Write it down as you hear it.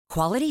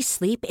Quality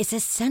sleep is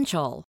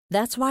essential.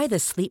 That's why the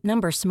Sleep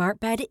Number Smart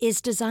Bed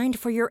is designed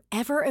for your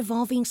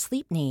ever-evolving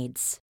sleep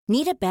needs.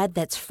 Need a bed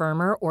that's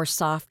firmer or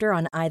softer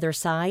on either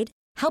side?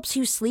 Helps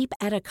you sleep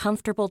at a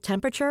comfortable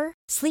temperature?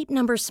 Sleep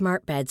Number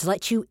Smart Beds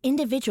let you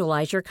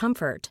individualize your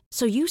comfort,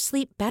 so you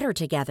sleep better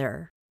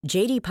together.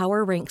 J.D.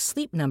 Power ranks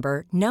Sleep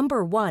Number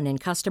number 1 in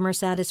customer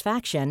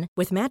satisfaction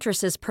with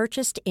mattresses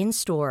purchased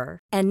in-store.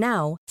 And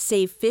now,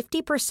 save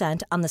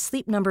 50% on the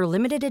Sleep Number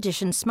Limited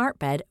Edition Smart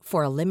Bed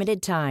for a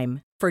limited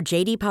time. For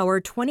J.D. Power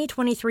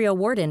 2023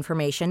 award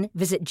information,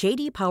 visit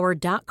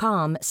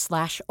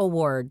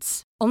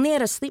jdpower.com/awards. Only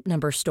at a Sleep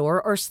Number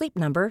store or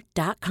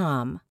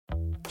sleepnumber.com.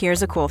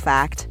 Here's a cool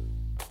fact.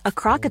 A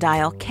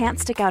crocodile can't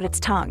stick out its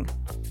tongue.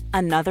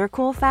 Another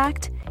cool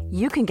fact,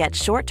 you can get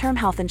short-term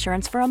health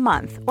insurance for a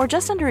month or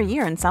just under a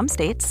year in some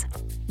states.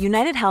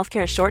 United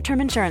Healthcare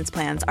short-term insurance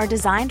plans are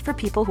designed for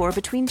people who are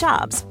between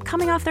jobs,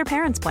 coming off their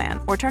parents' plan,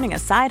 or turning a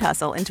side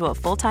hustle into a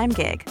full-time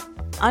gig.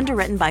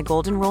 Underwritten by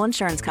Golden Rule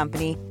Insurance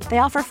Company, they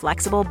offer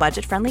flexible,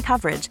 budget-friendly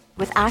coverage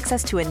with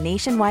access to a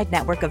nationwide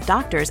network of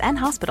doctors and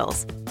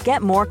hospitals.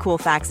 Get more cool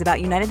facts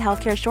about United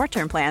Healthcare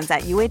short-term plans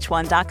at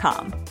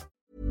uh1.com.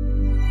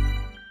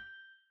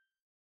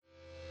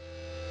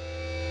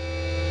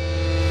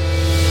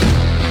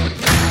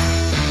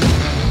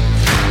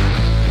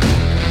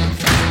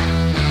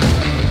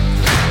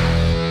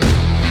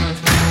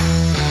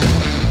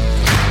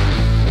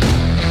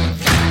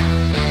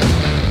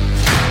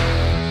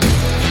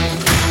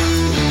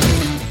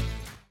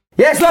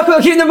 Yes, look,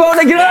 we'll keep the ball on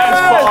the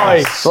ground!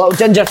 Yes, Little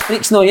ginger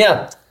freaks no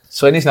here.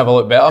 Slaney's never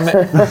looked better, mate.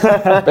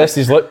 Best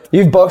he's looked.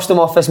 You've bossed him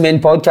off this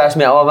main podcast,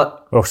 mate, I love it.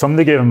 Well,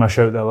 somebody gave him a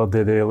shout the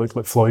other day. He looked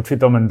like Floyd for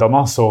Dumb and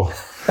Dumber, so...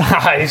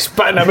 He's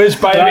spitting him his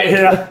by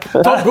mate.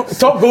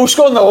 Top goal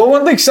scorer in the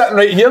Lowland League sitting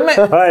right here, mate.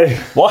 Aye.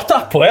 What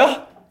a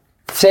player.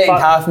 Second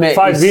half, mate.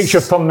 5 weeks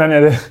you've turned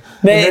into the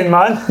main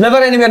man. Never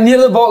anywhere near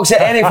the box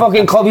at any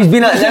fucking club he's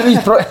been at. Now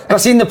we're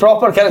seeing the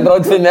proper Kirk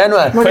Broadfoot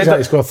anyway. What did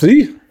he score?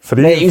 3?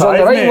 3 Mate, and he's on 5,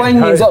 the right mate.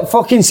 wing, he's up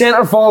fucking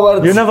centre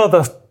forward. You never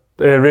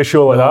did a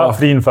ratio like that,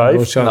 3 and 5.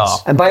 No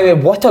chance. And by the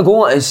way, what a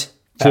goal it is.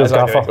 Cheers, That's a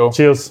great Gaffer. goal.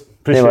 Cheers.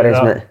 Appreciate No worries,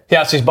 that. mate.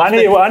 Yeah, it's his I birthday.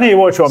 need to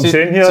watch what I'm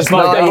saying here. it's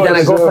No, he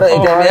didn't go for it. He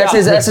didn't.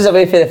 This is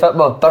away for the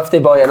football. Birthday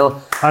boy, you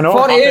know. I know.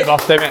 48. Happy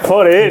birthday, mate.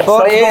 48.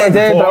 48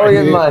 today,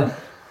 brilliant, man.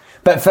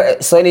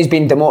 But Slaney's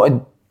been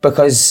demoted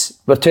because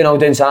we're 2-0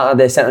 down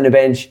Saturday, sitting on the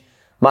bench.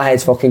 My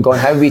head's fucking gone.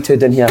 How are we two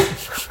doing here?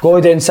 Go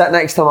down, sit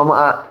next to him. I'm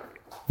like that.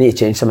 Need to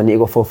change something. Need to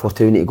go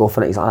 4-4-2. Need to go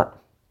for it. He's like that.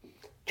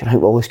 Do you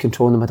think we'll lose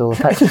control in the middle of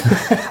the pitch?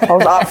 I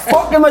was like,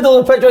 fuck the middle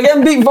of the pitch. We're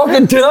getting beaten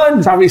fucking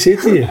 2-0. What's he say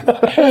to you?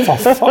 For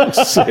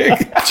fuck's sake.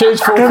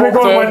 Change 4-4-2. Can we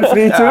go and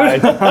win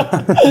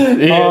 3-2?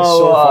 He is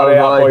so funny,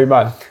 that boy,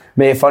 man.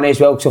 Mate, funny as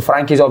well. So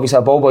Frankie's obviously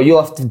a ball boy. You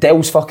left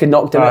Dell's fucking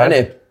knocked him out,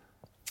 innit?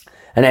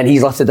 And then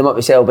he's lifted him up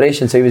with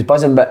celebration, so he was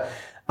buzzing. But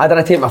I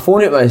didn't take my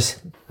phone out with us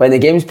when the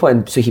game's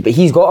playing. So but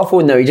he's got a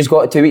phone now. He just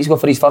got it 2 weeks ago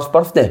for his first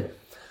birthday.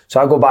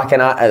 So I go back in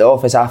at the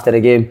office after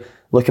the game,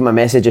 look at my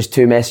messages,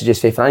 2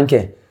 messages for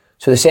Frankie.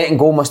 So the second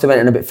goal must have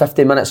went in about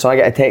 15 minutes, so I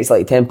get a text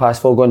like 10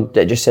 past 4 going,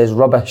 that just says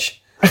rubbish.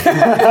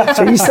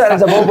 So he's sitting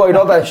as a ball boy,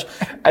 rubbish.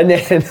 And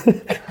then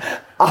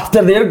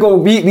after their goal,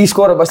 we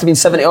scored, it must have been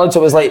 70 odd,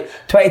 so it was like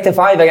 20-5,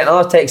 I get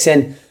another text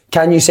saying,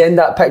 can you send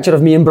that picture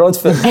of me and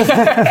Broadfoot?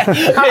 I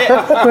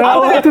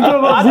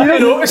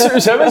didn't notice it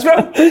was him as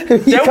well.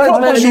 Del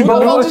proper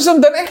shoulder nudges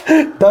him, didn't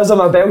he? Does him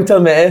a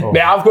belter, mate.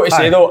 Mate, I've got to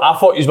say though, I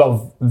thought you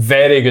were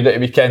very good at the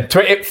weekend.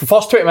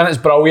 First 20 minutes,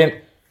 brilliant.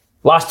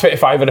 Last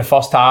 25 of the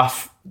first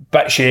half,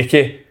 bit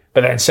shaky.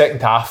 But then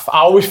second half,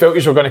 I always felt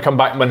you were going to come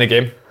back and win the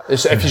game.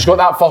 If you've got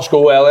that first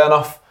goal early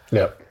enough,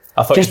 Yeah.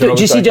 I thought Do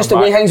you see just the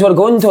way things were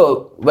going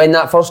to when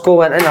that first goal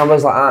went in? I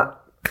was like,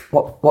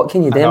 what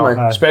can you do, man?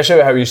 Especially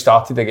with how you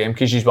started the game,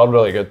 because you were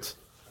really good.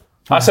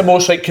 That's the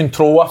most like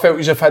control I felt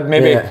you've had.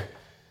 Maybe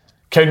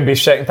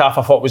Cowdenbeath's second half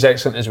I thought was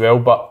excellent as well,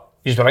 but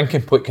you were in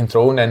complete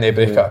control and then they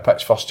break out a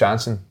pitch first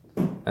chance and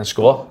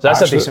score. So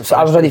that's a decent So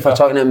I was ready for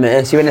chucking it,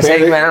 mate. See when the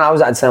second went in, I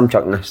was at Sam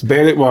chucking this.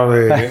 Berwick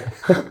were...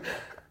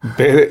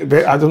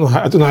 Berwick, I don't know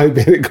how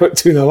Berwick got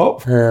 2-0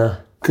 up. Yeah.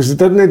 Because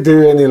they didn't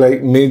do any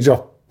like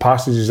major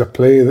passages of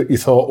play that you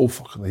thought, oh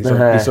fuck, these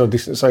are a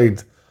decent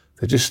side.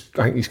 They just,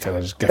 I think these kind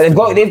of just gifted.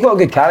 But they've got a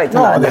good character.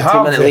 No, they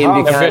have.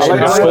 Liam Buchanan, Experience they've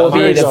got a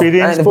good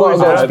experience I boys.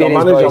 like the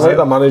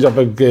manager,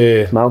 big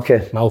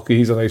Malky,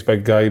 he's a nice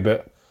big guy,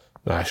 but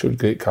showed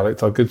great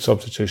character, good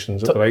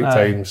substitutions at the right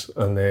times,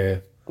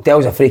 and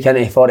Dell's a freak, isn't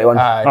he? 41.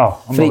 Oh,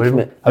 freak, unbelievable.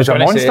 mate. He's a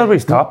gonna monster say- with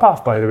his tap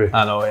half, by the way.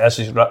 I know, yes,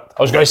 he's ripped.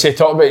 I was going to say,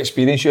 talk about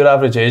experience, your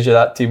average age of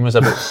that team was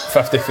about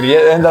 53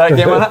 at the end of that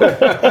game, wasn't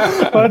it?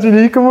 Imagine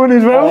he come on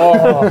as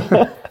well.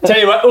 Tell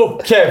you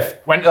what, Kev,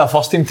 went to the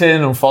first team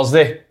training on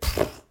Thursday.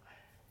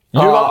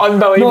 You were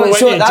unbelievable. No,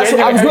 so that's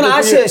what I was going to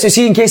ask you. So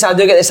see, in case I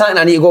do get the sack and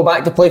I need to go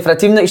back to play for a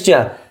team next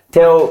year,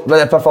 tell about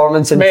the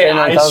performance and Mate, training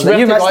on I Thursday. swear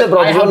You to missed God, it,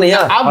 bro. You weren't here.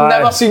 I've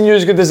never seen you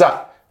as good as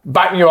that.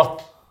 Back when you were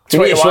You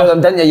need to show 21.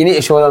 them, didn't you? You need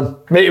to show them.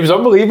 Mate, it was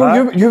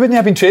unbelievable. You wouldn't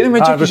have been training,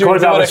 would you? Because you were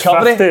in I was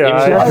recovery. 50, It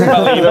was aye.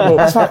 unbelievable.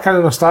 that's why I can't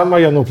understand why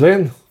you're not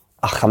playing.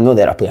 I'm not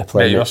there to play a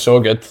player. Mate, you're so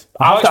good.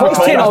 I can't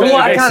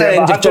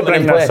just jump in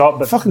and play. But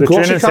the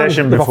training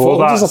session before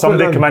that,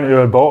 somebody came into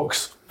our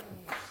box.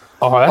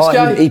 This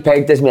guy. He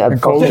pegged us, mate.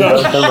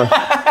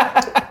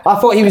 I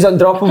thought he was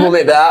undroppable,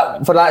 mate,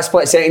 but for that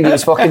split second, he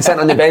was fucking sitting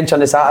on the bench on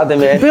the Saturday,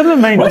 mate. Bear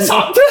in mind, What's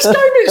up to this guy,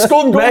 mate?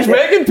 Scoring goals,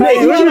 Megan,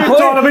 mate,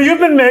 you've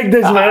been megged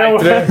as well.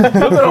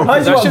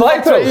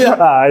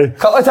 Aye.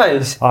 Couple of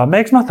times.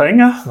 Meg's my thing,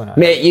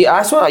 Mate, you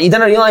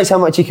didn't realise how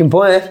much you can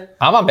play.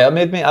 I'm a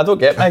mermaid, mate. I don't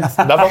get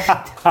megged. Never.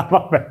 I'm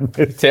a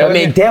mermaid. But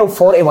mate, Dale,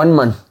 41,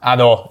 man. I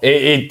know.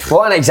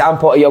 What an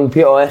example of young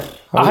people,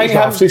 I think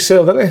after his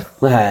sale, didn't he?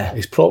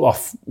 He's proper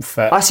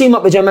fit. I see him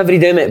up the gym every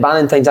day, mate.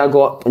 Valentine's, I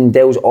go up and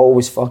Dale's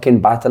always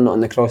fucking battering it on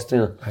the cross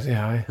trainer. Is he?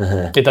 Aye.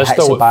 He does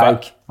Hits still the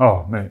bag. fit.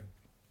 Oh, mate.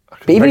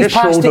 But even his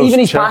pass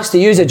to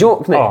you is a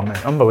joke, mate. Oh,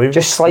 mate, unbelievable.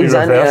 Just slides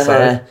into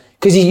you.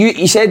 Because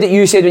he said that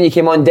you said when you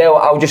came on, Dale,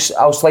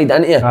 I'll slide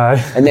into you.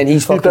 Aye. And then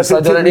he's fucking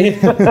sliding into you.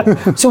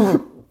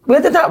 So,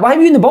 why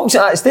were you in the box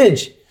at that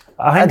stage?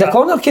 I think the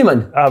corner came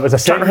in? It was a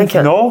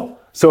second, no.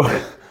 So,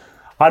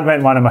 I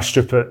went one of my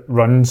stupid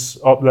runs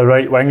up the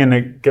right wing and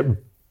it get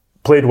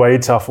played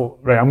wide, so I thought,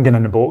 right, I'm getting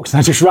in the box. And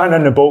I just ran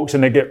in the box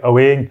and they get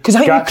away. Because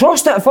I think you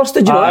crossed it at first,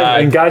 did you?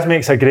 And Gaz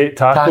makes a great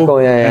tackle.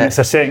 And it's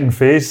a second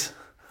phase.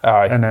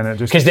 Aye. And then it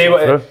just...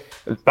 Because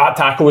that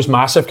tackle was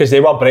massive because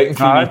they were breaking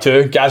through you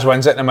too. Gaz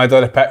wins it in the middle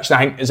of the pitch. And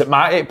I think, is it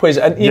Matty plays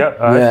it into you?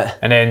 Yeah.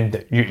 And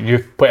then you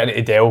put it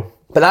into Dale.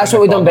 But that's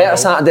what we done better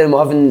Saturday than we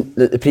have in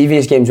the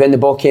previous games. When the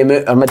ball came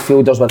out, our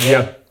midfielders were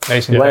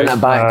nice and winning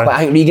it back. I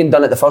think Regan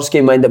done it the first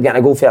game, we ended up getting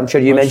a goal for it. I'm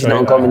sure you mentioned it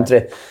on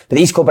commentary. But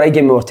the East Kilbride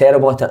game, we were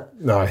terrible at it.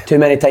 Too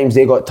many times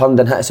they got turned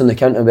and hit us on the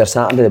counter where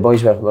Saturday the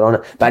boys were on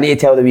it. But I need to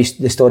tell the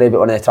story about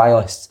one of the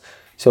trialists.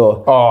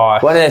 So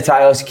one of the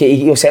trialists,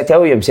 he'll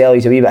tell you himself,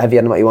 he's a wee bit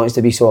heavier than what he wants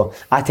to be. So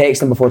I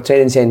texted him before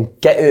training saying,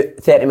 get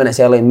out 30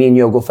 minutes early and me and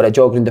you will go for a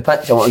jog around the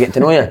pitch. I want to get to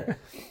know you.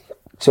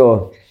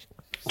 So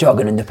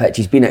jogging around the pitch,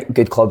 he's been at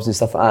good clubs and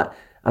stuff like that.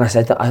 And I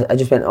said, I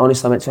just went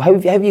honestly, I went, so how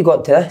have you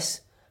got to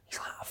this? He's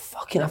like,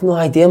 I've no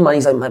idea, man.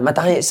 He's like, my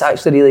diet's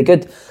actually really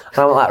good. And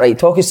I'm like, right,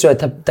 talk us through a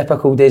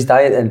typical day's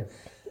diet then.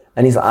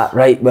 And he's like,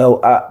 right,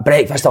 well,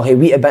 breakfast, I'll have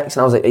Weetabix. And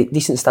I was like, right,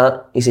 decent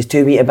start. He says,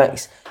 2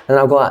 Weetabix. And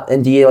I'll go,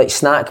 and do you like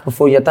snack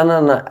before your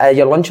dinner and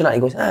your lunch and that? He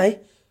goes, aye,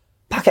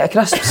 packet of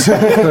crisps.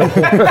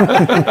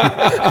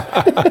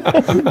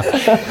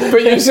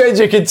 But you said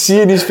you could see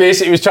in his face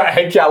that he was trying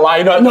to hink you a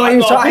line on. No, he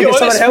was trying to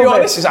get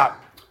someone else. He's like,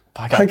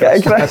 packet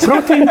of crisps.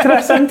 Protein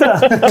crisps, isn't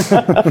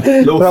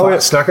it?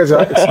 Low-fat snacker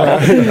jack.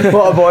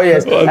 What a boy he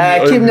is.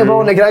 Keeping the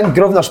ball on the ground,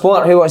 Grosvenor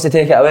Sport, who wants to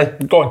take it away?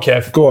 Go on,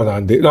 Kev. Go on,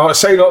 Andy. Now,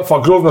 sign up for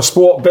Grosvenor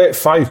Sport, bet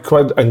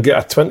 £5 and get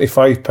a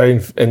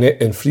 £25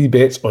 in free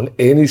bets on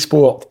any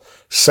sport.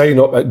 Sign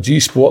up at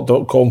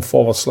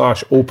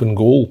gsport.com/open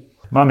goal.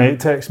 My mate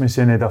texted me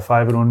saying he had a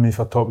 £5 on me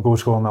for top goal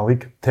scorer in the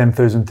league.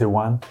 10,000 to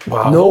 1.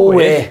 Wow. No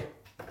way.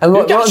 And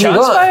what have you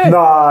got?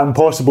 Nah,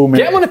 impossible, mate.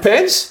 Get him on the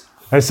pens.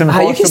 It's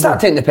impossible. You can start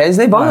taking the pens,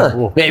 they bother.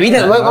 Mate, we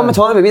didn't look on the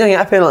tournament, we didn't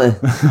get a penalty.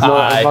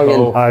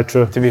 Aye,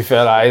 true. To be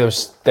fair, there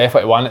was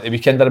definitely one at the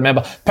weekend, I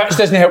remember. Pitch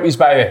doesn't help you,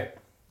 by the way.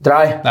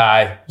 Dry.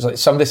 Aye. It was like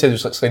somebody said it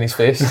was like Slaney's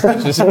face.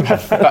 Just a bit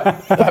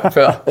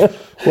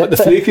What, the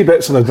flaky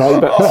bits and the dry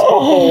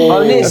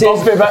bits?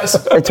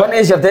 The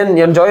 20s you're doing,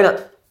 you're enjoying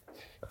it?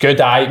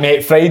 Good, aye,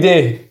 mate.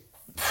 Friday.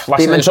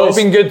 Listen, it's all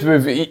been good.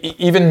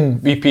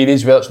 Even wee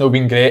periods where it's not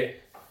been great.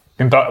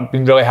 Been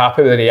really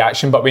happy with the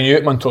reaction, but we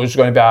knew Montrose was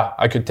going to be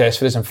a good test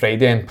for us on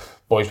Friday, and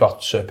boys were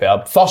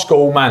superb. First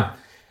goal, man.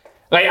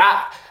 Like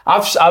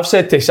I've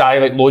said to Si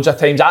like loads of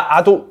times,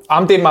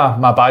 I'm doing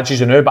my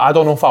badges now, but I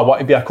don't know if I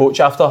want to be a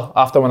coach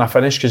after when I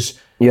finish, because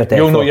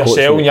you'll know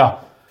yourself when you're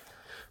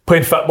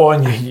playing football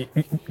and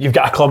you've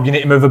got a club, you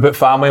need to move about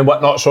family and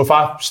whatnot. So if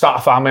I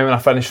start a family when I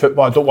finish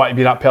football, I don't want to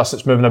be that person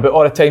that's moving about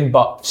all the time.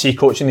 But see,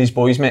 coaching these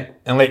boys, mate,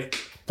 and like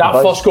that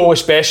first goal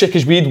especially,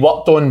 because we'd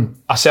worked on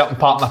a certain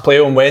part of the play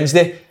on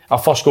Wednesday. Our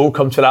first goal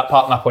comes for that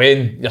part of the play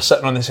and you're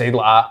sitting on the side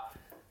like that.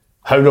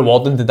 How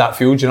rewarding did that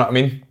feel? Do you know what I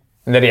mean?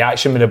 And the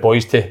reaction with the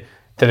boys to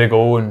the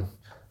goal, and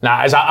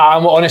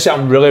honestly,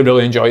 I'm really,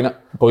 really enjoying it.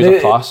 Boys are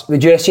class.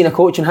 Would you have seen a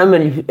coach in him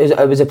when he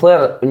was a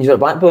player when you were at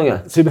Blackpool? Yeah?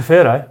 To be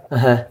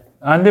fair,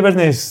 Andy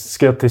wasn't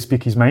scared to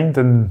speak his mind,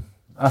 and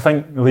I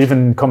think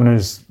leaving coming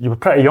as you were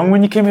pretty young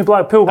when you came to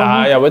Blackpool,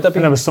 weren't you? I would have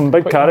been. And there was some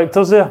big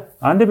characters there.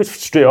 Andy was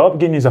straight up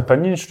giving his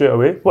opinion straight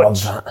away.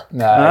 Love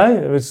that. Aye,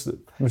 it was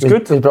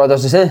good. His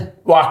brothers to say?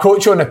 Well, I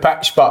coach on the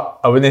pitch, but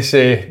I wouldn't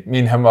say me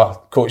and him were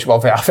coach well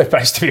for half the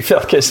pitch, to be fair,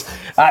 because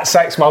that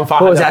 6 months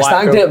I was that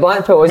stag do at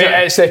Blackpool, was mate,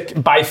 it? It's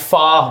by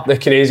far the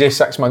craziest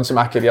 6 months of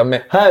my career,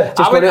 mate. How?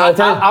 Just going out of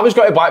time? I was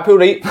going to Blackpool,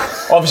 right?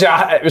 Obviously,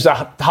 it was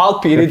a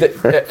hard period at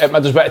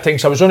Middlesbrough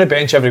things, so I was on the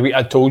bench every week.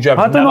 I told you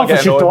I don't know if I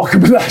should talk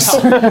about this.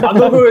 I'm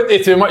not going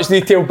into too much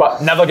detail,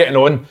 but never getting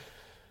on.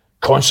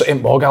 Constantly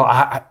in Boggle,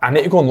 I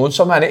need to go and loan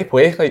something, I need to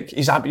play. Like,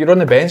 you're on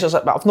the bench. I was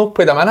like, but I've not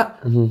played a minute.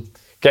 Mm-hmm.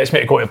 Gets me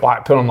to go to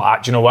Blackpool, I'm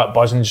like, do you know what,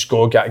 buzzing, just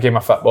go, get a game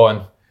of football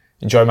and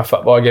enjoy my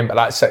football again. But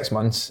that's 6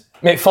 months.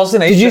 Mate, Thursday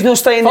night. Did you not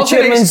stay in the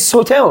chairman's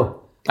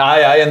hotel?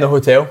 Aye, in the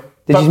hotel.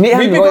 Did you meet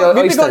him?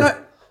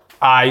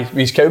 Aye, with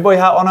his cowboy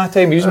hat on that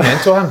time, he was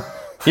mental, him.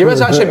 He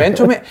was actually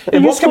mental, mate. He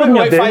You walked about scored with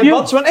your like 5 debut.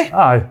 birds, wasn't he?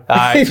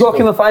 Aye. He's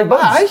walking with 5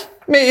 birds. Aye.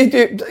 Mate,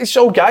 this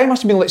old guy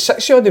must have been like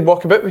 60 odd, he'd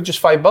walk about with just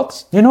 5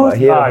 birds. You know, What a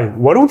hero. aye,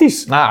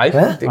 worldies. Aye.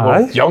 They were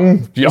Aye.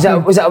 young.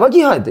 Was that a wig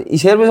he had?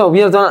 His hair was all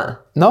weird, wasn't it?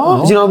 No.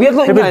 Was he not a weird He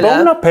looking was guy?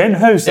 building Nah? a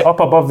penthouse up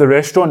above the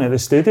restaurant at the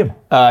stadium.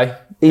 Aye.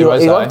 He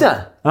was, loved aye.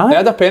 it. They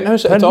had a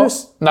penthouse at the top.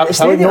 Penthouse. And that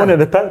was At the him. stadium? Going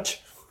to the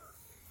pitch.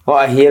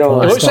 What a hero.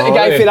 He looks like the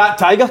guy for that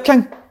Tiger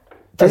King.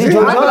 Does he Is he?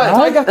 do Remember that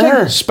that? Tiger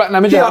King? Spitting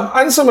image Yeah, of him.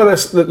 and some of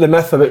this, the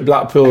myth about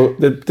Blackpool,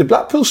 did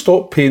Blackpool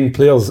stop paying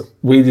players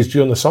wages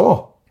during the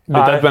summer? We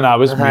did when I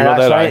was, we were that's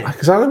there, right. aye.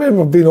 Because I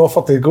remember being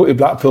offered to go to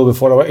Blackpool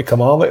before I went to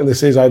Kilmarnock, and they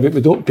says, "Aye, but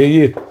we don't pay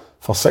you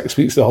for 6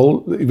 weeks the whole.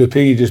 We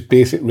pay you just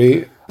basic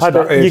rate."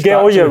 You get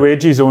all your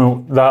wages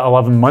on that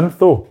 11 month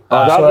though.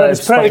 so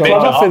It's pretty it's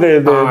clever for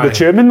the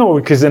chairman though,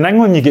 because in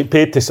England you get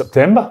paid to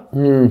September.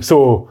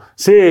 So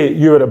say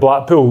you were at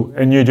Blackpool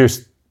and you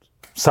just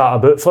sat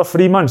about for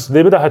 3 months,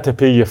 they would have had to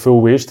pay you full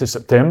wage to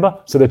September.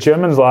 So the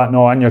chairman's like,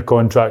 no, on your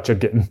contract you're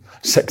getting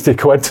 60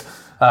 quid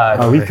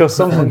a week or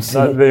something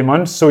that the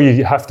month. So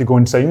you have to go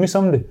and sign with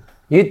somebody.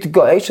 You'd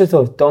got extra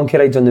though, donkey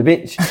rides on the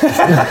beach.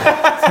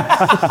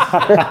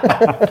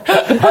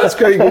 That's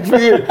quite good for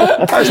you.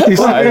 That's decent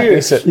for you.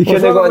 You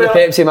couldn't have got on the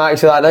Pepsi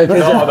Max for that now.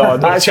 No,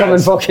 That's coming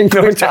chance. fucking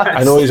close.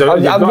 I know he's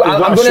out.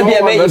 I'm going to be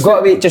a mate. You've got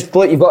to be just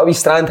look. You've got to be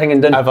strand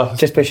hanging down. Ever.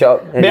 Just push it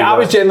up. Mate, I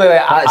was generally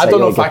like, That's I don't like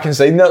know if really I can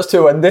sign that, it's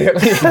too windy.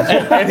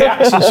 Any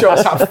action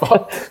shots, I'm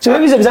fucked. So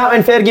maybe was that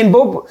when Fergie and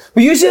Bob?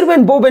 Were you there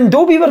when Bob and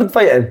Dobie were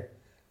fighting?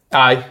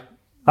 Aye.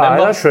 Aye,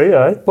 Remember? that's right,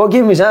 aye. What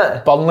game was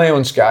that? Burnley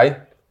on Sky.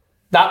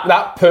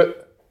 That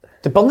put...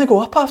 Did Burnley go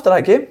up after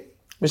that game?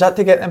 Was that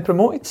to get them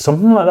promoted?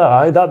 Something like that,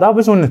 aye. That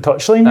was on the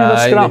touchline of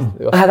the scrap.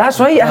 That's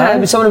right. It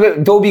was something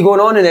about Dobie going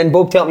on, and then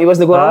Bob telling me he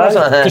wasn't going on. Or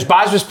something. Because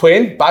Baz was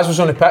playing, Baz was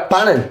on the pitch.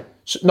 Bannon.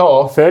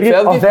 No, Fergie.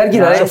 Oh,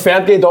 Fergie, right. So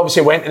Fergie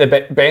obviously went to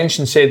the bench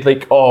and said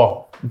like,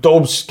 oh,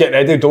 Dobbs, get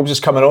ready, Dobbs is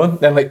coming on.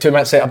 Then like 2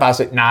 minutes later, Baz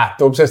like, nah,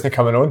 Dobbs isn't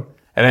coming on.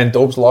 And then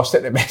Dobbs lost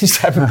it and benched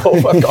him and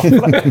Paul forgot.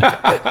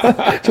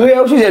 So who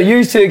else was there?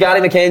 You two, Gary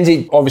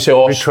McKenzie. Obviously,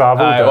 all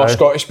travelled, all aye.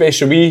 Scottish based.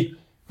 So we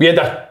had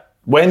a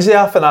Wednesday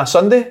off and a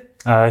Sunday.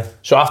 Aye.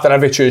 So after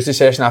every Tuesday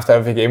session, after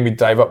every game, we'd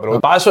drive up the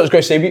road. But that's what I was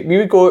going to say. We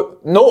would go,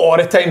 not all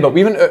the time, but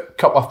we went out a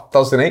couple of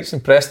Thursday nights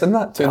in Preston,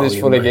 that 2 days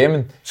before the game.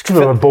 And It's because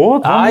we were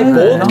bored. aye, weren't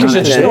we? bored, because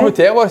you're just in a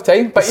hotel all the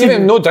time. But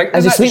even no drinking.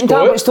 Has the that, sleeping just go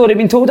tablet out. story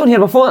been told on here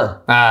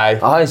before? Aye.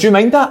 Aye. Do you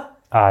mind that?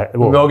 Aye, We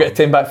all well, get a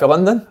time back for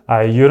London.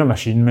 aye, you're a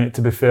machine, mate,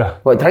 to be fair.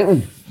 What,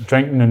 drinking?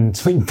 Drinking and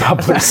sleeping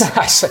tablets.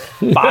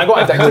 But I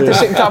got addicted to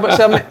sleeping tablets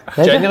there, mate.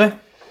 Genuinely.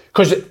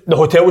 Because the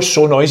hotel was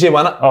so noisy,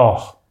 wasn't it?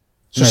 Oh,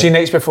 So see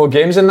nights before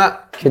games and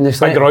that. Couldn't Big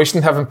sleep.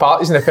 Royston having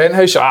parties in the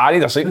penthouse. So I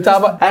need a sleeping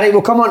tablet. Alright,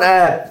 we'll come on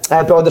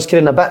to Brothers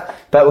Career in a bit,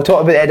 but we'll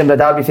talk about the Edinburgh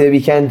Derby for the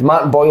weekend.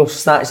 Martin Boyle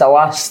snatched the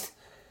last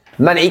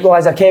minute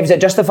equaliser. Kev, is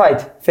it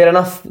justified? Fair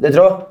enough, the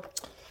draw?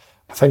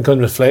 I think on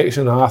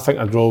reflection, I think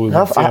a draw would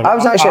be fair. I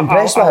was actually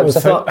impressed with Hibs. I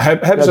thought Hibs they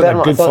were had better a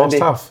than good I thought first they'd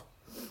be. half.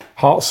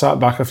 Hart sat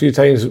back a few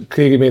times.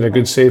 Craigie made a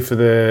good save for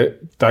the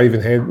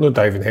diving head, not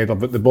diving header,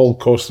 but the ball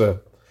cost the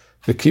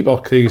keeper.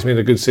 Craigie's made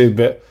a good save,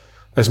 but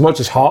as much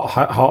as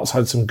Hearts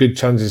had some good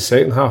chances in the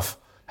second half,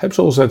 Hibs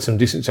also had some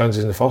decent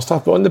chances in the first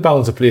half. But on the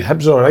balance of play,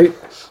 Hibs are alright.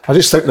 I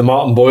just think the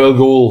Martin Boyle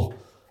goal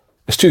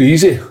is too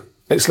easy.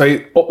 It's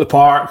like up the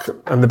park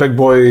and the big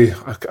boy.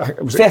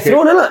 Fair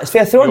thrown, isn't it? It's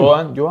fair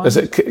thrown. Johan. Is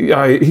it?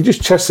 He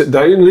just chists it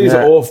down, lays it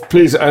off,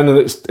 plays it in, and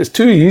it's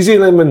too easy.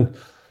 Then when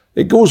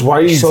it goes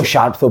wide, He's so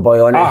sharp though,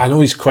 Boyle, isn't he? I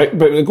know he's quick,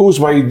 but when it goes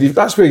wide,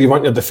 that's where you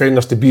want your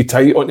defenders to be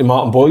tight onto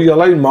Martin Boyle. You're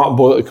allowing Martin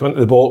Boyle to come into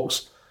the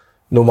box,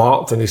 no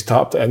marked, and he's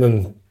tapped it in.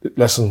 And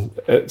listen,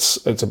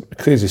 it's a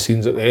crazy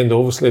scenes at the end,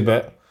 obviously,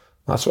 but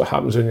that's what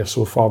happens when you're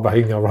so far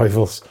behind your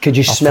rivals. Could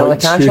you smell the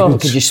cash off?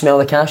 Could you smell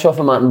the cash off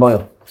of Martin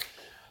Boyle?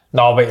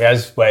 No, but he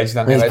is wedged.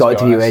 He's got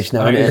to be wedged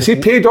now, Is isn't he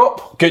paid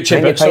up? Gucci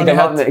he? boots on the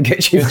head.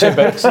 Gucci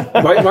boots.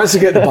 Once you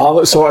get the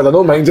ballot sorted, I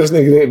know mine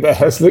doesn't great, but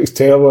his looks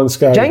terrible on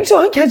Sky. Jinx,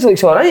 I think kids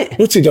looks alright.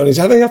 What's he done? He's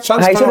had a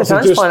transplant. He's had a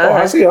transplant,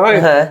 Has he? Aye.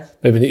 Uh-huh.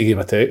 Maybe need to give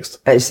him a text.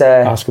 It's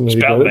Ask him when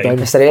he got it done.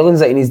 Mr.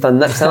 Aylan's like he's done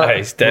next, isn't it?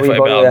 He's definitely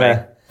better than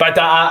me. But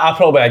I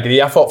probably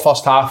agree. I thought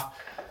first half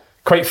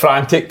quite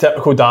frantic,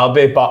 typical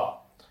Derby,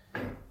 but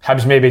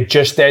Hibs maybe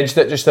just edged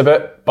it just a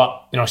bit.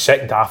 But you know,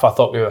 second half, I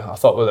thought we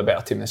were the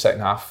better team in the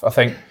second half. I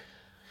think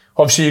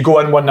obviously you go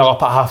in 1-0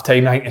 up at half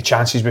time. I think the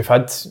chances we've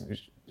had,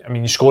 I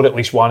mean, you scored at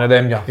least one of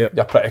them.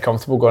 You're pretty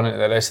comfortable going into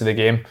the rest of the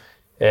game.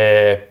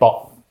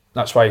 But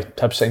that's why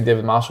Hibs signed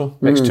David Marshall.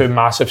 Makes two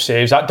massive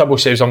saves. That double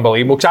save's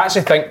unbelievable. Because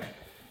I actually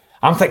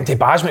I'm thinking to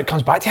Baz when it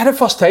comes back, he had it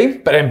first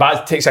time, but then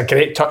Baz takes a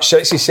great touch,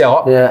 sets himself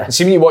up. Yeah. And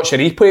see when you watch the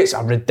replay, it's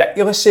a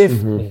ridiculous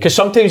save. Because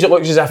sometimes it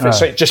looks as if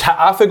it's like just hit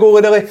half a goal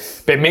really,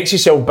 but it makes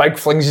himself big,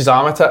 flings his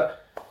arm at it.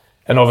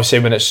 And obviously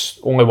when it's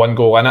only one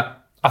goal in it,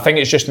 I think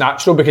it's just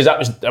natural because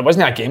it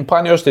wasn't a game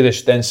plan yours to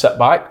just then sit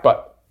back,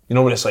 but you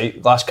know what it's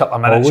like, last couple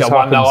of minutes, Always you're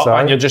 1-0 up happens,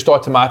 and you're just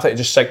automatic,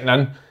 just sinking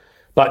in.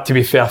 But to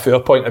be fair, from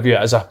your point of view,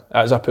 it is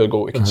a poor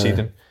goal to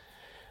concede.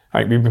 I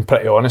think we've been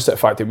pretty honest at the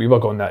fact that we were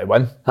going there to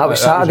win. That was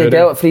Saturday,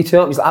 Bell at 3-2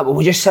 up. He's like, well,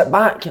 we'll just sit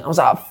back. I was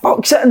like,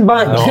 fuck sitting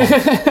back.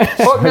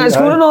 Fuck that,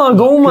 score another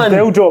goal, man.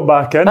 They'll drop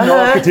back in. All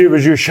I could hear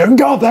was you shouldn't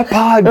get that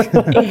pag.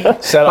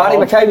 Barry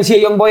Mackay was here,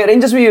 young boy at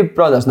Rangers with you,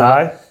 brothers. Now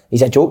Aye.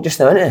 he's a joke just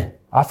now, isn't he?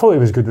 I thought he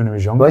was good when he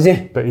was young. Was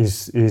he? But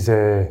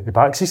he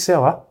backs his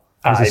cellar.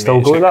 Does he Aye, still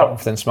mate, go he's with got that?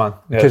 confidence, man.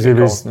 Yeah, Because he's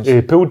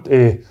got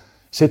he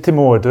said to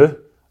Mo Adu,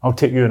 I'll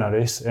take you in a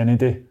race any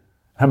day.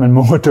 Him and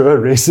Mo Adu are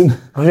racing.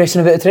 I was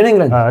racing about the training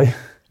ground. Aye.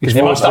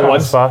 He must have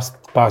won. Fast.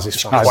 Baz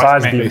is fast.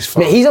 Baz Mate, beat- he's fast.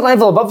 Mate, he's a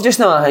level above just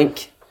now, I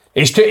think.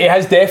 He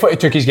has definitely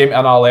took his game to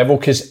another level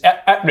because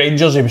at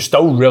Rangers he was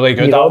still really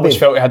good. Wee I always Robbie.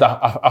 felt he had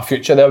a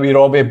future there with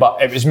Robbie,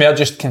 but it was more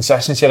just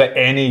consistency like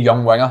any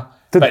young winger.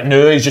 But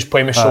now he's just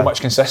playing with so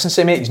much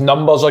consistency, mate. His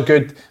numbers are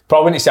good.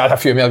 Probably needs to add a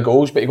few more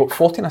goals, but he got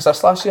 14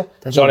 assists last year.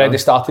 He's already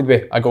started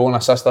with a goal and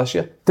assist this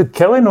year. Did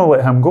Kelly not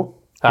let him go?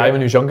 Aye,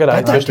 when he was younger,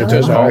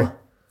 too small.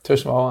 Too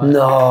small. Aye.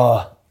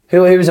 No.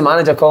 Who was the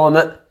manager calling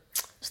it?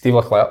 Steve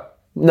Leclerc.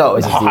 No, it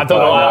was I don't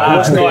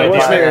know.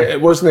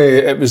 It was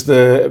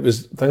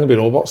Thingy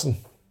Robertson.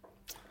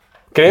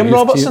 Graham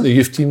Robertson. The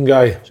youth team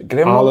guy.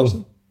 Graham Alan.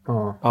 Robertson.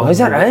 Oh, is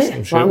that right?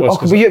 I'm sure it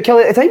was, Were you at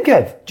Kelly at the time,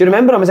 Kev? Do you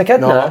remember him as a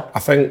kid? No, I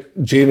think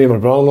Jamie, my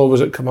brother-in-law,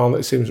 was at command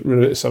at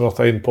the similar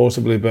time,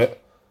 possibly,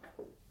 but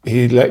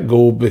he let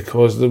go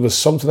because there was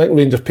something. I think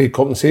Rangers paid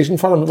compensation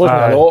for him. It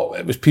wasn't a lot.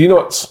 It was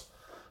peanuts.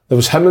 There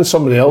was him and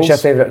somebody else.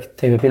 What's your favourite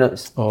type of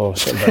peanuts? Oh,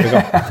 salt and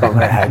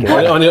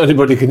vinegar.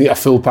 Anybody can eat a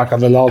full pack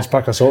of a large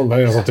pack of salt and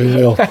vinegar for doing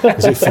well.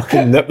 Because they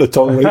fucking nip the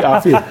tongue right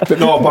off you. But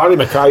no, Barry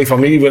Mackay for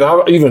me, when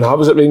I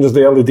was at Rangers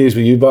the early days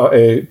with you, but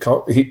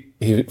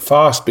he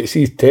fast, but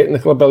see his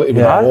technical ability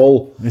with the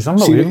ball. He's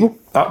unbelievable. See,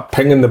 that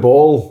pinging the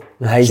ball.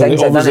 He's So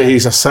exit, obviously isn't he?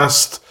 his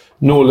assist,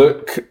 no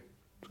look,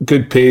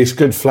 good pace,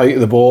 good flight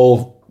of the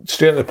ball,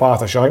 straight in the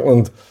path of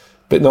Shankland.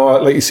 But no,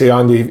 like you say,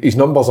 Andy, his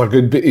numbers are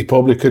good, but he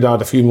probably could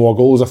add a few more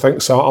goals. I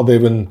think Sunday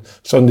when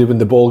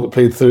the ball got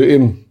played through to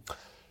him,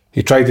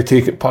 he tried to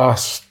take it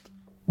past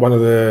one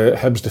of the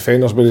Hibs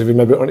defenders, but if he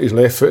maybe on his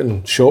left foot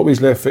and shot with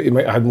his left foot, he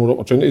might have had more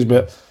opportunities.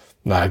 But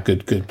nah,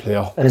 good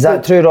player. And is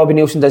that true? Robbie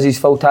Nielsen does his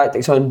full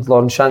tactics on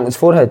Lawrence Shankland's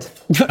forehead.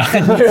 I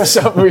knew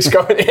something was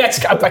going. He's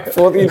got a big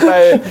 14.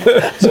 I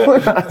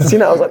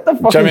seen it. I was like, the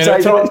fucking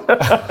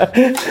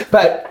size.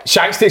 But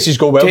Shanks takes his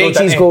goal well. Takes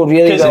though, his doesn't he? goal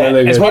really 'Cause well.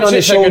 As It's much been on as the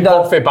it's a good shoulder.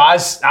 ball for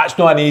Baz, that's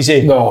not an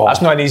easy. No.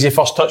 That's not an easy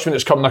first touch when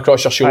it's coming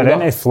across your shoulder. I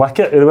didn't flick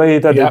it the way he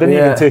did. He didn't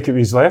even take it with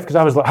his left because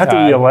I was like, how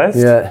do you left?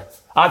 Yeah.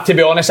 To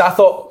be honest, I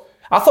thought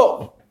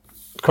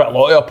quite a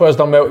lot of our players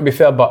done well, to be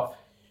fair, but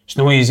it's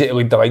no easy to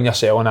lead the line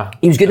yourself.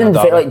 He was good in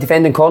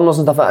defending corners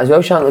and stuff like that as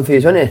well, Shankland for you,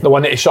 wasn't he? The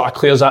one that he sort of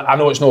clears it. I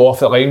know it's not off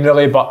the line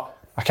really, but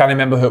I can't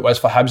remember who it was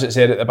for Hibs. It's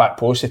there at the back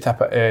post. They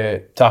tap it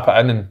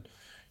in and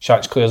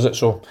Shanks clears it.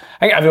 So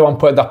I think everyone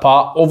played their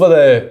part over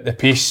the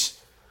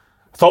piece.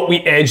 I thought we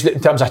edged it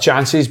in terms of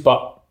chances,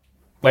 but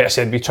like I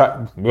said, we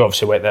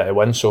obviously went there to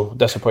win. So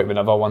disappointed we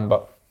never won,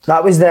 but.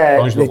 That was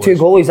the two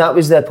goalies. That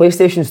was the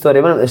PlayStation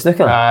story, wasn't it? The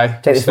snooker. Aye.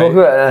 They spoke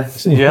about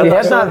it. You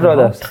heard that,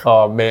 brother?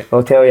 Oh, mate.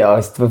 I'll tell you.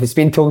 If it's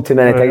been told too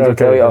many times, I'll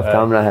tell you off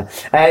camera.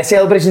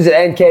 Celebrations at the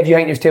end, Kev. You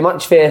think it was too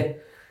much for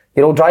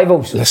your old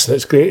rivals? Listen,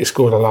 it's great to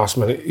score a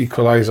last-minute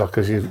equaliser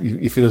because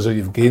you feel as though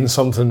you've gained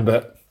something,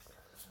 but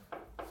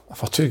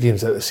for 2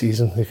 games out of the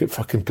season, you could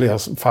fucking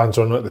fans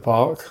running at the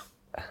park.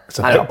 It's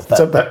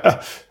a bit.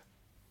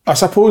 I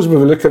suppose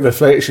when we look at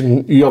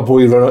reflection, your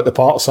boy ran out the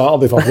park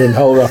Saturday for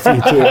Broomhill with a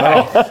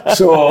 3-2.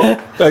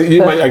 So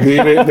you might agree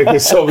with it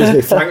because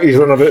obviously Frankie's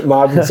run a bit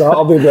mad on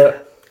Saturday,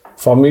 but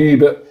for me,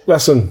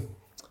 listen,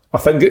 I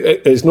think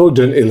it's no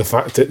down to the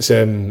fact it's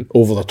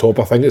over the top.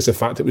 I think it's the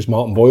fact it was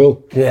Martin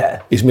Boyle.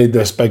 Yeah. He's made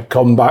this big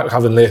comeback,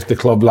 having left the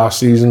club last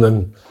season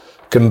and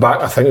come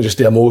back. I think it's just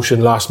the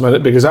emotion last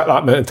minute, because at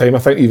that minute in time, I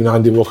think even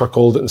Andy Walker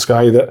called it in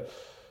Sky that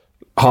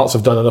Hearts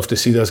have done enough to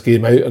see this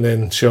game out, and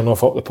then sure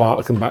enough up the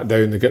park and back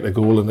down to get the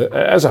goal, and it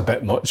is a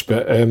bit much,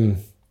 but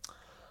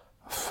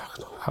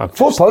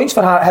 4 points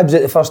for Hibs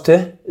at the first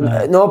 2.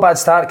 Not a bad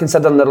start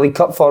considering their League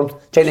Cup form. Do you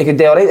think they could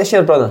do alright this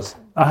year, brothers?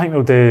 I think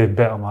they'll do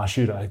better than last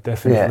year,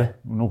 definitely. Yeah.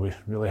 Well, not be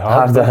really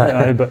hard.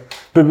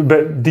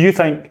 But do you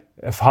think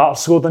if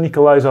Hearts scored an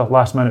equaliser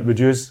last minute, would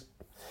you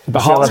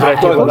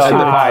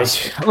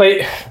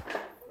like,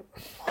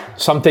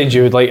 sometimes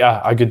you would like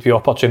a good wee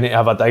opportunity to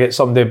have a dig at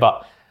somebody,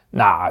 but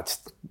nah,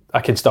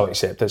 I can still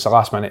accept it. It's a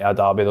last minute at a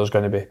derby. There's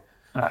going to be.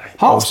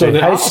 Hearts done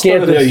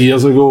it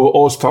years ago.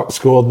 Ozturk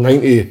scored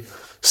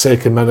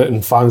 92nd minute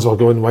and fans were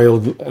going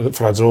wild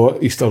for a draw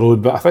at Easter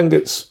Road, but I think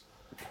it's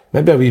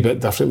maybe a wee bit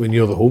different when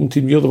you're the home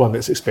team. You're the one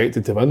that's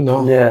expected to win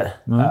now. Yeah.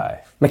 Aye.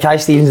 Mackay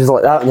Stevens was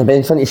like that on the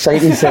bench, wasn't he?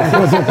 Shite himself.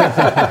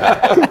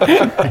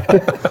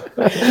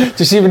 Do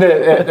you see when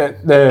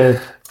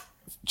the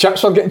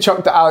chips were getting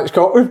chucked at Alex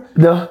Cotton?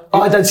 No.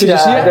 Oh, I did see Did you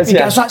see that. it? He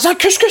goes, that's that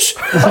couscous.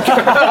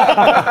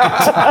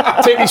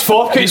 Take his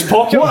fork out his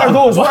pocket. What are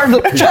those? What are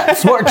the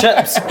chips? What are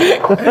chips?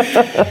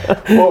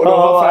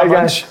 Oh,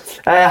 gosh.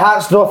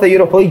 Hearts draw for the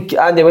Europa League.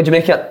 Andy, what'd you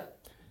make it?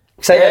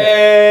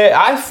 Excited?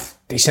 I've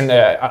decent.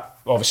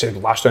 Obviously,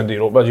 last round of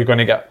Europa, you're going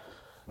to get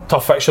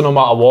tough fixture no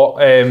matter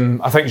what.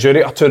 I think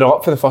Zurich are 2-0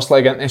 up for the first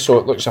leg, aren't they? So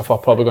it looks as if we're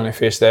probably going to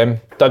face them.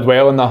 Did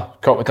well in the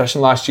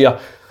competition last year.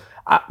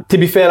 To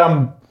be fair,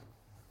 I'm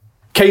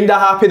kind of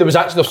happy.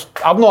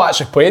 I've not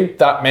actually played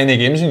that many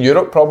games in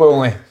Europe, probably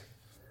only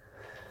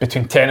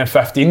between 10 and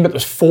 15, but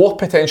there's 4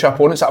 potential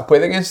opponents that I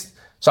played against.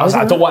 So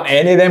I don't want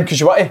any of them, because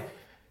you want to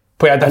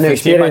play a different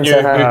team in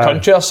a new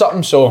country or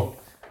something. So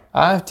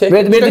where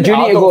did you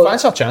need to go?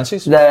 Fancy our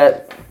chances.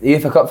 The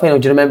UEFA Cup final,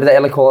 do you remember the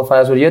early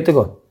qualifiers where you had to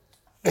go?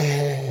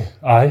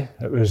 Aye,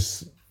 it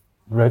was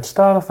Red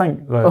Star, I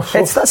think. That's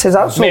his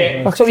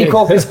arsehole. That's what we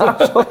call his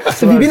arsehole.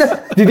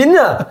 Have you been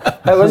there?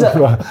 How was it?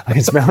 I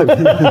can smell it.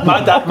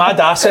 my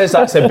dad says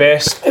that's the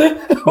best.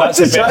 That's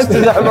the best.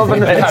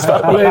 Red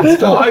Star.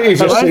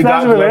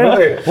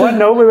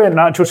 1-0 we went,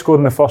 Nacho scored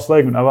in the first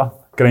leg, whatever.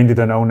 Grinded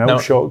a 0-0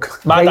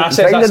 shock. My dad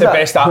says that's the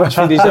best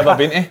atmosphere he's ever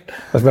been to.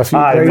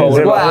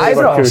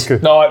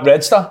 No, at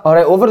Red Star.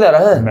 Alright, over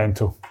there,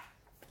 Mental.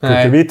 We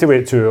had to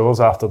wait 2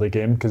 hours after the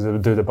game because they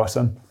would do the bus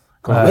in.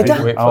 Wait for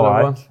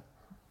everyone.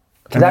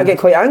 Did that get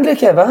quite angry,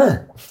 Kev,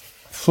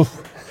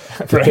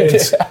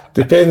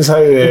 Depends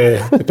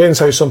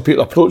how some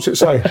people approach it,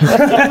 Si.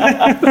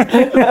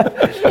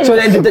 So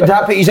then did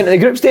that put you into the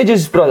group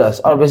stages, brothers?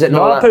 Or was it No,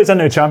 not that put us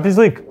into the Champions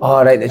League.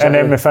 Oh, right. And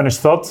then we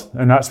finished third,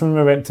 and that's when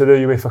we went to the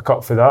UEFA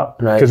Cup for that.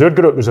 Because our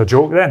group was a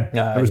joke then.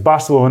 Yeah, it was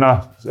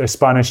Barcelona,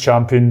 Spanish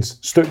champions,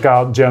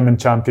 Stuttgart, German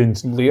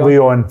champions,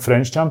 Lyon,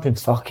 French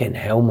champions. Fucking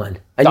hell, man.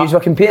 And you were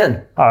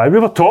competing? Aye, we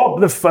were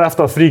top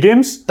after 3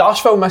 games.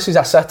 Darshville misses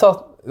a sitter.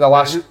 The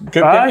last group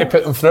game to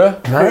put them through.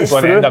 Nice.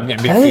 Going to end up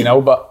getting beat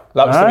 3-0, but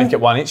that was to make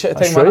it 1 each at a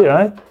time. That's right,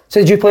 aye. So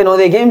did you play in all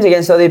the games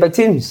against all the big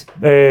teams?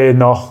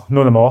 No, none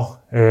of them all.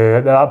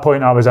 At that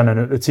point I was in and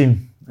out the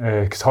team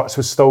because Hutz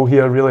was still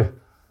here really,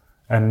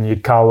 and you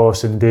had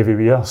Carlos and Davy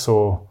Weir,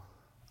 so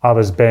I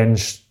was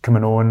benched,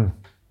 coming on,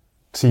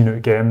 seeing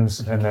out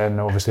games, and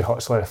then obviously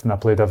Hutz left and I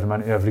played every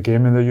minute of every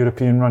game in the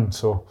European run.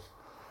 So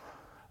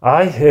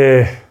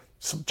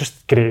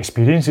just great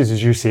experiences,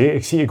 as you say.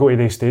 You see, to go to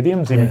these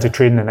stadiums, even to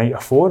train the night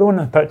before on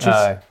the pitches,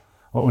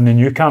 on the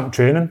New Camp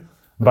training.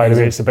 By the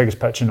way, it's the biggest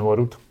pitch in the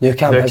world. New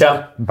Camp.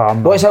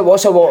 Bam. What's a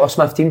Walter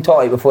Smith team talk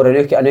like before a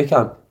new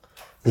Camp?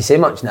 Did you say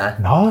much? Nah.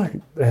 No,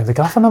 the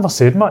gaffer never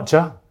said much.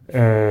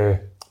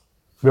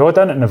 We all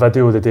done it in the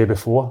video the day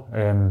before,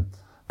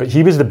 but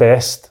he was the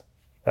best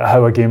at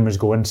how a game was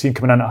going. See,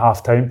 coming in at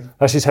half time,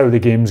 this is how the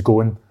game's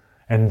going,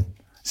 and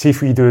see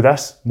if we do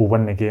this, we'll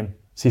win the game.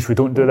 See if we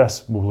don't do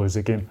this, we'll lose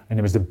the game. And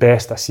he was the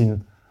best I've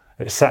seen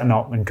at sitting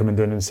up and coming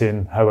down and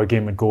saying how a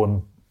game would go,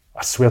 and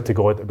I swear to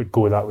God it would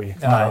go that way.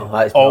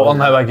 All on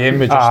how a game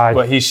would just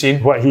what he's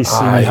seen. What he's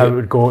seen and how it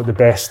would go the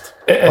best.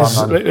 It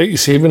is, like you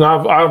say, when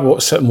I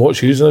sit and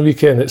watch you on the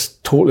weekend, it's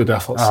totally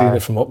different seeing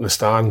it from up in the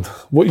stand.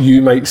 What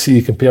you might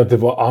see compared to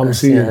what I'm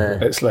seeing,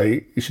 it's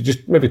like you should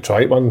just maybe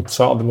try it one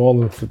Saturday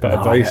morning for a bit of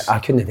advice. I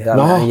couldn't do that.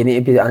 Man. You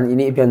need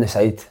to be on the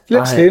side.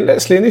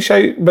 Let's Laney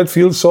shout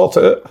midfield, sort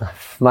it out.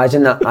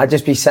 Imagine that. I'd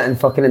just be sitting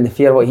fucking in the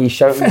fear what he's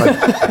shouting.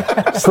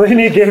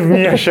 Slaney gave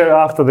me a shout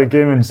after the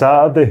game on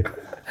Saturday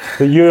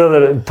that you're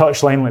the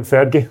touchline like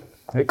Fergie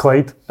at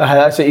Clyde.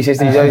 That's what he says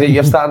to me.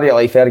 You're starting to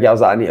like Fergie. I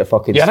was like, I need to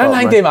fucking You're stop, a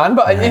 90 man,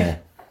 but aren't you?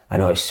 I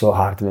know, it's so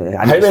hard.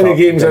 How many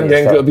games in the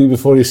end it'll be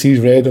before he sees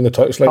red on the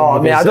touchline?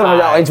 Oh, mate, I don't know how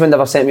that linesman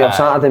ever sent me up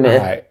Saturday,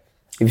 mate.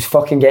 He was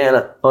fucking getting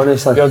it,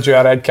 honestly. You're due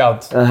a red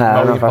card.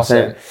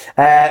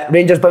 100%.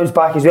 Rangers bounced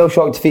back as well.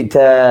 Shock defeat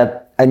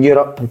in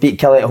Europe. Beat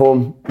Kelly at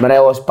home.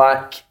 Morelos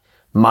back.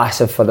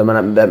 Massive for the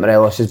minute that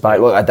Morelos is back.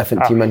 Look, a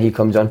different team when he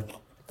comes on.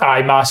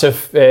 Aye,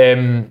 massive.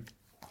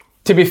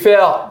 To be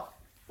fair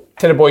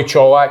to the boy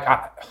Cholak,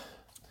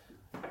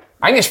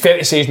 I think it's fair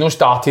to say he's not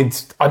started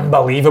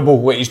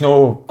unbelievable. He's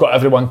not got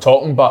everyone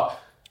talking, but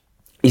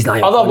he's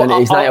not up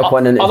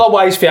winning.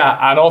 Otherwise, for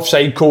an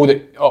offside call,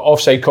 it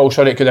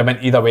could have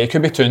went either way. It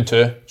could be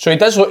 2-2. So he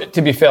does look,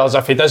 to be fair, as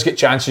if he does get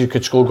chances, he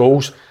could score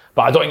goals.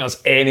 But I don't think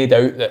there's any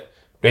doubt that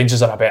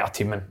Rangers are a better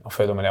team than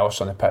anyone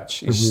else on the pitch.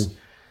 He's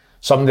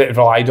somebody they've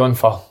relied on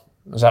for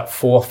 4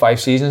 or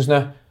 5 seasons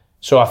now.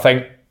 So I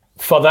think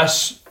for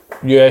this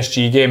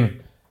USG game,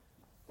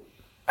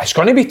 it's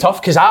going to be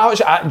tough because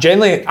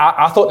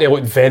I thought they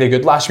looked very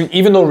good last week,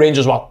 even though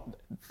Rangers were,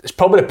 it's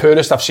probably the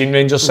poorest I've seen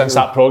Rangers since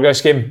that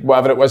Progress game,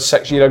 whatever it was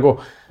 6 years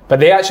ago. But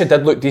they actually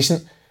did look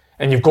decent,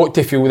 and you've got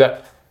to feel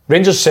that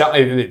Rangers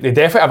certainly, they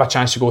definitely have a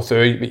chance to go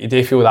through, but you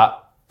do feel that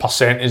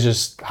percentage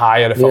is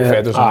higher if Phil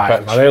Fedder's on the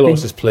pitch.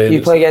 Morelos is playing.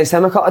 You play against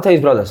him a couple of times,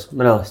 brothers,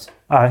 Morelos?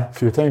 Aye, a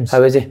few times.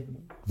 How is he?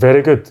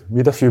 Very good. We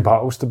had a few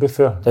battles, to be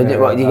fair. Did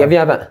he give you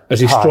a bit? Is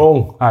he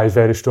strong? Aye, he's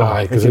very strong.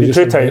 Aye, if you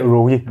too tight to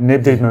roll you,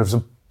 nobody moves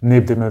him.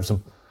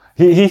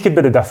 He could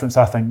be the difference,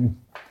 I think,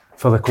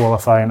 for the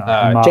qualifying.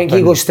 Do you think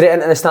he goes straight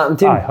into the starting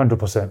team? Aye,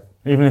 100%.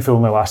 Even if he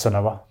only lasts an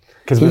hour.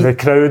 Because with the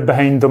crowd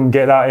behind him,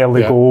 get that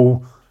early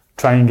goal,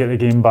 try and get the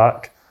game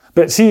back.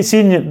 But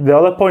seeing the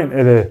other point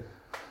of the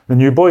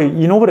new boy,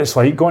 you know what it's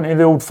like going to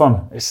the old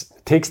firm. It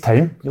takes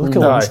time. You look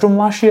at Lundstrom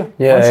last year.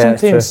 Lundstrom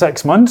taking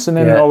 6 months, and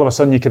then all of a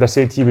sudden you could have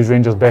said he was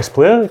Rangers' best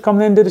player come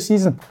the end of the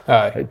season.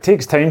 It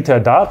takes time to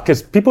adapt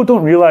because people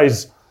don't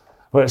realise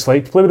what it's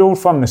like to play with Old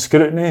Firm, the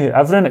scrutiny,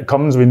 everything that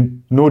comes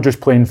with no just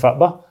playing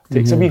football. It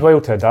takes a wee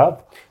while to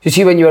adapt. So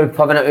see when you were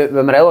having it out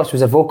with Morelos,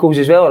 was it vocals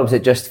as well, or was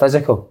it just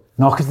physical?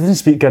 No, because he didn't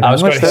speak good I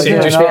was English. going to say,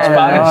 did he? just speak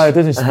Spanish. No, he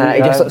didn't speak.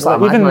 He just looks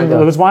like a even madman,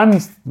 there was one we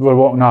were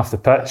walking off the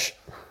pitch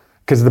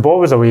because the ball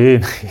was away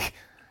and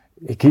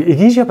he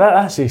gives you a bit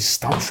of this. He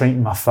stamps right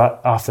in my foot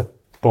off the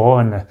ball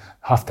and the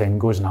half time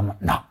goes and I'm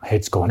like, nah,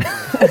 head's gone.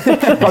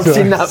 I've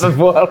seen that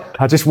before.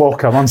 I just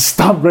walk him and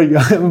stamp right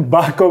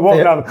back. I'm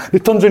walking up. He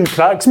turns around and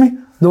cracks me.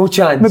 No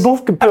chance. We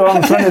both could put it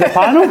in front of the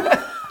panel.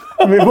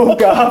 And we both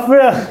got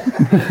halfway.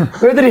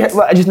 Where did he hit?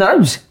 What, just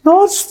nerves?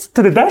 No, it's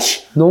to the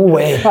dish. No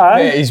way. Aye.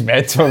 Mate, he's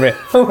mental, mate.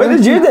 What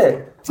did you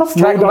do? I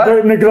rolled about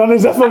in the ground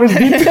as if I was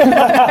beat.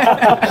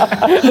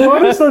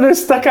 Honestly, the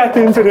stick I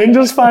came for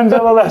Rangers fans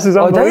all of this is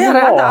Oh, did you?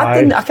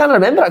 unbelievable. I can't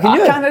remember it. Can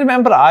you? I can't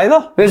remember it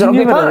either. Was it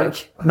Rugby Never-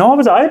 Park? No, it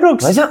was at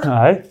Ibrox. Was it?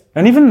 Aye.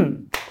 And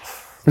even,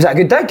 Was that a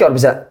good dig or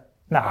was it?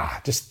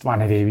 just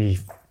one of the wee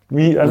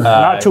an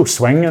actual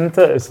swing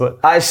into it. It's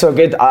like, That's so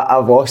good.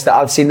 I've lost it.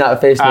 I've seen that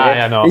face.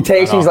 Aye, I know, He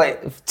texts I me, he's know.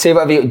 like, say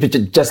whatever you,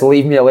 just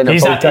leave me alone.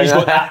 He's got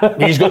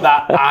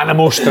that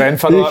animal strength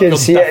for You that. can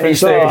There's see it in difference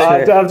his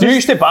there. face, mate. You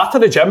used to batter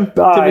the gym,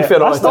 to Aye, be fair.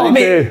 that's not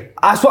Mate,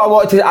 that's what I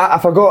wanted to. I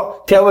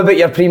forgot. Tell me about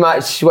your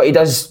pre-match, what he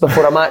does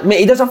before a match.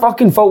 Mate, he does a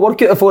fucking full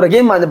workout before a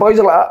game, man. The boys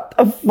are like,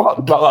 oh,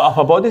 fuck. But like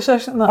upper body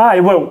session and that. aye,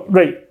 well,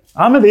 right.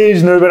 I'm at the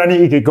age now where I need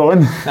to get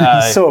going.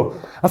 Aye. So,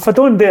 if I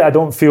don't do it, I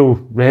don't feel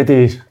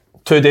ready.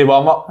 2-day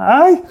warm up.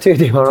 Aye.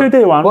 2-day warm-up.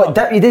 2-day warm-up.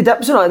 What, you did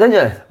dips on it, didn't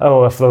you?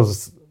 Oh, if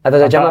there's There's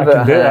a gym I about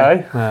can do it,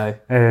 it. aye.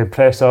 Aye.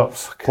 Press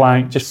ups,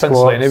 plank, Just squats.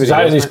 pencil it in, Is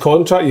that in his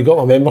contract? You got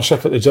a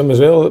membership at the gym as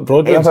well at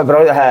Broadway? Yeah,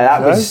 bro,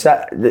 that was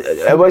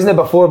it wasn't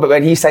before, but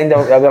when he signed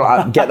up, I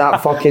was like, get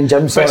that fucking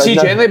gym But sorted. see,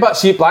 generally,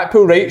 see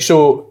Blackpool, right?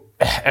 So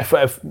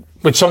if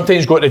we'd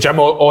sometimes go to the gym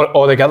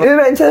all together. Who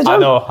went to the gym? I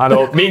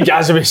know. Me and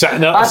Gaz would be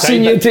sitting there. I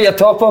seen you to your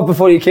top up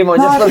before you came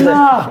on yesterday.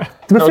 Nah.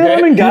 To be fair, Okay.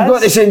 I mean, You've guys,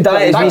 got the same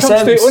diet That as comes me,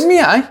 straight Sims. on me,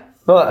 aye.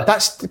 What?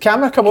 That's the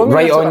camera come on me.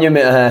 Right that's on it. you,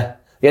 mate.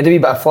 You had a wee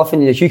bit of fluff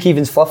in your Hugh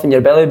Keevins fluff in your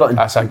belly button.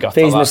 That's a gutter.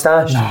 Phase that.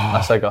 moustache.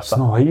 That's a gutter.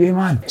 not like you,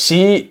 man.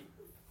 See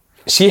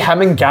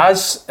him and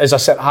Gaz as a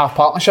centre-half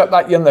partnership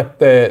that year in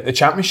the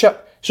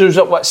championship. So it was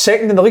what,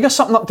 second in the league or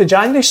something up to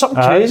January,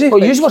 something crazy. Oh,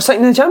 you were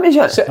second in the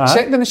championship?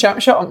 Second in the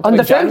championship up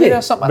Under to January Fergie?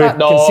 or something We like that.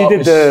 No, conceded it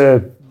was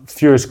the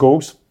fewest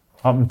goals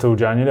up until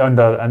January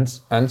under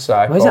Inns.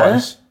 inside. Was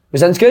it?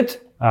 Was Ince good?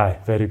 Aye,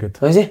 very good.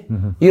 Was he?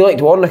 You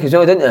liked Warnock as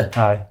well, didn't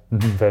you? Aye,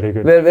 very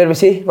good. Where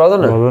was he?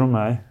 Rotherham? Rotherham,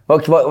 aye.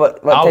 What I type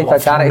love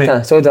of character? him,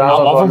 mate. So did I I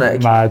love love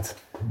him. Warnock.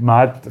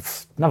 Mad.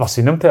 Never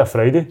seen him till a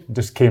Friday.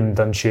 Just came and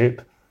done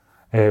shape.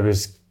 It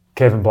was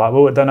Kevin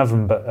Blackwell that done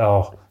everything, but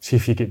see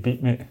if you get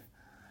beat, mate.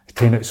 He's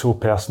taking it so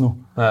personal.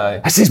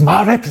 Aye. This is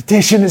my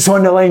reputation that's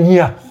on the line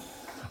here.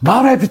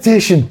 My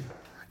reputation.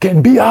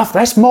 Getting beat off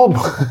this mob.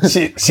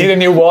 See the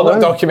Neil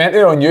Warnock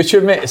documentary on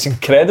YouTube, mate? It's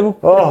incredible.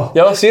 Oh.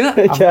 You ever seen it?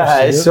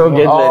 Yeah, it's so good,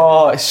 mate.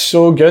 Oh, it's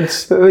so good.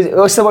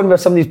 What's the one where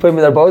somebody's playing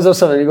with their balls or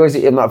something? He goes,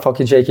 I'm not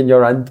fucking shaking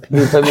your hand.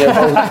 You play with your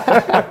balls.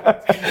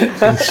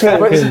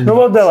 No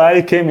word of lie,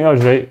 he came here,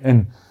 right,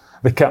 and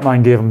the kit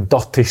man gave him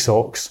dirty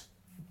socks,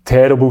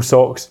 terrible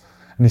socks,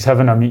 and he's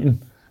having a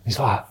meeting. He's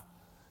like,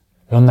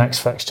 your next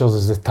fixtures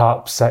is the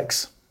top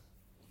 6.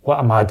 What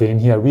am I doing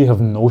here? We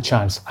have no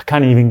chance. I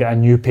can't even get a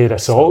new pair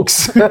of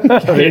socks.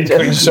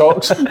 Clean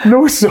socks.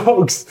 No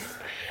socks.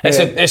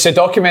 It's a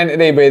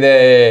documentary with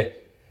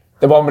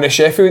the one with the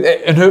Sheffield.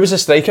 And who was the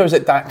striker? Was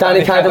it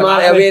Danny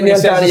Cadamari? Are we in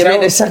there, Danny? You make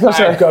me sick or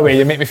something? Go away,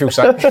 you make me feel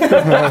sick.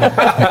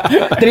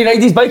 Did he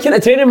ride his bike into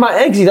training, Matt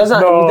Eggs? He does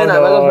that. No, He did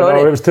that with us, no, didn't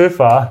it he? was too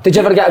far. Did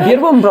you ever get a beer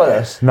with him,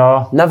 brothers?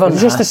 No. Never, It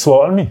was just nah. to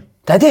slaughter me.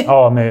 Did he?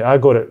 Oh, mate, I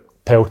got it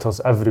pelters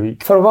every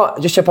week. For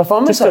what? Just your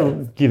performance? Just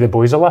to give the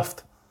boys a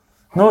lift.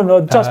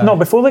 No, just not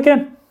before the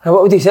game.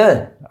 What would he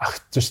say?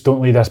 Just don't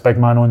leave this big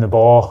man on the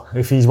ball.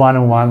 If he's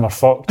 1-on-1, we're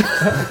fucked.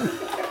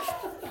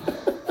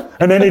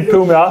 And then he'd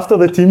pull me after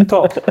the team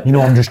talk. You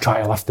know, I'm just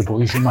trying to lift the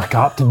boys. You're my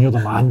captain. You're the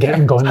man. Get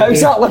him going.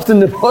 How's that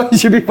lifting the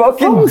boys? You'd be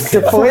fucking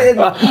deflated,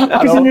 man.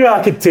 Because I knew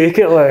I could take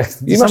it. Like,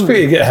 You must be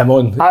able to get him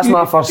on. That's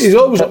my first. He's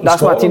always up in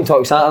That's my team Scotland.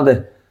 talk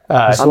Saturday.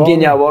 I'm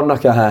getting you a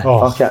Warnock.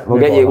 Oh, Fuck it.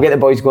 We'll get the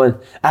boys going.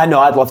 I know.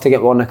 I'd love to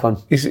get Warnock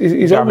on. He's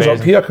always up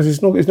amazing. here because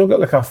he's not got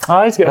like a...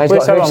 he's got a He's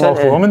place got out house, on Loch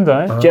ain't he? Lomond,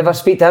 aye. Do you ever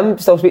speak to him?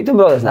 Still speak to him,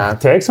 brothers? Nah.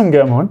 Text him,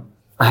 get him on.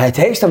 I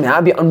text him.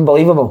 That'd be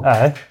unbelievable.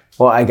 Aye.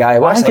 What a guy. I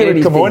What's think he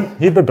would come on.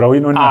 He'd be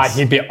brilliant on this.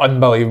 He'd be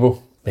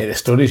unbelievable. Mate, the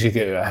stories you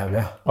get out of him,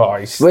 yeah. Oh,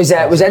 he's... Was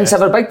Ince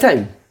ever big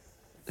time?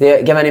 Did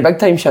he give any big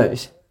time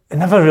shouts? He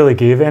never really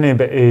gave any,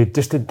 but he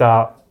just did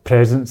that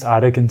presence,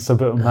 arrogance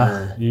about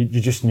him. You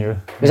just knew.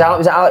 Was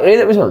it Alec Ray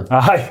that was on?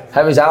 Aye.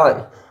 How was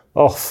Alec?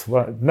 Oh,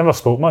 well, never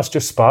spoke much,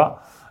 just spat.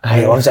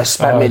 He loves a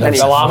spit, mate, didn't he?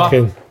 the llama.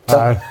 Fucking-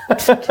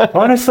 Aye.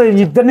 Honestly,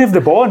 you didn't have the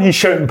ball and he's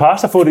shouting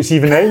past before it's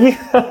even at you.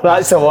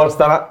 That's the worst,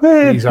 isn't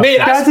it? He's a- Mate,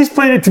 that's, Daddy's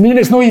playing it to me and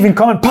it's not even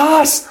coming.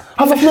 Pass!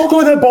 Have I not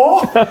got the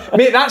ball?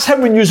 mate, that's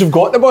him when you've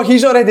got the ball.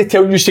 He's already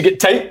telling you to get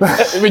tight.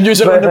 When you're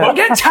on the ball,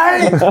 get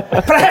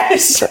tight!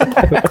 Press!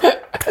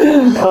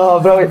 Oh,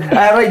 brilliant.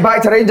 Right,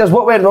 back to Rangers.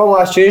 What went wrong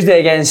last Tuesday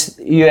against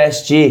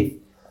USG?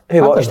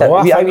 who watched it.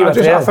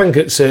 I think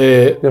it's.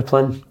 You're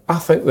playing. I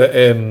think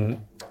that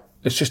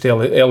it's just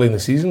early in the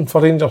season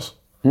for Rangers.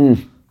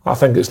 I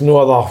think it's no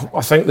other.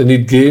 I think they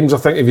need games. I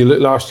think if you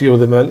look last year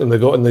with the momentum they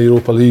got in the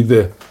Europa League,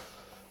 the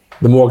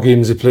more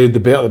games they played, the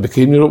better they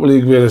became in the Europa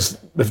League. Whereas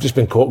they've just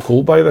been caught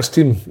cold by this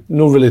team.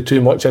 No really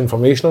too much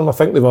information on them. I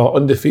think they were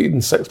undefeated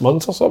in 6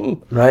 months or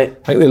something. Right.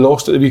 I think they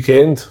lost at the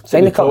weekend.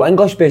 Signed a couple of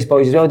English-based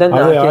boys as well, didn't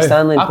they? Aye.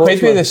 Stanley and I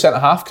played with the Portsmouth.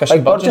 centre-half,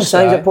 Christian Like Burgess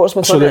signed at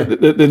Portsmouth, So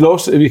wasn't they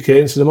lost at the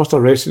weekend, so they must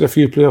have rested a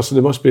few players, so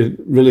they must be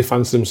really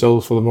fancy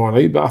themselves for tomorrow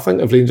night. But I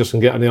think if Rangers can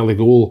get an early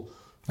goal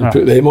and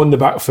put them on the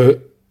back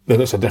foot,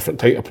 then it's a different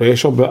type of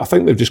pressure. But I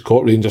think they've just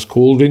caught Rangers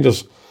cold.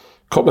 Rangers,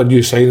 a couple of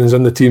new signings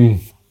in the team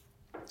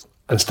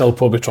and still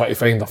probably try to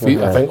find their feet.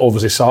 I think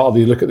obviously Saturday,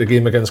 you look at the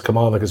game against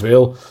Kilmarnock as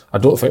well, I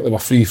don't think they were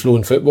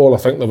free-flowing football. I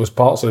think there was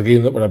parts of the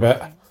game that were a bit,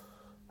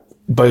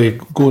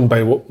 going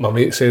by what my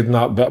mate said and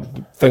that,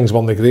 but things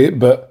weren't great,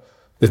 but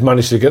they've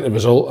managed to get the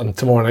result, and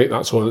tomorrow night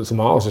that's all that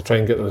matters, to try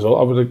and get the result.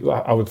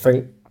 I would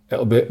think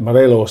it'll be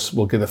Morelos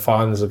will give the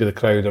fans, will give the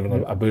crowd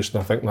a boost,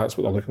 and I think that's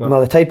what they're looking at.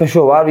 Well, the type of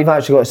show we are, we've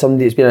actually got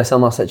somebody that's been in a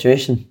similar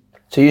situation.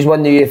 So you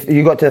won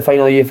you got to the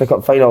final, UEFA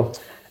Cup final,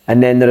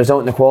 and then the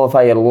result in the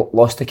qualifier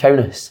lost to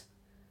Kaunas.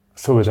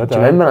 So we did. Do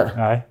you remember it?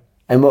 Aye.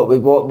 And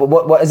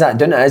what is that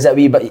doing? Is it are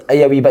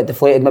you a wee bit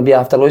deflated maybe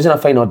after losing a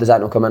final, or does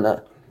that not come into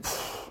it?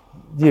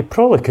 You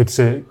probably could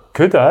say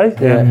aye.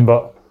 Yeah.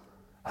 But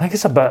I think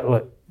it's a bit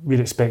like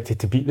we're expected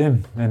to beat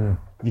them, and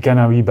you get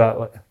a wee bit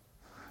like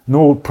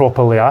no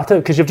properly at it,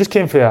 because you've just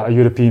came for a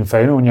European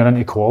final and you're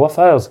into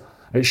qualifiers.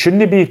 It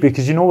shouldn't be,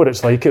 because you know what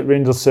it's like at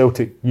Rangers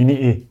Celtic. You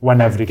need to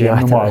win every game,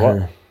 no matter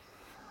what.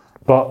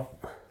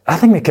 But I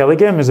think the Kelly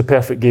game is a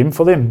perfect game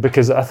for them,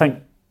 because I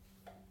think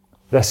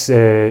this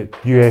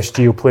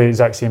USG will play the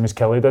exact same as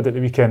Kelly did at the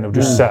weekend. They'll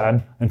just sit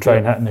in and try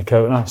and hit in the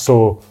counter.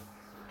 So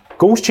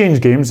goals change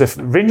games. If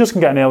Rangers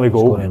can get an early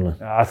goal,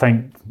 I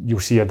think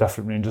you'll see a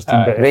different Rangers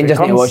team. But Rangers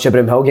need to watch the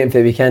Broomhill game for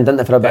the weekend, didn't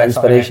they, for a bit of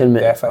inspiration,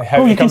 mate? Definitely.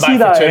 Oh, you can see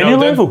that at any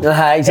level.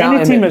 Exactly,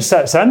 Any team that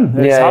sits in,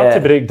 it's hard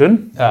to break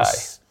down.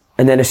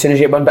 And then as soon as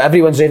you get one, but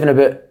everyone's raving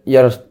about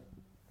your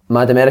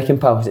mad American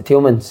pal, is it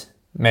Tillmans?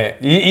 Mate,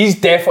 he's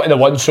definitely the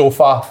one so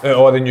far out of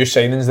all the new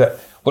signings that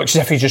looks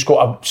as if he's just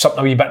got something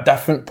a wee bit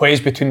different, plays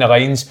between the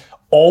lines,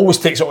 always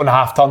takes it on a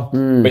half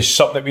turn, which is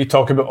something that we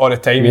talk about all the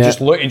time. He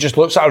just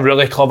looks like a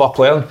really clever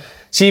player.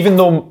 See, even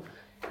though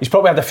he's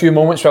probably had a few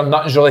moments where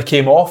nothing's really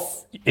came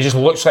off, he just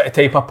looks like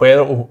the type of player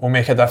that will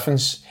make a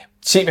difference.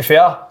 See, to be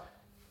fair,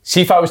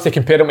 see if I was to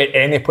compare him with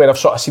any player I've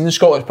sort of seen in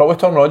Scotland, it's probably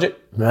Tom Rogic.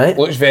 Right.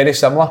 Looks very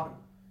similar.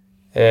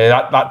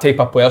 That type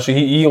of player. So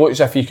he looks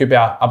as if he could be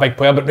a big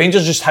player, but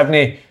Rangers just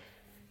haven't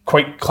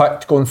quite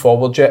clicked going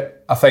forward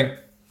yet. I think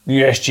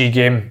the USG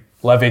game,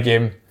 Livy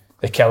game,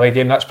 the Kelly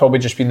game, that's probably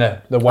just been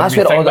the one that's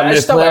where all the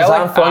new players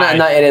are from in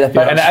that area of the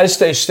pitch.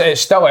 And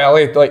it's still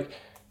early. Like,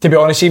 to be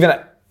honest, even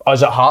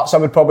us at Hearts, I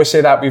would probably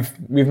say that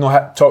we've not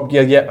hit top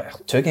gear yet,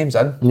 but 2 games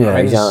in. Yeah,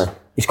 exactly.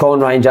 He's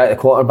calling Ryan Jack the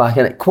quarterback,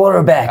 innit?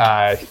 Quarterback.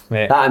 Aye,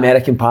 mate. That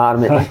American part,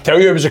 mate.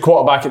 Tell you who was a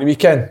quarterback at the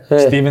weekend.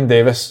 Stephen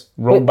Davis.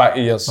 Rolled back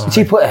the years.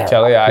 He put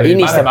Kelly, aye. He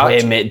needs to Man of the play,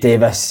 match. mate,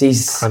 Davis.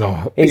 He's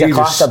a He's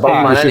class above,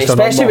 man, just isn't he? a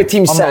Especially number. with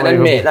teams sitting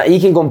in, mate. That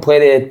he can go and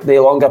play the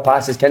longer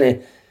passes, can't he?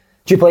 Do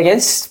you play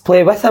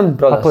with him,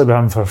 brothers? I played with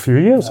him for a few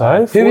years,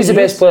 aye. Who was the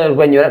best player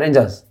when you were at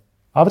Rangers?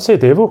 I would say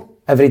Devo.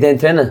 Every day in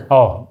training?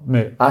 Oh,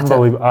 mate, At it.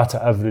 unbelievable, at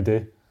it every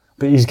day.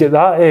 But he's got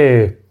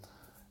that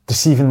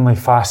deceivingly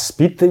fast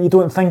speed that you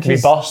don't think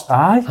he's... burst.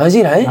 Aye. Has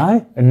he, right?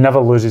 Aye. And never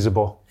loses the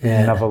ball.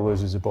 Yeah. Never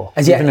loses the ball.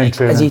 Is he Even in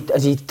training. tough?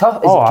 Is he aye,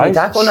 can he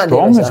tackle on that,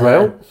 strong Davis? as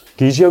well.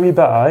 Gives you a wee bit,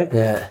 aye.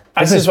 Yeah.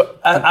 This is what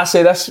I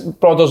say this,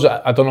 brothers.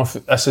 I don't know if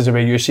this is the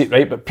way you see it,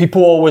 right? But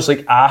people always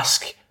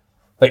ask,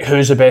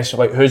 who's the best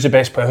player, who's the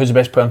best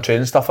player in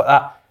training, stuff like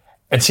that.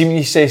 And see when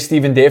you say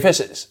Stephen Davis,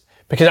 it's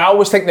because I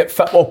always think that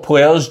football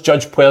players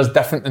judge players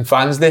different than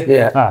fans do.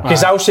 Yeah.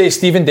 Because I'll say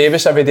Stephen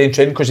Davis every day in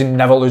training because he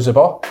never loses the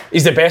ball.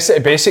 He's the best at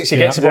the basics. He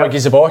gets the ball, he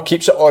gives the ball,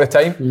 keeps it all the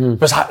time.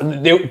 But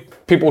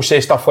people say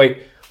stuff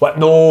like, "What?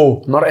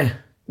 No, Murray.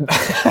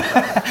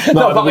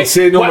 but they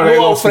say no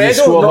Morelos because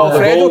he Alfredo scored all the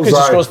goals, because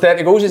he aye. scores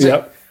 30 goals. Is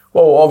it?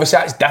 Well, obviously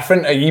that's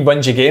different. He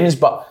wins your games,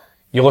 but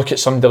you look at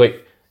somebody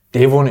like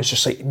Devo and it's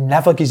just he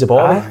never gives the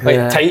ball.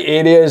 Tight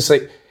areas,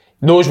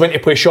 knows when to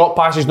play short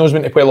passes, knows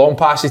when to play long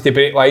passes to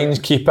break lines,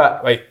 keep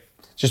it,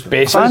 just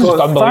basics. Fans, Just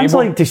unbelievable. fans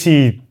like to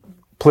see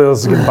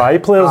players get by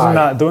players and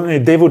that, don't they?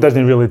 Devo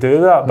doesn't really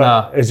do that,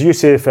 but as you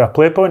say, from a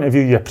play point of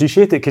view, you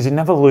appreciate it because he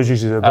never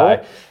loses the ball.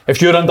 Aye.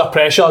 If you're under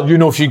pressure, you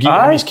know if you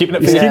get him, he's keeping it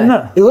for He's you. keeping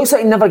it. He looks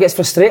like he never gets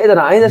frustrated in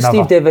it either, Never.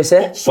 Steve Davis,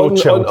 eh? So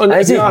chilled.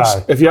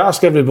 If you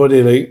ask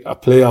everybody, a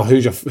player, who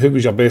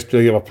was your best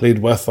player you ever played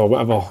with or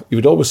whatever, you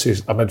would always say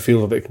a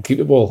midfielder that can keep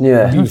the ball.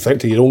 Yeah. You would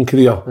think to your own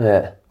career.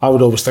 Yeah. I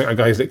would always think of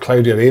guys like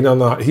Claudio Reyna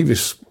and that. He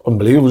was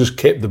unbelievable, just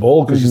kept the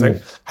ball because you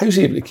think, how's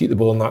he able to keep the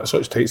ball in that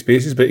such tight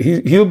spaces? But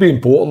he'll be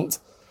important.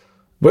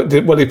 Were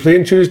they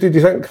playing Tuesday, do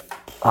you think?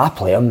 I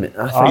play him, mate.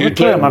 You'd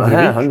play him every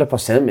week.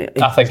 100%,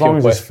 mate. I think As long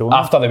he'll as he's play. full.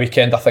 After the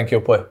weekend, I think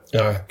he'll play.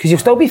 Yeah. Because you'll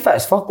still be fit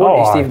as fuck, won't Oh,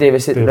 you, Steve aye.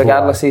 Davis, Devo,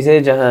 regardless of his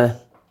age?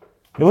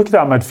 You look at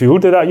that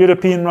midfield of that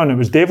European run, it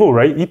was Devo,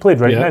 right? He played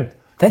right mid.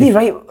 Did he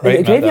right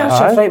graveyard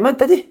shift right mid,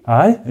 did he?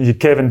 Aye. You had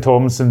Kevin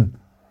Thompson,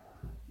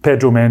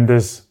 Pedro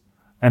Mendes,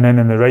 and then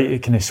in the right, he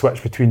kind of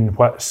switched between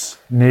Wits,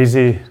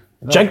 Nazy.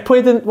 Jig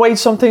played in wide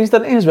sometimes,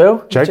 didn't he, as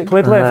well? Jig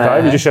played left,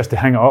 aye. He just has to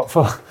hang it up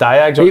for.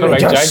 Diags up the right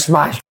Jig.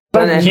 Smash.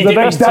 Teed it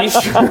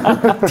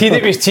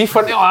with his teeth,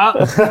 weren't he, like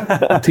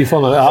that? Teeth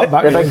on like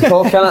that. The big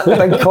cock, innit? The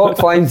big cock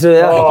flying through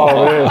there.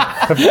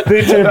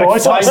 They two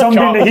boys had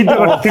somebody in the heat that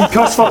were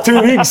concussed for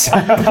 2 weeks.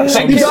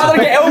 You'd rather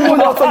get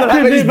elbowed off than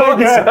have his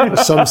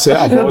box. Some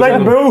set The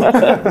big bull.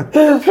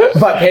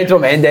 But Pedro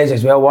Mendes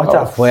as well, what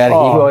a player he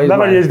was.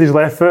 Never man. used his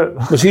left foot.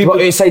 Was he? What,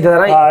 outside of the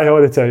right? Aye,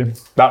 all the time.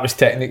 That was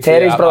technically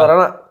Terry's brother,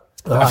 innit?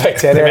 I think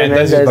Terry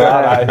Mendes is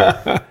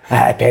brother.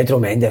 Pedro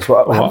Mendes.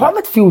 What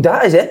midfield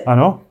that is it? I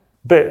know.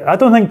 But I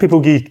don't think people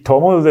give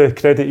Tomo the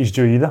credit he's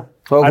due either.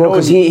 Well,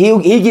 because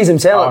he gives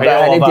himself,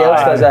 but nobody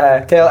else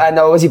does. I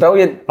know, was he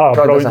brilliant? Oh,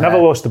 brilliant. Never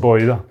lost the ball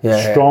either.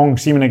 Strong,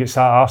 seeming to get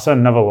sat arse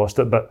in, never lost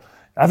it. But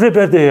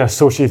everybody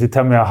associated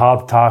him with a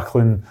hard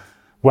tackling,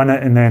 win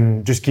it, and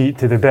then just get it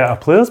to the better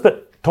players.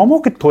 But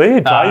Tomo could play,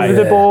 drive with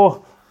the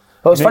ball.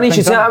 Well, it's funny you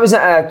should say that. I was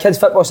at a kids'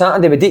 football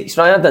Saturday with Deeks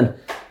Riordan,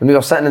 and we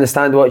were sitting in the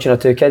stand watching our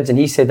two kids, and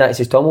he said that. He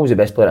says Tomo was the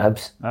best player at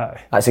Hibs.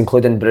 Aye. That's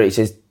including Brute. He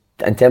says,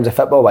 in terms of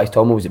football wise,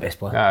 Tomo was the best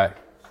player.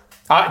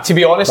 To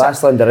be honest,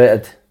 vastly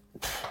underrated.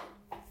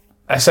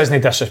 This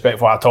isn't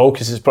disrespectful at all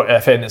because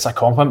it's a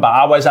compliment, but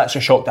I was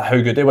actually shocked at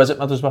how good he was at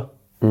Middlesbrough.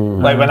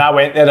 Like when I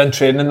went there in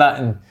training and that,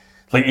 and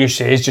like you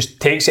say, just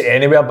takes it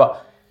anywhere,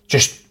 but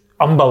just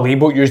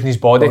unbelievable using his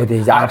body. I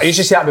used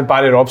to say that with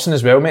Barry Robson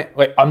as well, mate.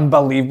 Like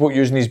unbelievable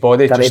using his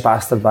body. Dirty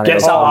bastard, Barry.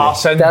 Gets that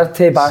arse in.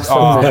 Dirty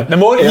bastard.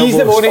 He's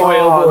the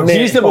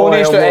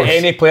moneyest out of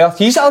any player.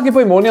 He's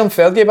arguably money on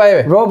Fergie, by the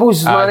way.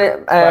 Robbo's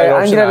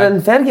angrier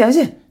than Fergie, is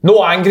he?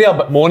 No angrier,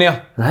 but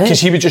moanier. Right. Because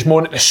he would just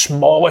moan at the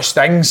smallest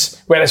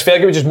things. Whereas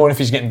Fergie would just moan if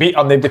he's getting beat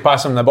or nobody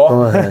passing him the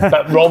ball.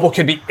 But Robbo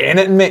could be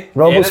anything, mate.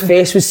 Robbo's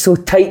face was so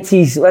tight to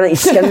his, when his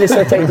skin was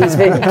so tight to his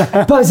face.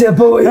 Buzz it,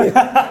 boy.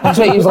 That's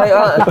why he was like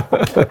that.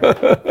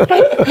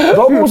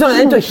 Robbo was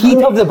on the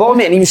heat of the ball,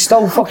 mate, and he was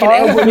still fucking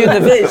elbowing you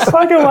in the face.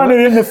 I got one of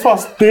them the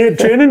first day of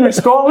training with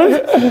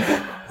Scotland.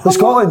 With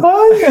Scotland?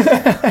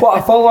 What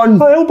a full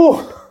on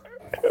elbow.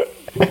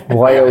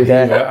 Wild,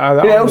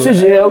 Who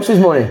else was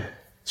money?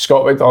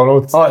 Scott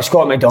McDonald. Oh,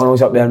 Scott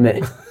McDonald's up there,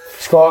 mate.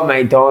 Scott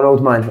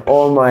McDonald, man.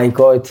 Oh my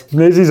God.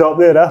 Nazy's up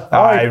there,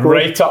 Aye,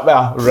 right up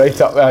there.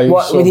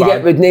 What would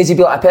would Nazy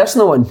be like a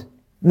personal one?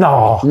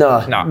 No.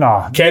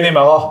 Kenny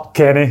Miller.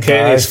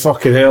 Kenny's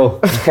fucking hell.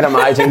 I can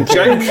imagine.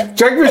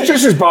 Jig was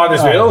just as bad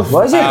as well.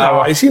 Was he?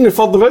 I seen the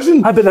third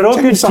division. But they're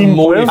all good team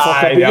players.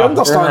 But you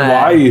understand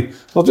why.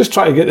 They're just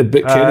trying to get the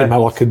bit Kenny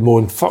Miller could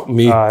moan. Fuck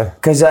me.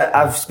 Because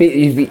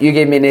you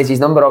gave me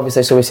Nazy's number,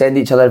 obviously, so we send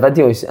each other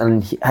videos,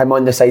 and him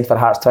on the side for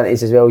Hearts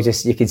 20s as well.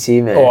 Just you could see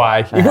him. Oh,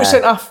 aye. He got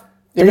sent off.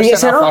 Did he get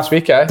sent off last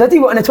week? Aye. Did he?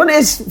 What, in the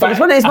 20s? For the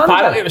 20s, man?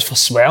 Apparently it was for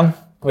swearing,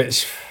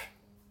 which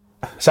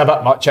it's a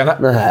bit much, innit?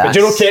 But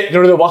do you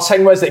know the worst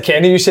thing was that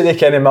Kenny used to say to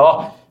Kenny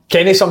Miller,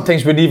 Kenny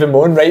sometimes wouldn't even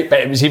moan, right? But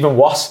it was even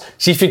worse.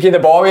 See if you get the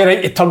ball away,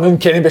 right? You turn around,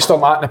 Kenny be still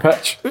marking the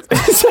pitch.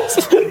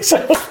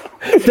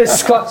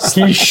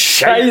 Disgusting. He's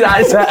shy,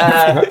 that's it.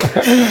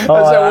 That's the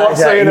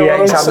worst thing in the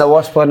world. I'm the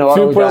worst player in the world.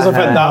 Few players have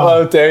had that,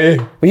 I'll tell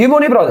you. Were you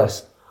Money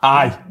Brothers?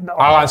 Aye.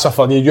 I'll answer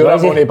for you. You're a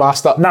Money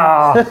bastard.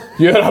 Nah.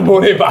 You're a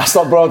Money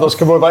bastard, brothers.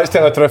 Come on, let's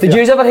tell the truth. Did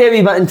you ever hear a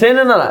wee bit in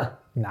training or that?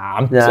 Nah,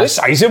 I'm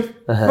size him.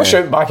 I'm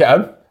shouting back at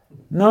him.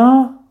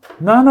 No,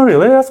 not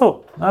really. I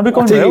thought I'd be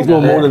going well. He's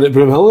not moaning at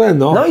Broomhill then,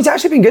 no? No, he's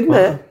actually been good,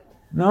 mate.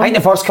 No. I think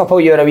the first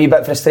couple you were a wee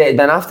bit frustrated,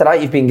 then after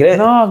that you've been great.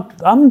 No,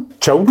 I'm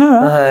chilled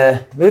now.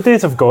 The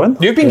days have gone.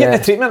 You've been getting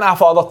the treatment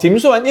off other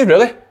teams though, haven't you,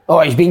 really? Oh,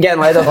 he's been getting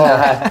leather.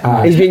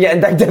 He's been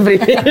getting digged every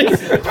week.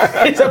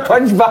 He's a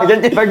punch bag,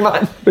 isn't he, big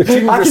man? I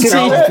can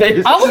see his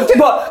face.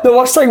 But the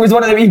worst thing was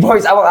one of the wee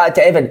boys, I went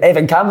to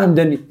Evan Camham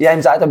doing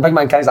James Adam, big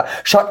man Cam's like,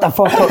 shut the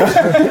fuck up.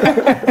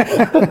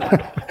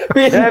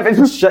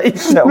 Evan, shut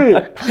yourself.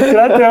 Wait, can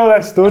I tell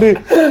this story?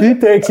 He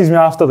texts me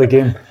after the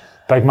game,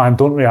 big man,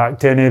 don't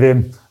react to any of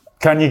them.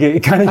 Can you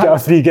get a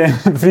free game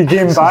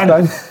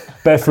ban?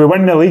 But if we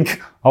win the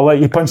league, I'll let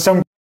you punch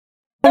some.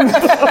 Oh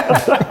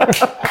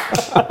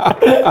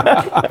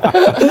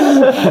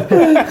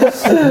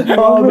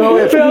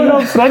no! Fell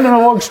up front and I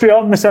walked straight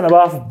up and the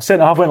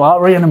centre half went like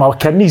right into my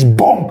kidneys.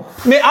 Boom!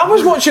 Mate, I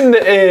was watching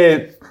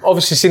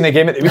obviously seen the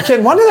game at the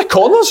weekend. One of the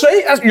corners,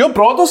 right? Your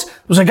brothers.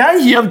 There's a guy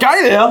here,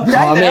 guy there,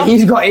 guy there. Mate,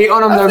 he's got 8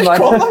 on him there,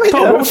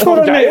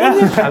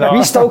 man.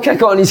 We still kick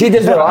it on his head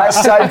as well.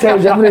 That's how it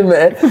tells everything,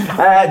 mate. Do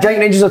you think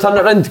Rangers will turn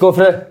it round to go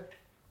for it?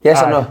 Yes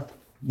or no?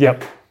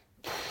 Yep.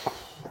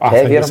 I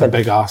think it's a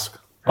big ask.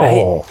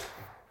 Oh.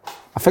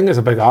 I think it's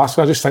a big ask.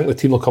 I just think the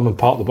team will come and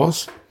park the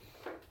bus.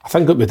 I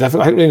think it'll be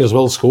difficult. I think Rangers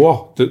will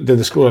score. Did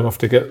they score enough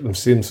to get them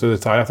through the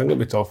tie? I think it'll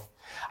be tough.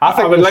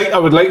 I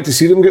would like to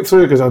see them get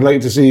through because I'd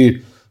like to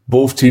see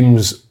both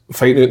teams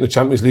fighting in the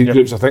Champions League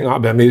groups. I think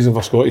that'd be amazing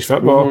for Scottish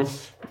football.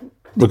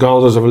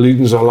 Regardless of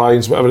allegiance or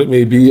alliance, whatever it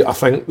may be, I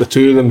think the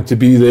two of them to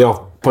be there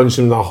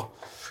punching their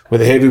with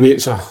the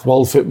heavyweights of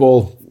world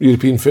football,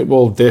 European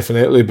football,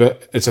 definitely.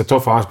 But it's a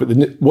tough ask. But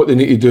what they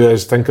need to do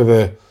is think of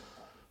the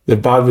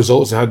bad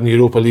results they had in the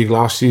Europa League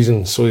last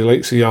season. So you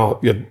like see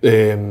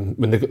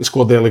when they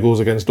scored the early goals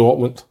against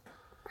Dortmund.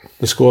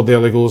 They scored the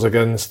early goals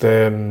against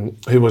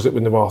who was it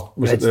when they were?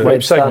 Was it the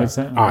Leipzig?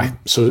 Aye.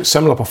 So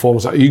similar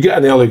performance. You get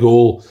an early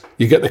goal,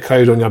 you get the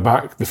crowd on your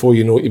back. Before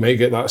you know it, you might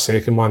get that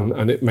second one,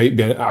 and it might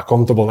be a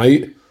comfortable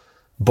night.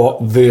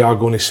 But they are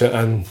going to sit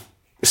in.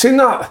 Saying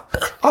that,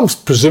 I'm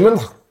presuming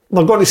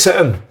they're going to sit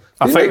in.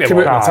 I think they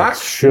will attack.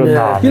 Sure,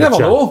 you never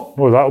know.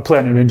 Well, that'll play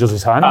into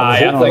Rangers' hand. I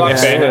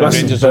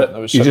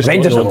think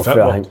Rangers will go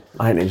through,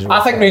 I think.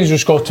 I think Rangers will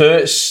score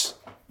 2.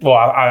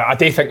 I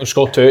do think they'll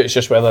score 2. It's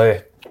just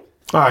whether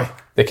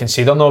they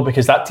concede or not,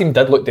 because that team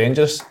did look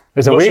dangerous.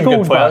 Is it away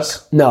goals back?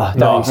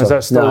 No. Is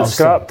that still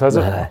scrapped, is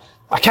it?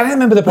 I can't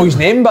remember the boy's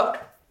name,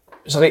 but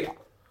it was like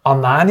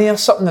Arnani or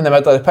something in the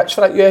middle of the pitch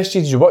for that USG.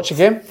 Did you watch the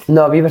game?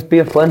 No, we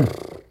were playing.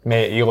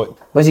 Mate, he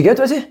looked... Was he good,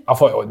 was he? I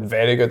thought he looked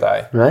very good,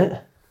 aye. Right.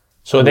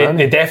 So they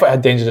definitely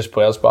had dangerous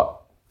players, but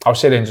I'll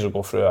say Rangers will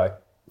go through, aye.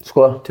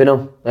 Score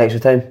 2-0, extra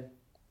time.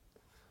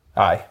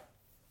 Aye.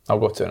 I'll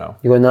go 2-0.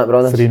 You going that,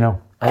 Brothers?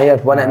 3-0. Aye,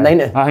 won it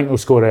 90. I think they'll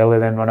score early,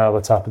 then run out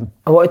of the top of them.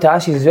 I wanted to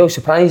ask you as well,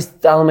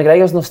 surprised Alan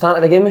McGregor's not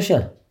started the game this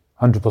year?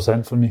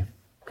 100% for me.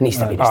 He needs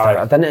to be the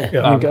starter, didn't he?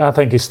 Yeah. I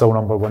think he's still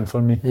number 1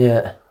 for me.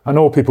 Yeah. I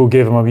know people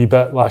gave him a wee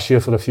bit last year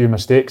for a few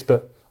mistakes,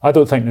 but I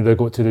don't think they'd have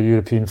got to the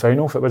European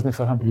final if it wasn't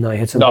for him. No, he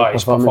had some big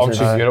his performances.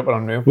 performances in Europe were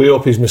unreal. Weigh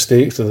up his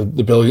mistakes to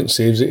the brilliant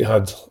saves that he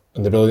had,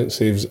 and the brilliant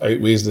saves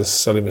outweighs the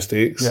silly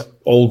mistakes. Yep.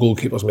 All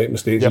goalkeepers make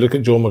mistakes. Yep. You look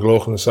at Joe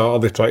McLaughlin on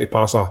Saturday, try to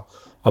pass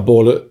a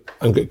ball out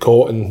and get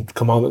caught and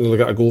come out and nearly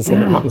get a goal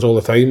from it. It happens all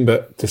the time,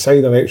 but to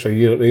sign an extra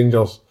year at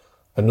Rangers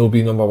and no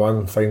be number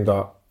 1, find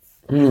that.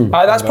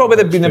 That's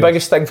probably been the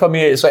biggest thing for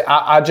me. It's like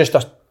I just...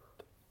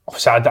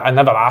 Obviously, I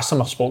never asked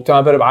him or spoke to him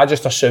about it, but I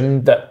just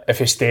assumed that if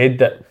he stayed,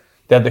 that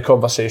they had the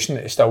conversation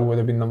that he still would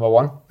have been number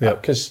 1. Yeah.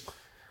 Because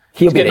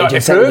He'll be ready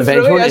to sit on the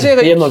bench, won't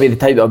he? He'll not be the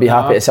type that'll be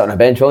happy to sit on a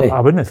bench, will he? I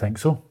wouldn't think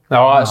so.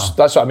 No, that's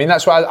what I mean.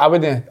 That's why I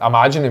wouldn't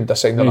imagine him to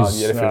sign another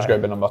year if he was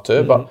going to be number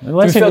 2. But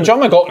to be fair, John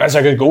McLaughlin is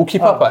a good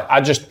goalkeeper, but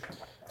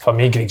for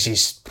me,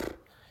 Griggs,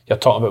 you're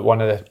talking about one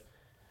of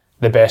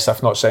the best,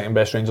 if not second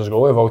best Rangers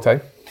goalie of all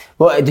time.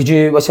 What's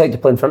it like to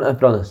play in front of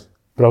Brothers?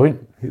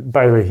 Brilliant.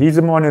 By the way,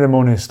 he's one of the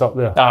moneyest up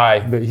there.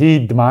 Aye. But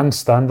he demands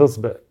standards,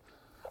 but...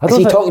 Is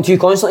he talking to you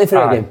constantly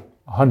throughout the game?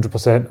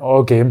 100%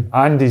 all game,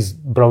 and he's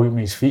brilliant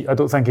with his feet. I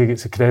don't think he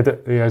gets the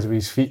credit he has with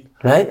his feet.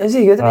 Right, is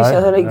he good? So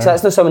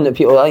that's not something that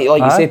people, like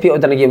you say, people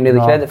didn't give him really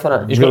credit for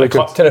it. He's got the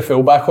cut to the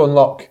fullback on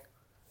lock.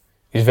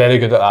 He's very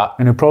good at that.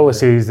 And he'll probably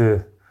say he's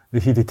the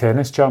heated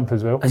tennis champ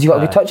as well. Has he got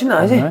to be touching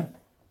that, has he? Right.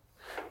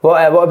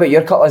 What about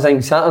your couple of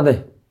zings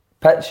Saturday?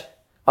 Pitch?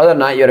 Other than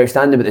that, you're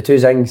outstanding with the 2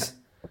 zings.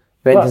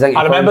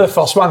 I remember the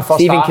first one,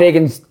 Stephen half.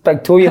 Craigan's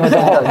big toe you had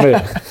on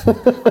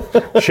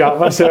that. Shot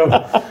myself.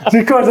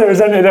 Because it was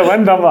into the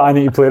wind, I'm like, I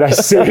need to play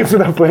this safe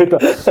and I played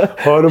it.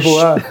 Horrible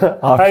that.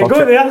 Right,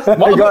 go there.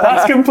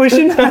 That's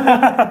completion.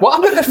 What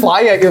about the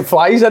fly? The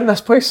flies in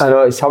this place? I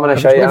know, it's having a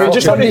shout. If you're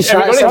going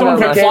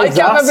to fly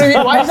cam every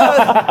week, why is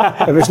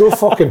that? If there's no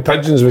fucking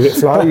pigeons, we get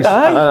flies.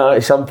 I know,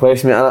 it's some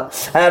place, mate.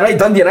 Right,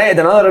 Dundee United,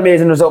 another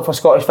amazing result for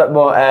Scottish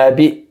football.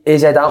 Beat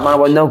AZ Alkmaar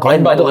 1-0.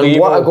 Glenn Middleton,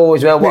 what a goal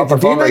as well, what a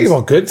performance. They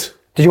were good.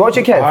 Did you watch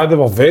it, Kev? They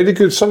were very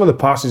good. Some of the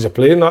passes they're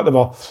playing,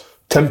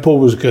 tempo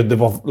was good. They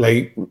were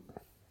like,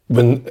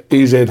 when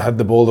AZ had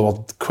the ball, they were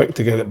quick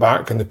to get it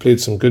back and they played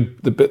some good.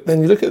 But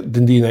then you look at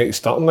Dundee United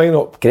starting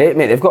lineup. Great,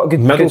 mate. They've got a good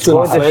Middleton,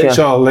 squad this year.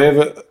 Fletcher,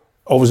 Levitt,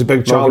 obviously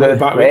big Charlie at the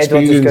back with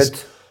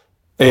experience.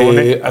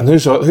 And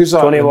who's that?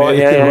 Tony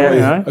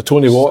Watt,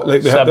 Tony Watt.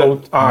 Like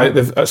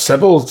they've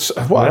Sybil.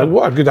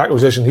 What a good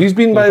acquisition he's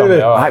been, by the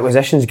way.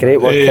 Acquisition's great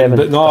work, Kevin.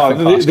 But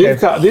no, they've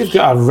got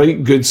a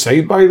right good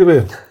side, by the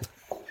way.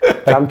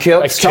 Tom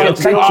Kurtz, see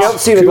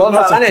we love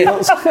that,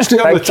 innit?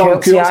 Straight up with Tom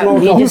Kurtz.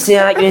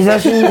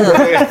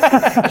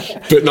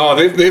 But no,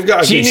 they've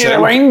got a good Jeannie side.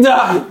 the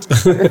Winder.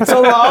 It's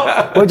all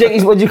out. What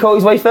did you call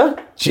his wife there?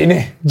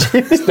 Jeannie.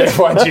 It's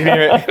definitely Jeannie,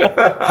 mate.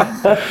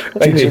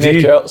 Like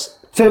Jeannie Kurtz.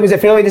 So was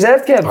it fairly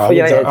deserved, Kev, for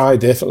United? Aye,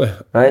 definitely.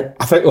 Right.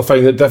 I think they'll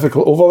find it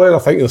difficult over there. I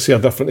think you'll see a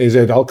different AZ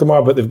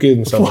Alkmaar, but they've given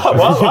themselves.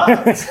 What?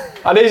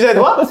 And he said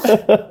what?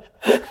 Did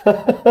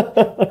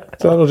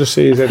I not just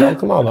say AZ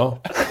Alkmaar now?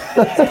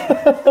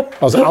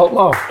 Or was it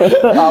Alkmaar?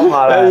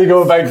 Alkmaar, There you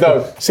go, big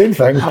dog. Same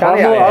thing.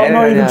 I'm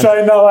not even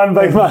trying that one,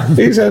 big man.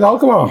 AZ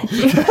Alkmaar.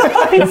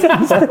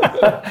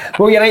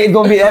 Will United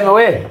go and beat them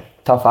away?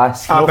 Tough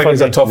ass. I think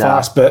it's a tough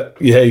ask, but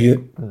yeah,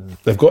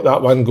 they've got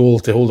that one goal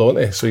to hold on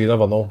to, so you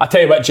never know. I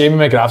tell you what, Jamie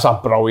McGrath's a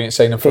brilliant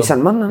signing for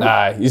St Mirren, isn't he?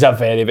 Aye, he's a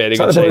very, very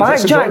good The signing.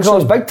 back Jack's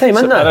always big time,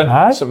 isn't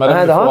it? St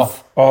Mirren before.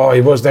 Oh, he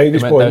was the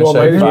Irish boy. Went down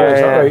south. Is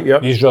that right?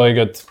 Yep. He's really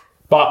good.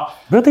 But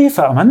Where do you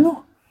fit him in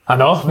though? I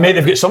know, mate,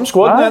 they've got some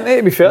squad, don't they,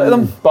 to be fair to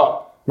them.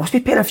 But Must be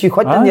paying a few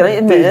quid in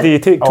United, mate. Do you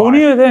take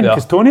Tony out then?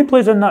 Because Tony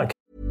plays in that.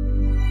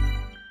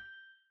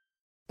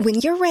 When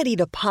you're ready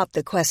to pop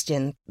the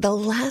question, the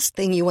last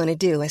thing you want to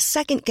do is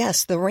second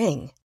guess the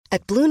ring.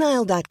 At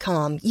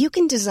BlueNile.com, you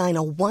can design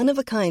a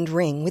one-of-a-kind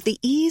ring with the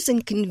ease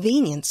and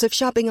convenience of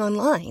shopping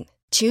online.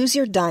 Choose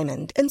your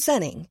diamond and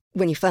setting.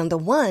 When you find the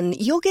one,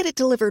 you'll get it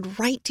delivered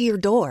right to your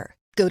door.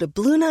 Go to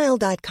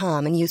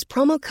BlueNile.com and use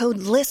promo code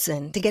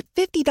LISTEN to get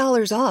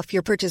 $50 off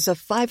your purchase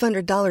of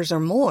 $500 or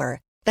more.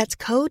 That's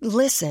code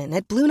LISTEN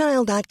at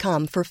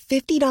BlueNile.com for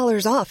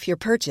 $50 off your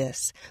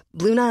purchase.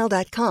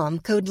 BlueNile.com,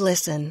 code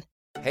LISTEN.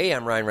 Hey,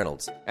 I'm Ryan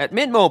Reynolds. At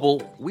Mint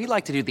Mobile, we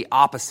like to do the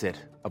opposite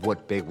of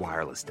what Big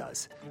Wireless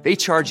does. They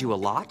charge you a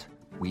lot,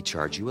 we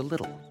charge you a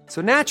little.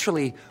 So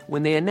naturally,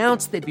 when they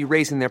announced they'd be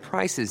raising their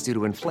prices due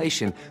to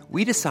inflation,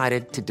 we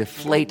decided to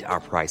deflate our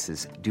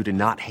prices due to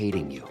not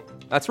hating you.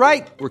 That's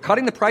right. We're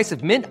cutting the price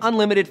of Mint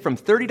Unlimited from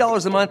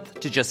 $30 a month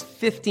to just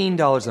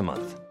 $15 a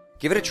month.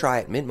 Give it a try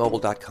at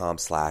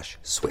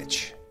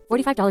mintmobile.com/switch.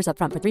 $45 up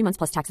front for 3 months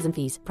plus taxes and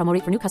fees. Promo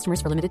rate for new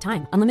customers for limited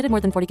time. Unlimited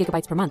more than 40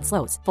 gigabytes per month.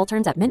 Slows full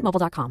terms at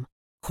mintmobile.com.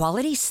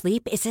 Quality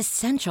sleep is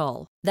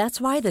essential.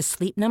 That's why the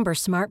Sleep Number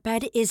Smart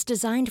Bed is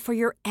designed for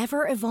your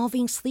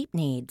ever-evolving sleep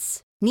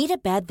needs. Need a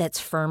bed that's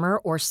firmer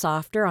or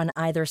softer on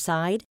either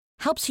side?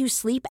 Helps you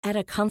sleep at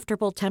a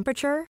comfortable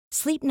temperature?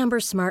 Sleep Number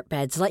Smart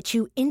Beds let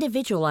you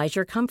individualize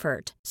your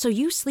comfort, so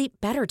you sleep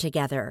better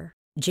together.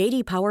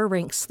 J.D. Power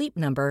ranks Sleep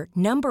Number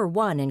number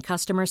 1 in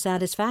customer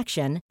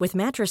satisfaction with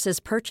mattresses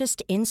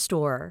purchased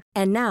in-store.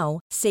 And now,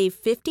 save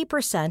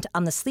 50%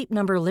 on the Sleep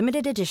Number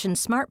Limited Edition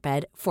Smart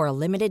Bed for a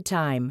limited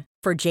time.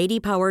 For J.D.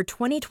 Power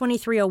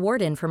 2023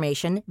 award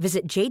information,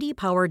 visit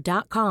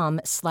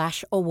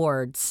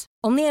jdpower.com/awards.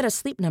 Only at a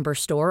Sleep Number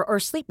store or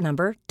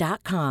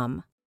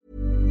sleepnumber.com.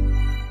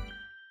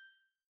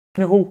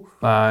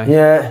 Aye.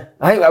 Yeah,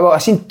 I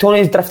seen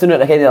Tony's drifting out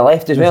the kind of the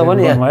left as well,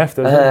 wasn't he? Left,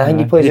 I think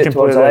he plays it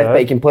towards the left,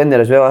 but he can play in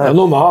there as well. I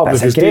know Matt,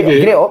 That's because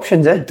great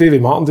options, eh? Davy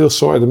Martindale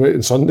sorted him out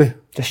on Sunday.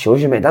 Just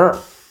shows you, mate, that.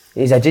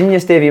 He's a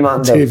genius, Davy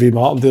Martindale. Davy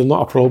Martindale,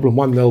 not a problem.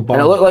 1-0 back.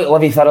 And it looked like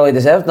Livy thoroughly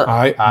deserved it.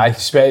 Aye,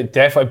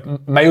 definitely.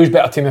 Miles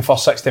better team in the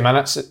first 60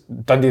 minutes.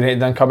 Dundee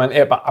United didn't come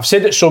into it, but I've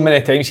said it so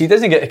many times, he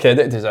doesn't get the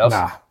credit he deserves.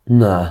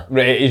 Nah.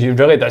 He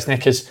really doesn't,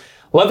 because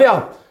Livy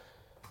are,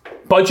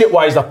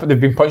 budget-wise, they've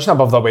been punching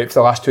above their weight for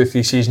the last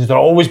 2-3 seasons. They've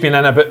always been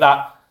in about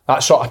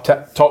that sort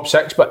of top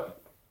six,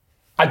 but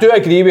I do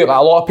agree with, like,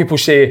 a lot of people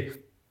say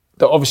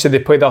that obviously they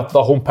play their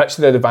home pitch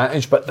to their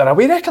advantage, but their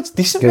away record's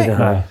decent,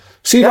 mate.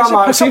 See if I'm a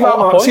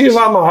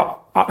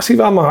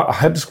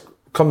Hibs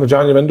come the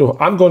January window,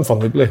 I'm going for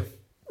Newbley.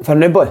 For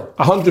Newbley?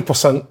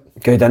 100%.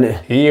 Good,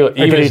 isn't He was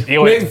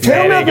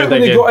tell me very good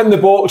when he got in the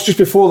box just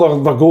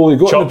before the goal. He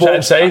got in the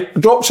box,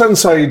 drops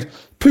inside,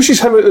 pushes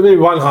him out the way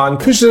with one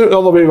hand, pushes it out the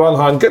other way with one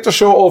hand, gets a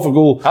shot off a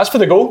goal. That's for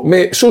the goal.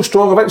 Mate, so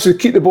strong, eventually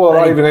keep the ball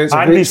alive and it's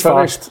a great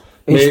finish.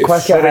 He's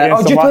quick at it.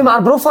 Oh, did you play him at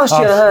Arbroath last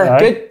year?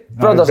 Good,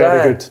 brothers.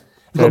 Very good.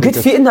 He's got good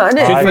feet in that, isn't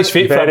he? Good for his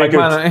feet for a big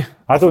man, isn't he?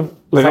 I don't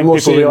think people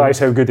realise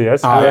how good he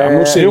is. I'm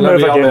not saying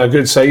Livy are a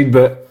good side,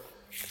 but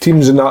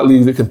teams in that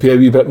league that can pay a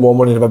wee bit more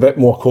money and have a bit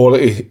more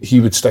quality, he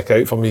would stick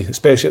out for me,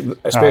 especially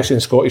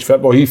in Scottish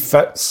football. He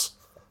fits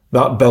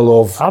that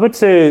bill of... I would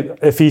say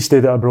if he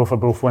stayed at Arbroath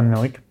win the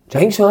league. Do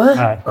you think so,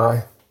 eh?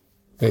 Aye.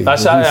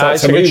 That's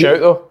a good shout,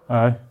 though.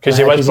 Because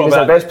he was probably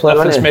the best player,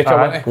 difference wasn't he? maker,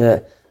 wasn't he? Yeah.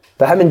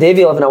 But him and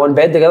Davy living in one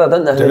bed together,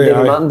 didn't they? Did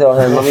Davy Martindale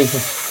and Livy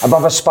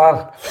above a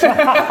spar.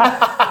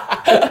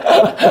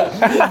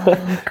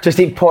 Just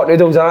eat pot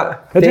noodles,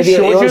 that. Davy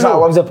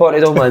loves a pot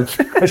noodle, man.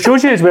 It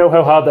shows you as well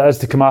how hard it is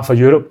to come off of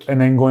Europe and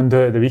then go and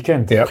do it at the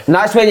weekend. Yep. And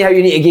that's when how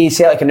you need to give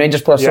Celtic and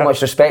Rangers players so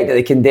much respect that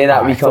they can do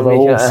that week on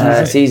week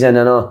season,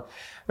 I know.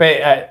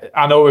 Mate,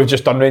 I know we've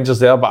just done Rangers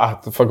there, but I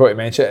forgot to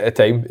mention it at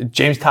the time.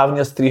 James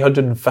Tavernier's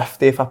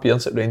 350th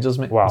appearance at Rangers,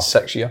 mate, in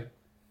 6 years.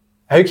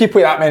 How can you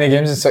play that many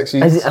games in 6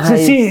 years?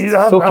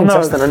 So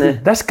consistent, isn't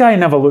he? This guy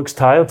never looks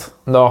tired.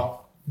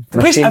 No. He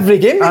plays every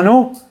game, mate. I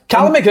know.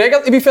 Callum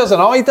McGregor, to be fair,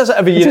 he does it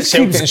every year at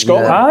Celtic in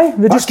Scotland. Aye,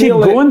 they just keep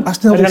going.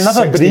 And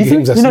another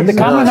breathing. You know, the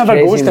camera never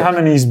goes to him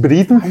and he's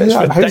breathing.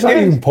 How's that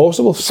even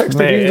possible? 60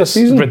 games a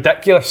season? It's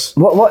ridiculous.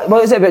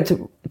 What is it about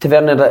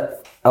Tavernier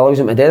that allows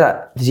him to do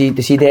that?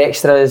 Does he do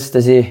extras?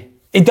 Does he?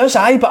 He does,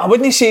 but I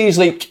wouldn't say he's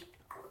like...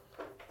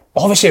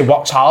 Obviously he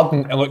works hard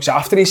and looks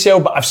after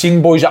himself, but I've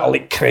seen boys that are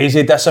like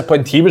crazy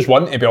disciplined. He was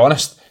one, to be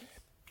honest.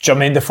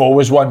 Jermaine Defoe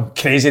was one,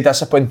 crazy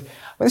disciplined. I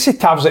wouldn't say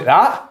Tav's like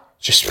that.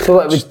 So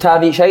what, would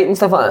Tav eat shite and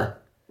stuff like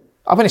that?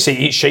 I wouldn't say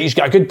he eats shite. He's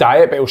got a good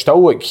diet, but he'll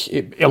still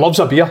he loves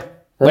a beer.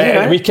 Like,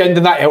 at the weekend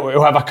and that,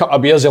 he'll have a couple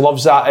of beers. He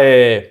loves that,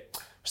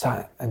 what's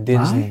that,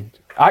 Indian's name?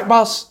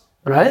 Akbar's.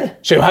 Right.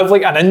 So he'll have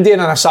like an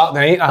Indian on a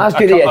Saturday night. That's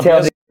good to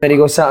tell when he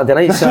goes Saturday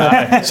night. So.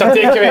 It's a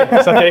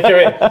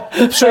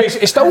takeaway. So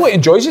he still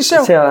enjoys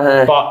himself,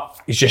 but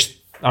he's just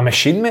a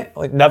machine, mate.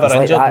 Like never he's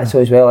injured. Like that, so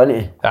as well, isn't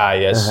he?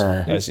 He is.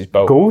 Yes, he's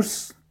built.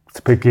 Goals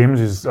to play games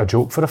is a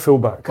joke for a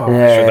fullback.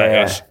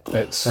 It's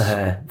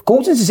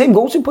Goldson's the same.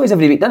 Goldson plays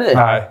every week, doesn't he?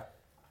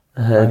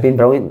 They've been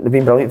brilliant. They've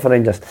been brilliant for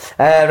Rangers.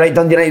 Right,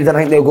 Dundee United, I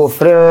think they'll go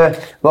through.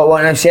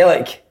 What now?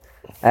 Celtic.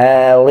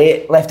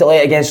 Left it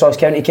late against Ross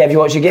County. Kev, you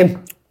watched the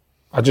game?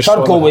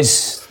 Third goal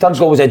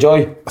was a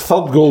joy.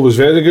 Third goal was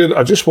very good.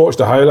 I just watched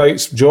the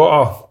highlights.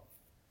 Jota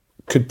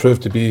could prove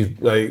to be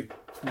like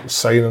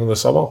signing in the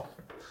summer.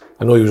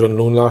 I know he was on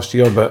loan last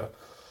year, but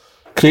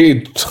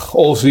created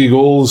all 3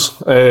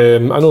 goals. I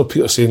know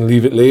Peter's saying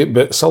leave it late,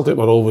 but Celtic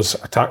were always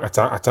attack.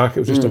 It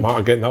was just a matter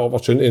of getting that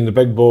opportunity. And the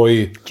big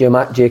boy,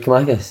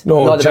 Giakoumakis.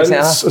 no,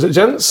 Gents. Is it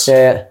Gents?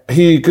 Yeah.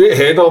 He great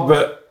header,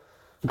 but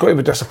got to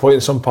be disappointed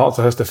in some parts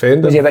of his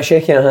defending. Was he a bit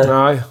shaky?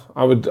 Aye,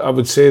 I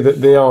would say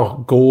that their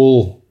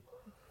goal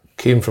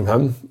came from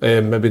him.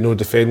 Maybe no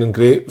defending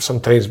great.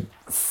 Sometimes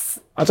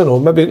I don't know.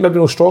 Maybe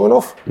not strong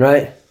enough.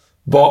 Right.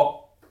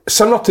 But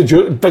similar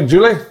to Big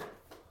Julie.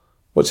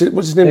 What's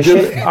his name?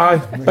 Julie. Aye,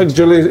 Big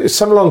Julie. It's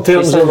similar in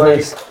terms of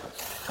like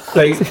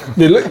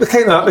they look the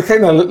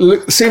kind of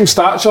look same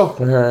stature,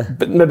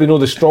 but maybe not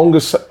the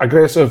strongest,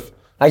 aggressive.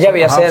 I get what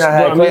you're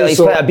saying. He's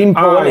quite a beam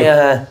pro.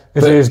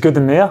 Is he as good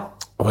in there?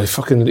 Oh,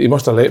 he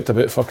must have leapt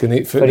about fucking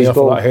 8 foot there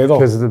for that header.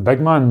 Because the big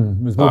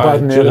man was no bad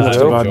in there as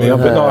well.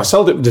 But no,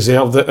 Celtic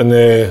deserved it, and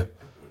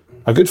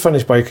a good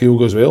finish by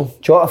Kyogo as well.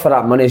 Jota for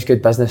that money is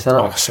good business, isn't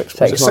it?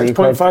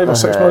 6.5 or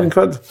 6 million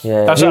quid.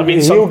 Yeah, that's what I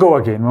mean. He'll go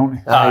again, won't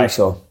he? I think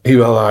so. He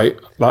will.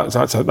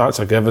 That's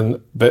a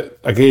given. But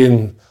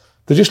again,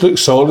 they just look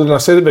solid. And I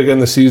said at the beginning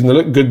of the season, they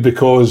look good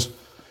because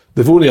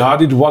they've only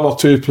added 1 or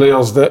 2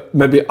 players that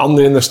maybe aren't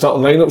in the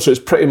starting lineup. So it's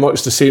pretty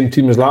much the same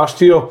team as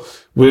last year.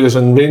 Whereas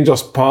in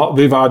Rangers' part,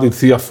 they've added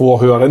 3 or 4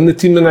 who are in the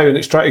team now, and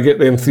it's trying to get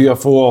them 3 or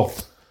 4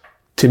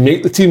 to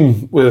make the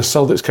team. Whereas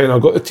Celtic's kind of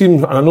got the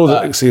team, and I know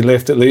that they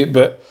left it late,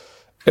 but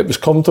it was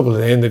comfortable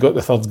in the end. They got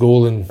the 3rd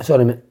goal. And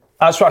sorry, mate.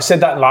 That's what I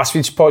said that in last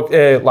week's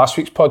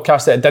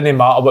podcast, that it didn't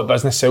matter what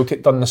business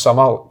Celtic done this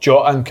summer.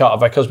 Jota and Carter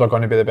Vickers were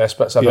going to be the best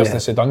bits of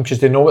business they've done, because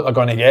they know what they're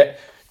going to get.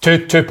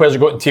 Two players that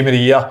got in Team of the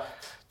Year,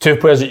 2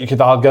 players that you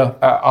could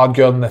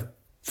argue in the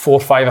 4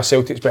 or 5 of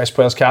Celtic's best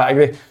players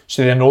category.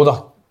 So they know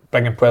they're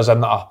bringing players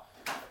in that are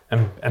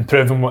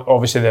improving,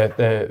 obviously,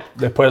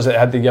 the players that they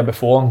had the year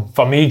before. And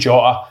for me,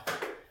 Jota,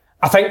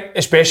 I think,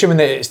 especially when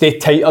it's the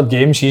tighter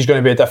games, he's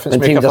going to be a difference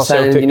maker for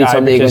Celtic. You need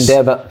somebody who can do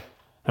a bit.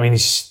 I mean,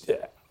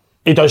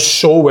 he does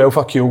so well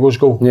for Kyogo's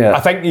goal. Yeah. I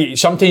think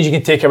sometimes you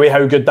can take away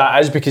how good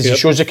that is, because he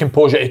shows the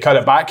composure to cut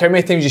it back. How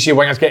many times you see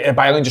wingers get to the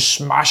byline and just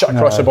smash it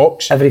across the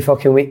box? Every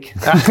fucking week.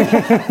 But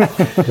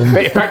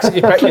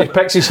he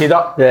picks his head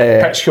up,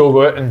 picks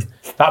Kyogo out, and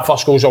that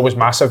first goal is always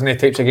massive in the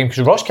types of game,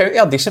 because Ross County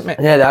are decent, mate.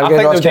 Yeah, I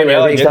think they'll do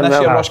well again this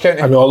year, Ross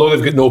County. I mean, although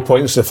they've got no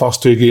points the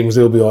first 2 games,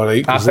 they'll be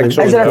alright. I think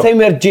so. Is there a time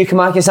where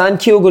Giakoumakis and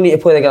Kyogo need to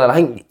play together? I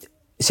think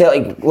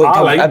Celtic looked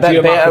a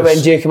bit better when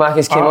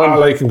Giakoumakis came on. I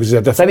like him because he's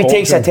a different Maybe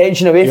takes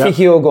attention away from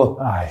Kyogo.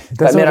 Aye.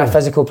 Bit more a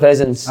physical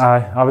presence.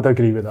 Aye, I would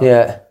agree with that.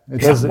 Yeah.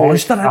 He's a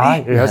monster, isn't he?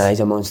 Aye, he is. He's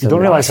a monster. You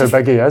don't realise how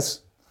big he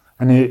is.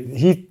 And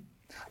he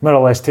more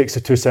or less takes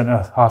the 2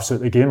 centre halves out of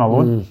the game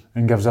alone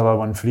and gives the other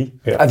one free.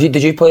 Yeah.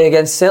 Did you play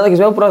against Celtic as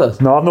well, brothers?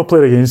 No, I've not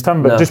played against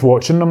him, but just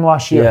watching them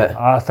last year, Yeah.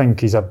 I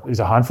think he's a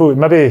handful.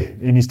 Maybe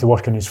he needs to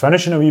work on his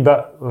finishing a wee bit.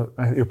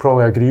 He'll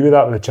probably agree with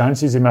that, with the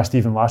chances he missed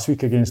even last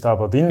week against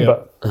Aberdeen.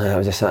 But I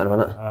was just sitting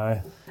on it.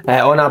 Aye.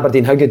 On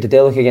Aberdeen, how good did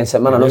they look against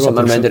St Mirren? I know St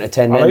Mirren went down to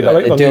 10 men, but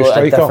they do look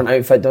a different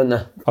outfit, don't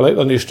they? I like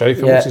their new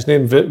striker. What's his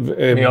name?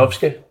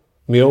 Miovski.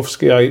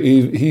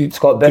 He's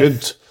Scott Biff.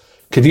 Good.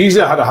 Could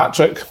easily have had a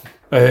hat-trick.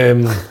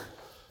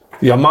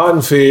 Your man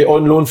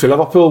on loan for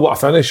Liverpool, what a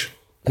finish.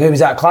 Who was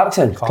that,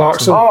 Clarkson?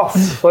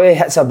 Oh, boy, he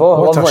hits a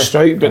ball. What Lovely. a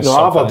strike. But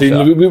no,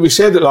 Aberdeen, we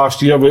said it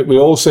last year, we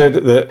all said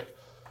that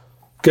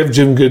give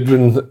Jim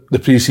Goodwin the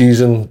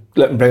pre-season,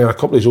 let him bring in a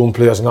couple of his own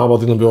players, and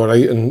Aberdeen will be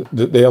alright. And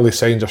the early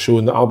signs are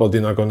showing that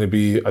Aberdeen are going to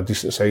be a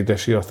decent side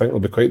this year. I think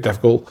it'll be quite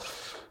difficult.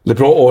 They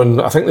brought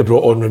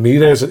on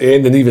Ramirez at the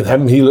end, and even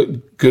him, he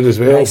looked good as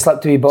well. Yeah, he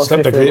slipped a wee ball.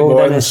 Slipped a great ball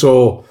in,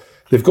 so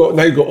they've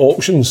now got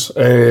options.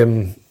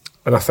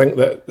 And I think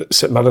that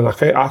St Mirren, I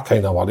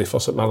kind of worry for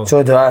St Mirren.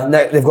 So do I.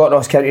 They've got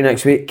Ross County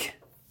next week.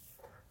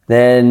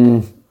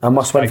 Then I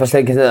must win for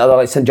St, because the other,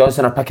 like St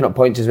Johnstone, are picking up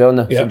points as well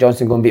now. St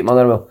Johnstone go and beat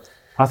Motherwell.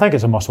 I think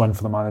it's a must-win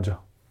for the manager.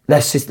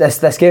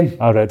 This game?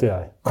 Already,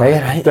 aye.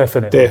 Right.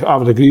 Definitely. I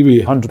would agree with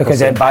you. 100%.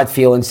 Because a bad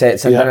feeling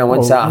sets in, and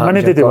once that When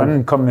happens, did he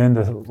win come the end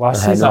of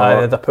last season?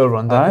 They had a poor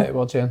run, didn't they,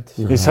 towards the end?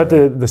 He's had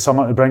the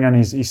summer to bring in,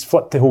 he's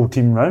flipped the whole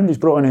team round, he's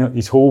brought in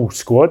his whole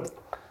squad.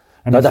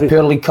 And they had a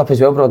poor League Cup as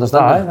well, brothers,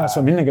 didn't they? That's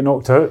what I mean, they get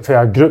knocked out. For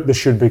a group, they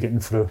should be getting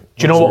through. Do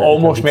you know what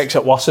almost makes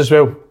it worse as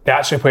well? They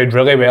actually played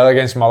really well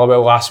against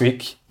Motherwell last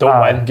week. Don't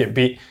win, get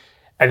beat.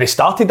 And they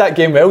started that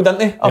game well, didn't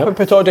they? Up at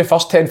Pittodrie,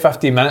 first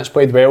 10-15 minutes,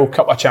 played well,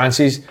 couple of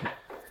chances.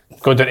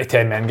 Go down to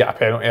 10 men, get a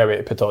penalty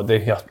away to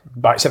Pittodrie. Your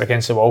backs are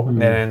against the wall, and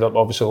then end up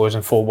obviously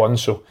losing 4-1.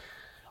 So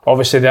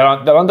obviously they're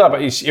under a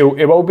bit. He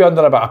will be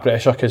under a bit of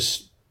pressure,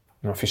 because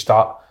if you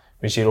start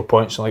with 0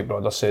 points, and like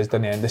Brother says,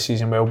 didn't end the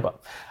season well.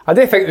 But I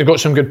do think they've got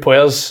some good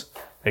players.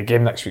 The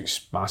game next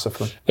week's massive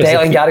for them.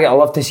 Declan Gallagher, I'd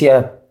love to see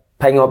a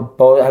ping up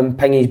ball, him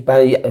ping his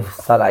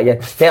start that again.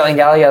 Declan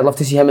Gallagher, I'd love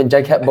to see him and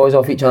Jig hit balls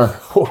off each other.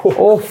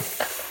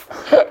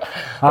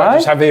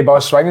 Just have the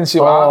ball swing and see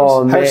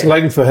what happens. His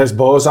length for his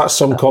balls, that's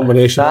some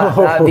combination.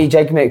 That V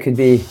Jig, mate, could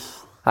be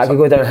That could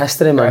go down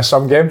history, man.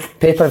 Some game.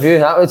 Pay-per-view,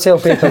 that would sell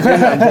pay-per-view,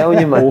 I'm telling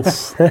you, man.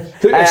 Is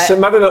St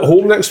Mirren at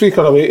home next week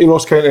or away to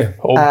Ross County?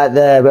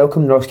 The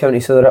welcome Ross County,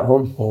 so they're at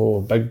home.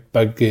 Oh,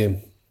 big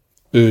game.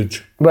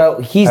 Huge. Well,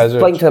 he's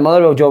blinked to the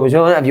Motherwell job as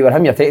well, isn't it? If you were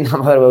him, you're taking that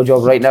Motherwell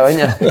job right now, aren't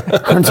you?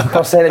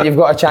 100% if you've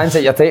got a chance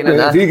that you're taking it.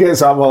 If he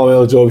gets that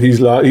Motherwell job, he's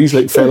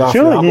like fell off.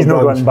 Surely he's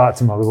not going back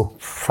to Motherwell.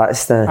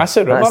 That's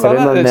the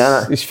rumour, isn't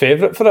it? He's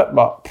favourite for it,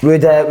 but...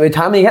 Would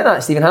Hammy get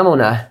that, Stephen Hamill,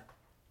 now?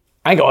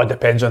 I think it all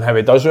depends on how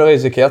he does really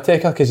as a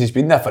caretaker, because he's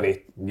been there for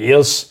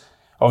years.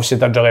 Obviously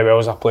did really well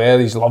as a player,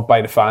 he's loved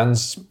by the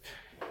fans.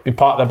 Been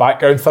part of the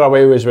background for a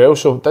while as well,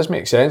 so it does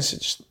make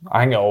sense. I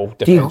think it all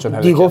depends on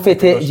how. Do you go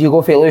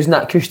for losing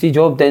that cushy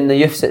job down the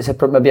youths? It's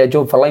maybe a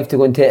job for life to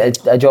go and take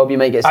a job you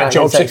might get. That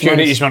job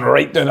security's went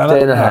right down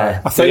in it. I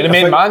think you're the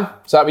main man.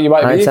 Is that what you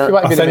want to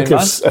be?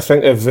 I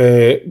think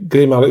if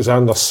Graham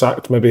Alexander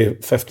sacked maybe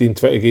 15,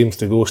 20 games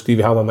to go,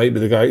 Stevie Hammer might be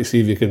the guy to see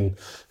if he can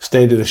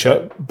steady the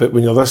ship. But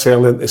when you're this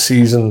early into the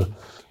season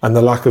and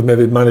the lack of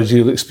maybe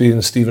managerial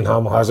experience Stephen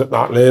Hammer has at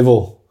that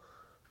level,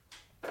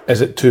 is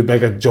it too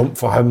big a jump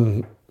for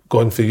him?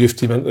 Going for youth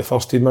team into the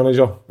first team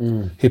manager,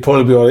 he'd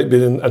probably be alright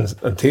being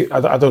and take.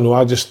 I don't know.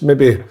 I just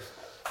maybe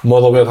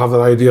Motherwell have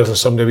their ideas of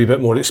somebody a wee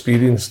bit more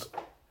experienced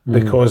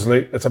because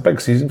it's a big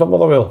season for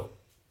Motherwell.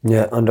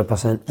 Yeah,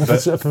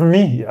 100%. For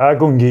me, I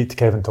go and get to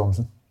Kevin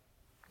Thompson.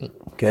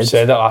 Good.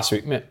 Said that last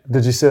week, mate.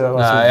 Did you say that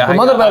last week? The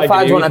Motherwell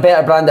fans want a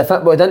better brand of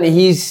football, don't he?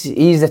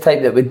 He's the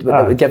type that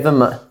would give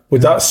them it.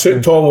 Would that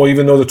suit Tomo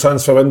even though the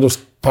transfer window's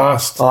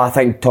passed? Oh, I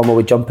think Tomo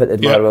would jump at the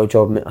Motherwell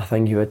job, mate. I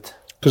think he would.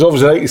 Because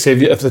obviously, like you say,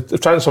 if the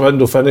transfer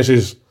window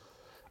finishes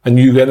and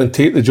you get in and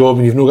take the job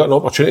and you've not got an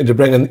opportunity to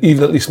bring in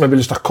even at least maybe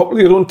just a couple of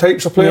your own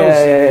types of players.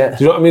 Yeah.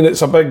 Do you know what I mean?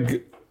 It's a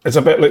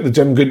bit like the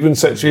Jim Goodwin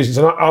situation.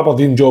 So that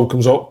Aberdeen job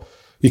comes up,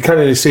 you can't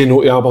really say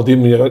no to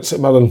Aberdeen when you're at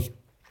St Mirren.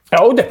 It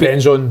all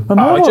depends on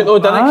budget though,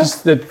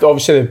 doesn't it? Because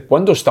obviously the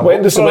window's still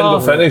when does the window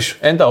finish?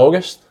 End of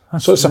August.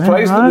 So it's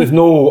surprising that they've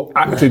no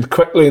acted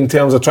quickly in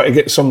terms of trying to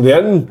get somebody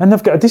in. And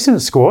they've got a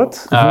decent squad.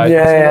 So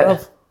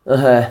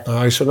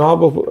now,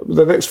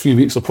 the next few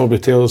weeks will probably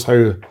tell us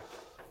how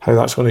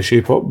that's going to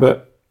shape up.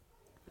 But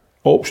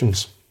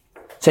options.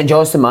 St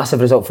Johnstone, massive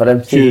result for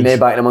him. Stevie May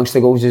back in amongst the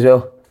goals as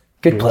well.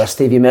 Good player,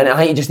 Stevie May. I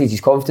think he just needs his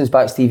confidence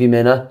back, Stevie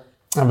May.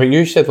 But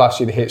you said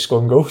last year he hates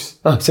scoring goals.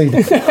 Oh, so he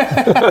did.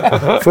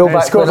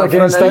 Full-back scores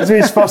against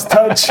his first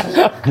touch.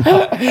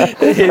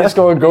 He hates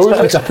scoring goals.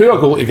 It's a poor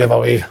goal to give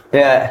away.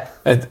 Yeah.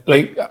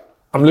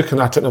 I'm looking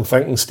at it and I'm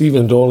thinking,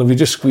 Stephen Dolan, if he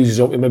just squeezes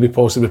up, he maybe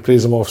possibly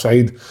plays him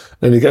offside,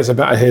 then he gets a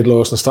bit of head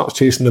loss and starts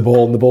chasing the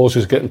ball and the ball's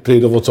just getting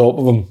played over top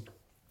of him.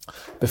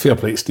 But fair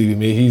play to Stevie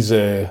May, he's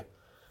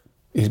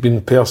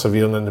been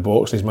persevering in the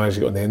box and he's managed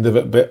to get on the end of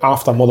it. But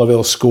after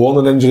Motherwell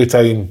scoring in injury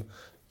time,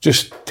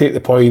 just take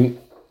the point.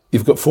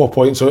 You've got 4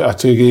 points out of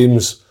 2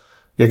 games.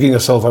 You're giving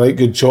yourself a right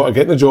good shot at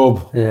getting the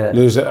job. Yeah.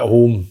 Lose it at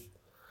home.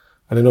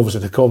 And then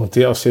obviously the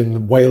commentator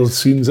saying wild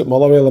scenes at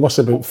Motherwell. There must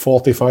have been about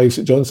 45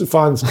 St Johnstone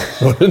fans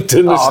running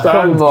to the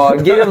stand. Come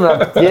on, give them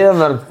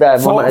a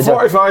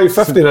 45,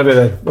 50 maybe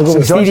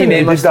then. Stevie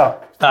May did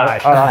that.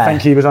 I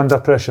think he was under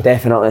pressure.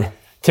 Definitely.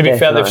 To be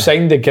fair, they've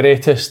signed the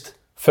greatest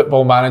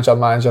football manager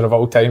of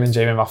all time in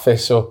Jamie Murphy,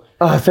 so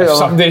if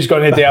somebody's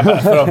going to do a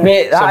bit for him.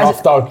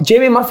 Mate,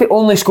 Jamie Murphy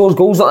only scores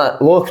goals like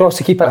that, low across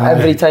the keeper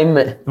every time,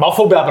 mate.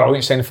 Murphy will be a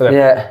brilliant signing for them.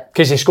 Yeah.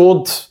 Because he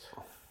scored,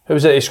 who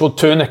was it? He scored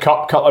 2 in the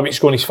cup a couple of weeks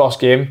ago in his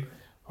first game.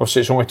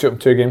 Obviously, it's only took him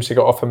 2 games to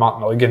get off of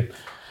Martin Milligan.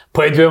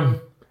 Played with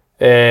him.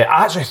 I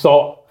actually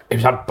thought it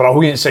was a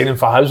brilliant signing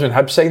for Hibs when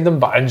Hibs signed him,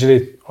 but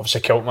injury obviously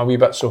killed him a wee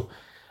bit, so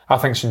I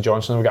think St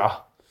Johnstone will get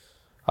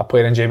a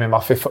player in Jamie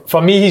Murphy.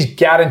 For me, he's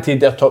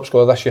guaranteed their top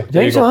scorer this year.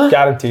 There you go.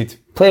 Guaranteed.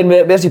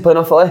 Where's he playing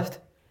off the left?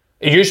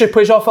 He usually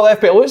plays off the left,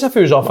 but it looks as if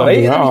he was off the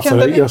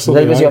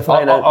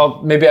right.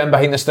 Or maybe in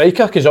behind the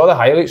striker, because all the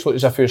highlights look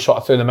as if he was sort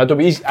of through the middle.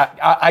 But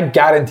I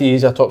guarantee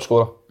he's a top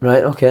scorer.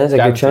 Right, okay, that's a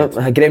good shout.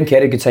 Graham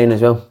Kerry, good sign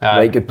as well.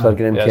 Right, good player,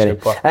 Graham Kerry.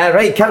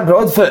 Right, Kirk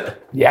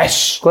Broadfoot.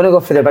 Yes. Going to go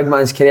for the big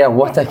man's career.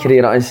 What a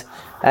career it is.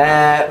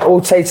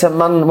 Old side St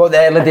Mirren, what the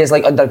early days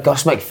like under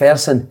Gus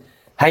McPherson.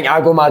 I think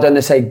I go mad on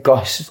the side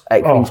Gus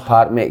at Queen's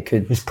Park, mate.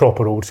 He's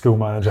proper old school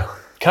manager.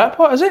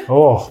 What is he?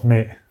 Oh,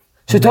 mate.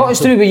 So talk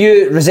us through with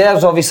you,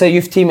 reserves obviously,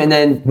 youth team, and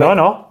then...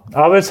 No,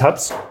 I was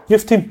Hibs,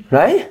 youth team.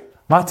 Right.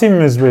 My team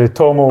was with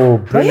Tomo,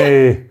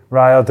 Bruni,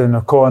 Riordan,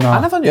 O'Connor. I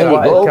never knew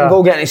that.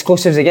 Go getting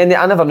exclusives again,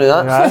 I never knew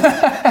that.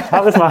 Yeah.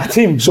 That was my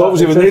team. So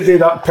obviously when they do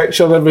that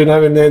picture every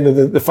now and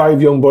then, the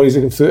 5 young boys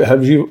that come through at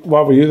Hibs,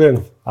 what were you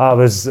then? I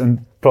was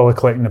probably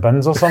collecting the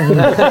bins or something.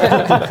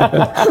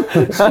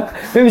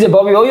 Who was it,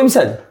 Bobby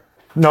Williamson?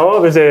 No,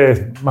 it was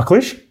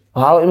McLeish.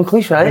 Alec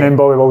McLeish, right. And then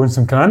Bobby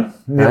Williamson came in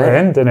near the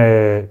end,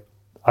 and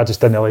I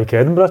just didn't like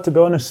Edinburgh, to be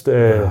honest.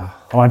 I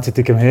wanted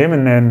to come home,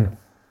 and then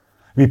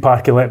wee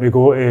Parky let me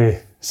go to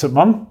St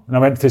Mirren, and I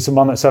went to St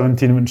Mirren at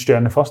 17 and went straight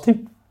in the first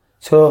team.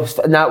 So,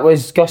 and that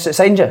was Gus that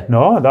signed you?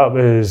 No, that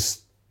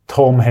was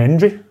Tom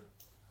Hendry.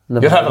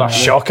 You're having a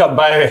shocker,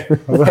 by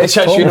the way. It's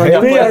just, you know, you're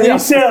playing here.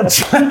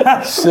 Research.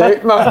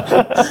 Sick,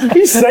 man.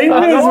 He's signed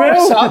me as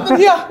What's well. happening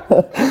here?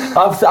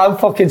 I've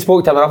fucking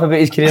spoke to him enough about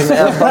his career, mate.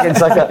 I'm fucking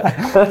sick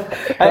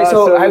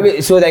of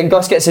it. So then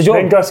Gus gets a job?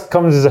 Then Gus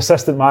comes as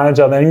assistant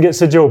manager, then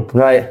gets a job.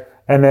 Right.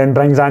 And then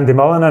brings Andy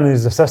Millen in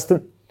as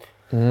assistant.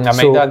 I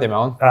mind Andy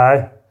Millen.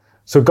 Aye.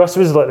 So Gus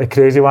was like the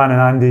crazy one and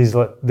Andy's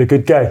like the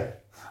good guy,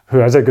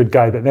 who is a good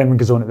guy, but then when he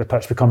goes on at the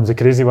pitch becomes the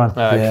crazy one.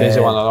 Crazy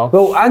one and all.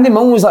 Well, Andy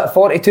Millen was like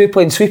 42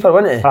 playing sweeper,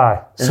 wasn't he?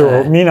 Aye.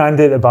 So me and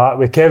Andy at the back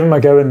with Kevin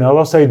McGowan on the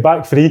other side,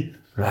 back three.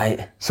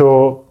 Right.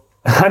 So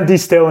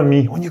Andy's telling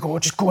me, when you go,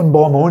 just go and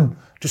bomb on.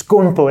 Just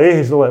go and play.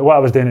 He's like, what I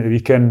was doing at the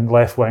weekend,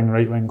 left wing,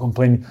 right wing, going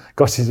playing.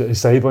 Gus is at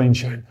his sideline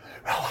shouting,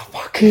 where the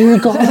fuck are you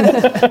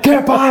going?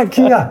 Get back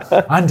here.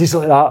 Andy's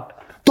like that.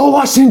 Don't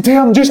listen to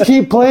him, just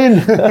keep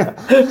playing.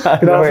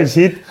 Get off his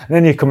head. And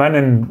then you come in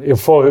and he'll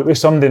fall out with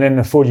somebody, and then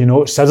before you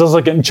know it, scissors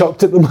are getting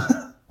chucked at them.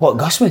 What,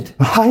 Gus would?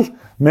 Aye,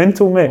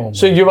 mental, mate.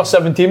 So you were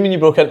 17 when you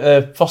broke into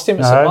the first team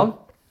at St Mirren?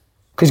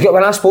 Because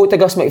when I spoke to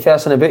Gus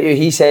McPherson about you,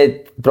 he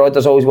said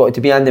Broaders always wanted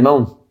to be Andy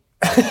Millen.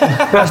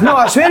 No,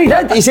 I swear he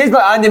did. He said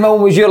like Andy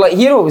Millen was your like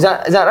hero. Is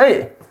that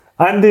right?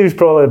 Andy was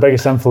probably the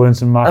biggest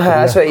influence in my career.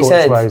 That's what he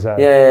said.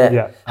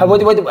 Yeah.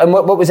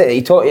 What was it that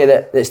he taught you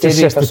that stayed with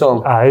you for so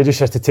long? He just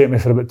used to take me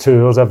for about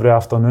 2 hours every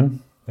afternoon,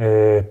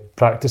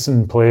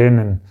 practicing, playing,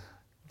 and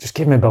just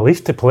gave me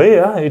belief to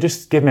play. He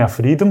just gave me a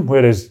freedom,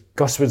 whereas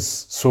Gus was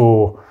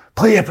so,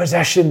 play your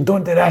position,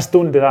 don't do this,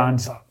 don't do that, and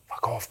he's like,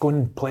 fuck off, go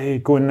and play,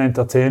 go and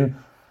entertain.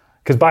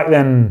 Because back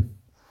then,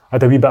 I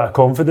had a wee bit of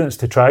confidence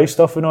to try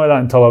stuff and all that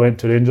until I went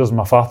to Rangers and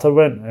my father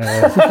went.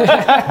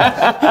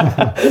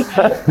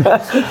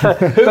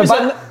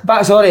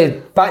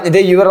 Back in the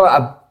day you were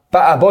like a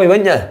bit of a boy,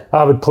 weren't you?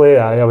 I would play,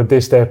 I would do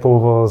step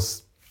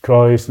overs,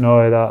 cross and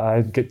all that.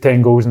 I'd get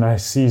 10 goals in a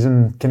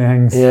season kind of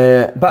things.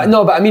 Yeah, but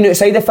I mean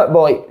outside of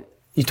football, like,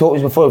 you talked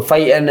us before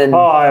fighting and...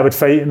 Oh, I would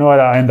fight and all that.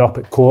 I end up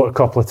at court a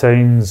couple of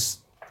times.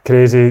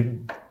 Crazy.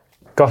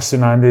 Gus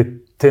and Andy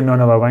turned me on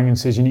their wing and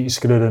says, you need to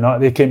screw the nut.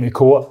 They came to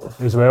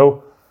court as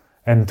well.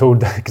 And told,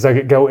 because I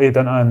get guilty,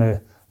 didn't I?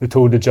 And they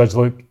told the judge,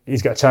 look,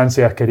 he's got a chance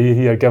of a career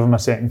here, give him a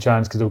second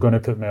chance because they're going to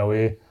put me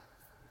away.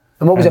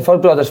 And what was it for,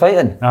 Brothers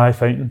fighting? Aye,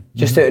 fighting.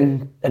 Just out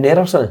in there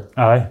or something?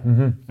 Aye,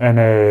 And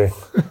then...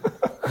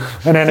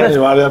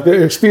 I've got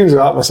experience of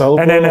that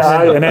myself. And then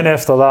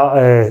after that,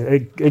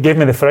 it gave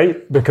me the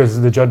fright because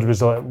the judge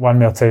was like, one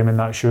more time in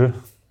that shoe,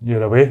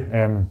 you're away.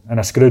 And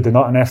I screwed the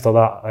nut, and after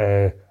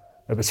that,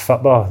 it was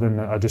football,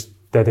 and I just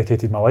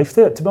dedicated my life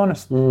to it, to be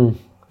honest.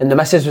 And the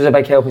missus was a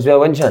big help as well,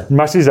 wasn't she?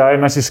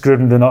 Missus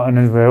screwed the nut in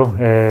as well.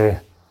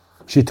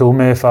 She told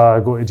me if I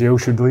go to jail,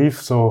 she'd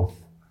leave. So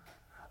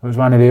it was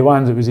one of the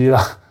ones. It was either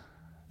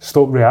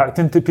stop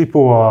reacting to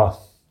people or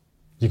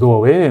you go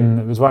away. And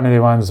it was one of the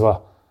ones where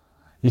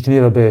you can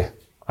either be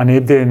a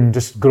nobody and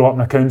just grow up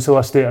in a council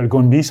estate or go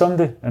and be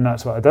somebody. And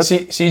that's what I did.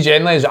 See,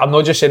 generally, I'm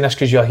not just saying this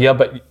because you're here,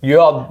 but you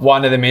are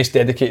one of the most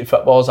dedicated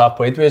footballers I've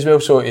played with as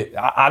well. So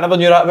I never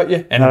knew that about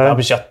you. And I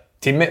was your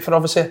teammate for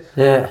obviously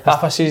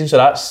half a season, so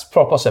that's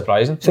proper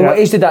surprising. So what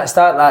age did that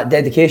start, that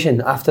dedication,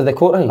 after the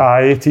court?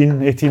 18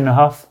 and a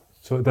half.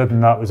 So it did,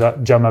 and that was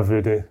at gym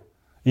every day,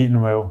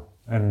 eating well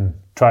and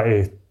try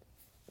to,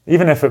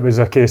 even if it was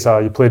a case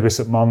of you played with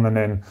St Mirren and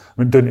then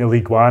went down to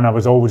League One, I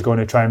was always going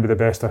to try and be the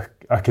best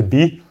I could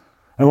be.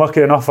 And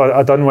lucky enough,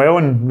 I done well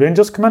and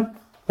Rangers come in.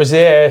 Was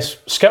the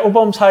Skittle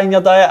bombs high in your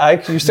diet? I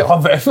used to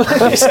love it. Don't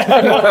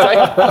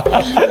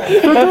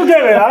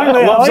get me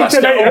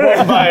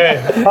wrong, mate.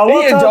 I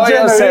liked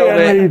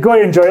it. You got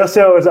to enjoy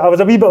yourself. I was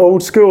a wee bit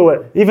old school.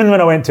 Like, even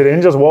when I went to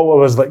Rangers, Walter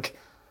was like,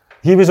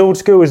 he was old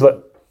school. He was like,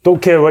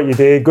 don't care what you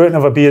do, go out and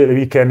have a beer at the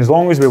weekend. As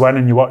long as we win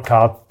and you work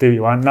hard, do what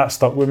you want. And that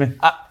stuck with me.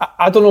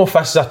 I don't know if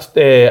this is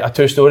a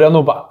true story or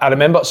no, but I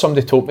remember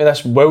somebody told me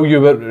this. While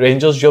you were at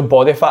Rangers, your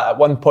body fat at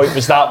one point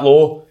was that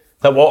low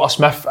that Walter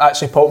Smith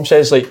actually popped and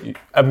says, like,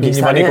 I'm giving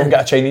you money, go and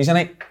get a Chinese a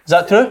night. Is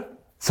that true?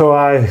 So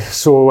I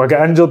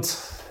got injured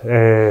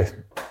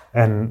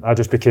and I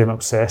just became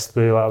obsessed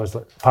with it. I was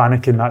like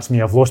panicking, that's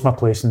me, I've lost my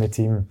place in the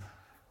team.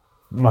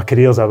 My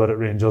career's over at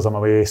Rangers, I'm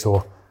away,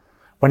 so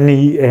wouldn't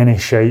eat any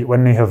shite,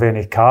 wouldn't have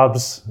any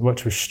carbs,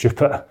 which was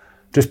stupid.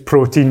 Just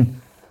protein.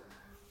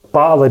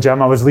 Battle the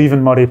gym, I was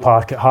leaving Murray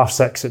Park at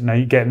 6:30 at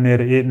night, getting there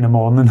at 8 in the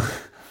morning.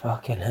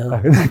 Fucking hell.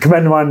 I come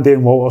in one day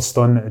and Walter's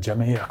standing at the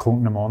gym at 8 o'clock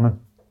in the morning.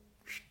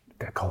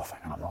 Get a colour thing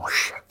and I'm like, oh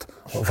shit,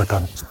 what have I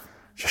done?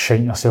 Just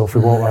shite yourself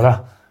with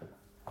Walter.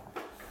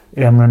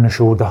 Hammer on the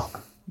shoulder.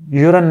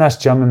 You're in this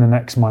gym in the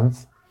next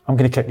month, I'm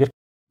going to kick your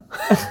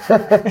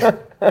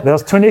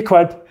There's 20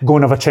 quid, go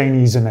and have a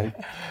Chinese a night.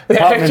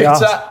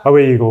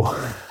 Away you go.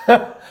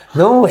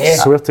 No way. I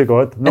swear to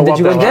God. No, and did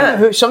you go and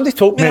get it? Somebody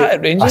told me that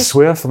at Rangers. I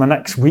swear for the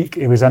next week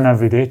he was in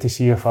every day to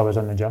see if I was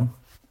in the gym.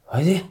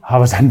 Was he? I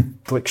was in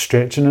like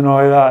stretching and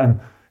all that, and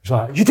he's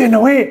like, you doing the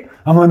weight?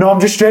 I'm like, no, I'm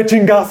just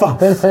stretching, gaffer.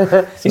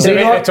 He's in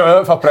the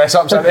toilet for press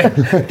ups, isn't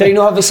he? Did he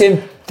not do the same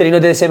thing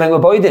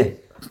with Boydie?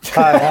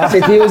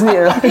 Said he wasn't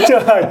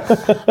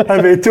it?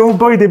 I've been told,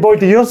 boy,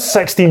 you're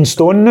 16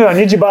 stone now. I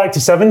need you back to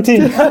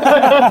 17.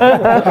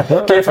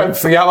 Gave him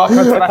 3 hours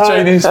for a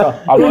Chinese.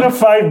 I want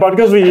 5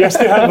 burgers we used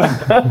to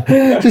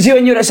have. So see,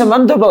 when you were at St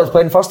Mirren Brothers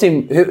playing first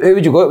team, who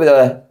would you go out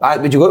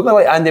with? Would you go out with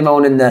like Andy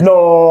Milne and the...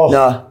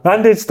 No.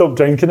 Andy had stopped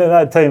drinking at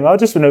that time. I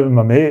just went out with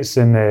my mates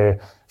and a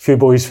few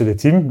boys for the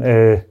team.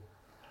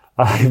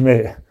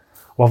 Mate,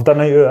 loved a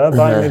night out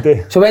back in the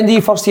day. So when did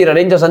you first hear a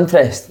Rangers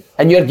interest?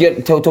 And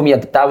you told me your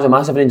dad was a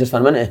massive Rangers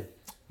fan, wasn't he?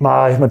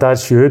 My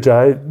dad's huge,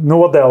 aye. No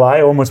word they'll lie,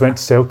 I almost went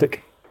to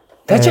Celtic.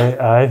 Did you?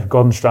 Aye,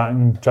 Gordon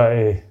Stratton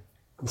tried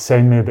to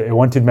sign me, but he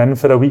wanted me in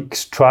for a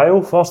week's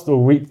trial first, a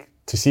week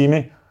to see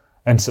me.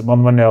 And St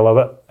Mirren won there, I love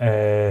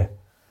it.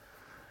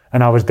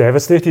 And I was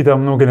devastated,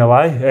 I'm not going to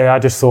lie. I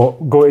just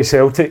thought, go to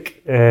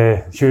Celtic,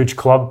 huge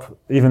club,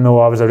 even though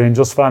I was a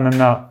Rangers fan in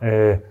that.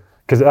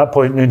 Because at that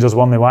point, Rangers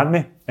won, they want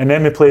me. And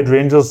then we played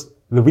Rangers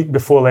the week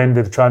before the end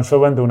of the transfer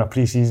window in a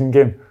pre-season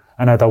game.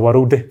 And I had a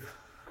worldie.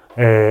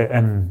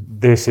 And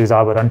they says,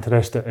 I were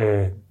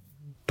interested,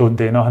 don't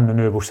do nothing,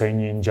 now we'll sign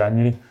you in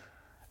January.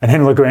 And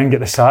then Le Guin get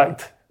the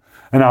sacked.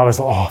 And I was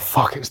like, oh,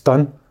 fuck, it's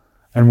done.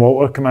 And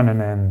Walter came in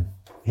and then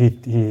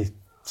he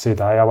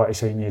said, aye, I want to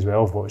sign you as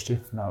well, I've watched you.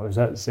 And that was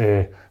it.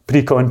 It's,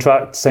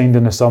 pre-contract, signed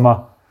in the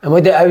summer.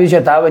 And how was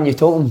your dad when you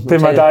told him?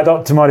 Took my dad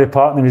up to Murray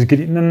Park and he was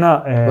greeting and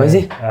that. Was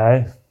he?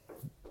 Aye.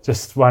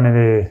 Just one of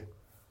the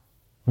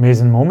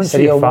amazing moments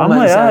of your Surreal family.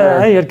 moments,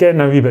 Aye, you're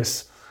getting a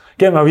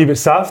wee bit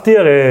soft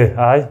here.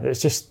 Aye,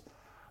 it's just,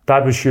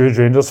 Dad was a huge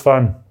Rangers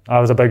fan. I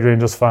was a big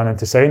Rangers fan, and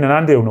to sign, and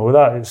Andy will know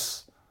that,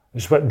 it's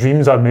what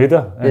dreams are made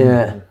of.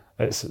 And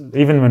it's,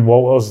 even when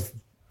Walter's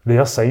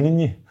there signing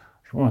you,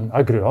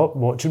 I grew up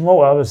watching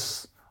Walter, I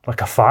was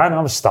like a fan,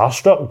 I was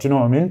starstruck, do you know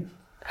what I mean?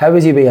 How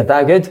was he with your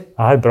dad? Good?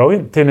 Aye,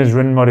 brilliant. Taking his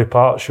round Murray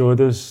Park, showed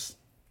us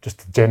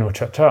just a general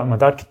chit chat. My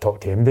dad could talk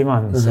to MD,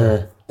 man.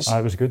 So,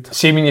 it was good.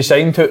 See, when you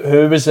signed,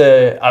 who was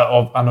the...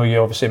 I know you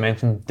obviously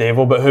mentioned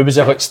Devo, but who was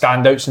the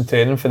standouts in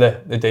training for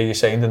the day you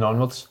signed and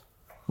onwards?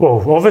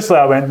 Well, obviously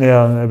I went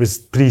there and it was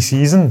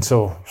pre-season,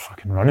 so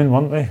fucking running,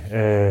 weren't we?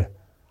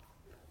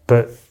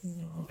 But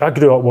I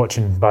grew up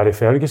watching Barry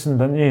Ferguson,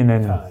 didn't you? And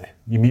then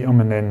you meet him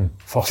and then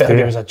first day...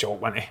 Fergie was a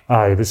joke, wasn't he?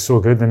 Aye, he was so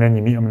good. And then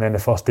you meet him and then the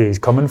first day he's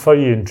coming for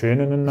you in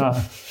training and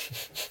that.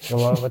 You're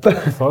like, what the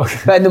fuck?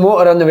 But in the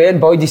motor on the way in,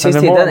 Boyd, he says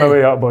to you, didn't he? On the motor on the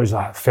way up, Boyd's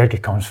like, Fergie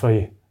comes for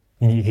you.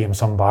 You need to give him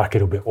some back,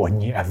 he'll be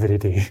on you every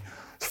day.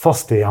 It's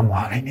first day, I'm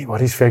like, right, mate,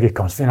 worries, Fergie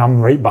comes to me, and I'm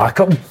right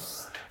back up.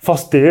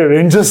 First day at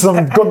Rangers,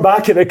 I'm going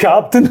back at the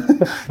captain.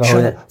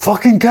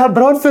 Fucking Cat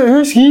Bradford,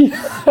 who's he? He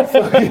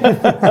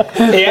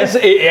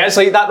is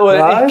like that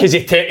though, because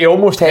he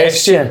almost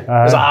tests you.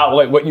 He's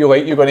like, what you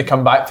like, you're going to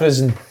come back for us.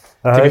 And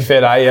to be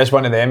fair, he is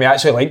one of them. He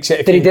actually likes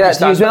it. Did he do that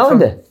to you as well,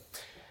 Andy?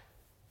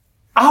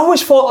 I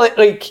always thought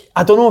like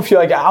I don't know if you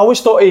like it, I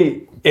always thought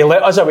he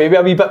let us away with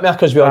a wee bit more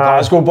because we were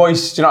Glasgow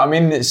boys, do you know what I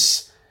mean?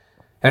 It's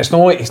not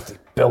like he's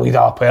bullied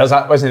our players,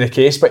 that wasn't the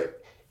case,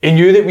 but he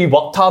knew that we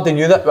worked hard, he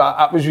knew that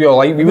was what we were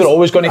like, we were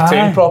always going to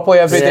train properly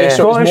every day,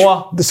 so it was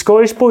more... The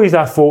Scottish boys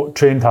I thought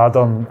trained hard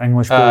on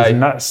English boys,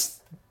 and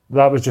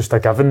that was just a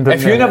given.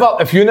 If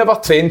you never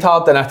trained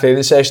hard in a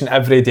training session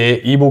every day,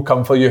 he will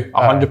come for you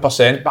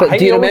 100%. But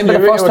do you remember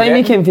the first time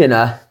he came for you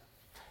now?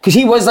 Because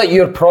he was like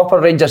your proper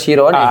Rangers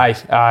hero, wasn't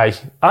he? Aye.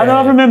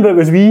 I remember it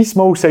was wee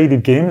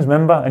small-sided games,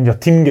 remember? And your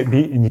team get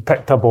beat and you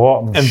picked a ball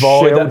up and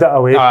shelled it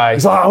away. Aye.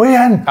 He's like, away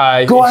in,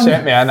 go on. He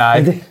sent me in,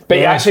 But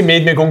he actually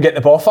made me go and get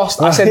the ball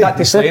first. I said that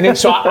to Slaney.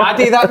 So I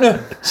do that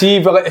now. See,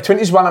 we're like the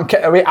 20s when I'm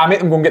kicked away, I make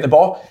them go and get the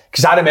ball.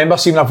 Because I remember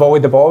seeing I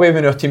volleyed the ball away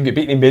when our team get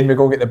beaten, he made me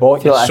go and get the ball.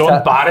 You're so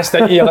embarrassed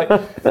that you're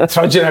like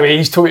trudging away,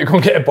 he's told you to go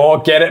and get the ball,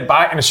 get it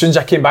back. And as soon as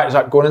I came back, he's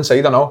like, going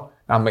inside, I know.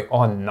 I'm like,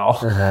 oh no.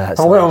 I'm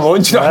going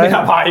alone, do you know what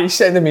I mean? He's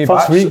sending me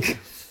first back. Week.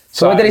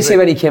 So what did he say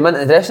when he came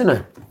into the dressing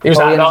room? He was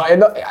like, no,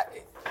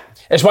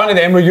 it's one of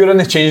them where you're in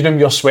the changing room,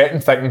 you're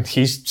sweating, thinking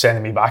he's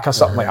sending me back or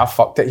something, like I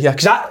fucked it here.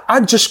 Because I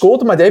just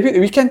scored in my debut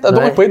the weekend, I'd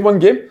only played one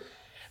game.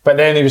 But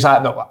then he was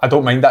like, no, I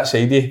don't mind that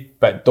side of you,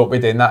 but don't be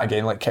doing that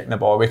again, like kicking the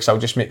ball away, because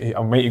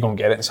I'll make you go and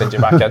get it and send you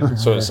back in.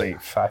 So it's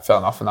like, fair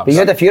enough. And that but you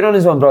had a few on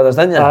his one, brothers,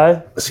 didn't you?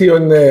 Aye. See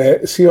on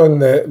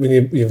the when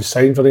you've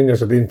signed for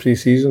Rangers or doing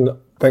pre-season, the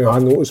thing I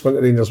noticed when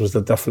the Rangers was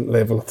the different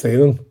level of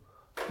training.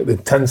 The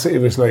intensity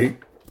was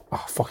like,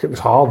 oh fuck, it was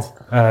hard.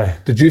 Aye.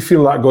 Did you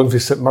feel that going from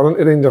St Mirren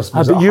to Rangers?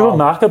 But you were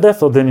knackered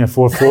after doing your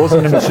 4 floors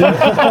in the machine.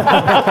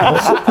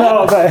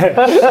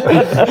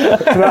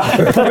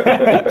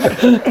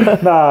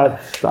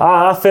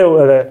 I felt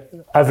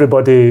that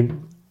everybody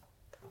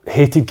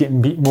hated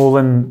getting beat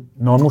more than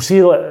normal.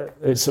 See, like,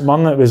 at St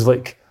Mirren it was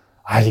like,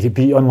 you get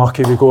beat,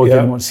 unlucky, we go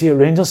again. See at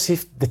Rangers, see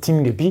if the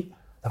team get beat,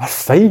 they were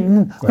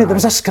fighting. Mate, there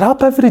was a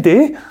scrap every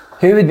day.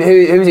 Who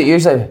was it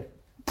usually?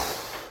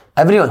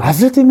 Everyone?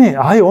 Every day, mate.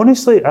 Aye,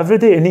 honestly, every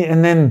day.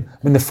 And then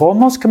when the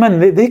foreigners come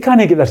in, they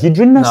can't get their head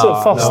around this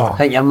at first. I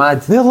think you're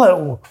mad. They're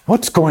like,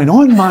 what's going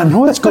on, man?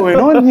 What's going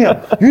on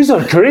here? Yous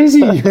are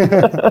crazy.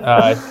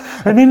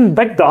 And then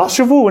big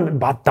Darshavo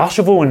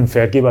and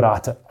Fergie were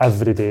at it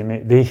every day,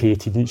 mate. They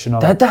hated each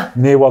other. Did they?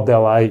 No word of a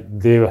lie.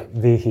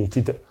 They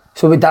hated it.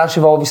 So would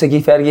Darshavo obviously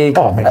give Fergie...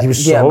 Oh, mate, he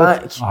was get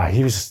it solid. back?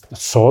 He was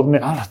solid,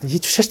 mate. He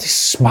just used to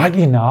smack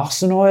you in the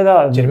arse and all of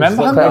that. Do you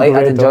remember him?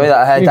 I'd enjoy that.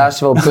 I had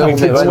Darshavo pull me,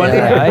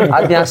 wouldn't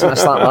I'd be asking to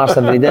slap my arse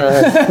every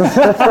day.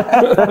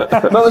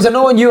 But was there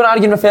no one you were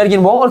arguing with Fergie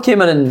and Walter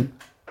came in and...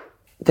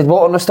 Did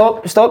Walter not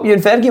stop you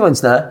and Fergie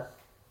once now?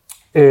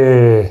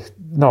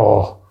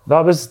 No,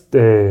 that was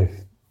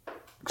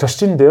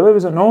Christian Daly,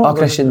 was it? No. Oh,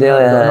 Christian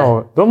Daly, yeah.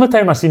 No, the only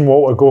time I seen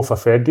Walter go for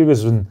Fergie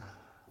was when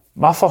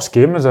my first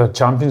game was a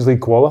Champions League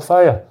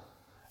qualifier,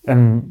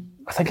 and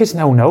I think it's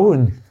 0-0,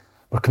 and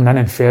we're coming in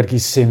and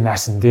Fergie's saying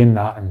this and doing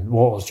that, and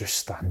Walter's just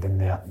standing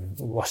there and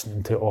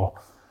listening to it all.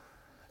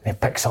 And he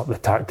picks up the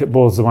tactic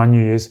boards, the one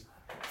you use,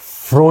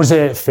 throws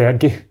it at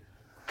Fergie.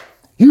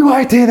 You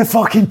want to take the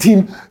fucking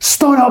team?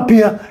 Stand up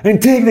here and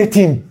take the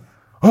team.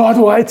 Oh, I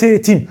don't want to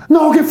take the team.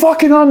 No, get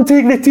fucking on and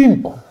take the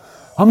team.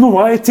 I'm not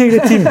wanting to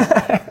take the team.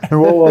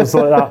 And Walter's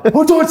like that.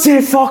 Oh, don't say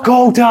fuck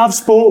all to have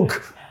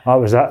spoke. That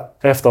was it.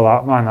 After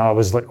that, man, I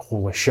was like,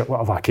 holy shit, what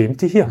have I came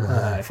to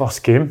here?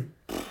 First game.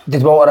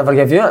 Did Walter ever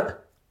give you it?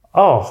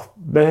 Oh,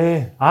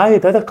 I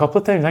did a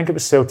couple of times. I think it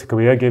was Celtic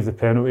away. I gave the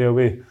penalty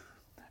away.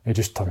 He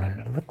just turned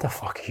around, what the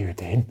fuck are you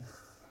doing?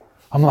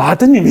 I'm like, I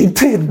didn't mean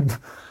to.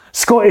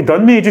 Scotty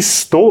done me. He just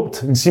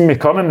stopped and seen me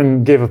coming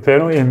and gave a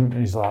penalty, and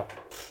he's like,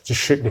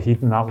 just shook the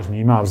head, and that was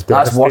me, man. I was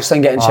That's worse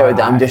than getting shouted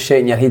at. I'm just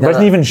shaking your head. I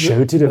wasn't even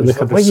shouted. It was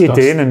like, what are you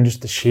doing? And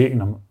just the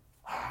shaking.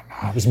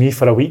 It was me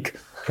for a week.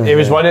 It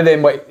was one of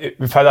them, like,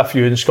 we've had a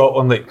few in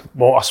Scotland, like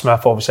Walter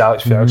Smith, obviously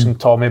Alex Ferguson,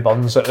 Tommy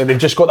Burns. Like, they've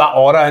just got that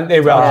aura, ain't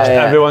they? Where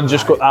everyone's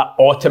just got that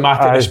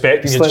automatic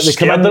respect, and you're just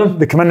scared of them.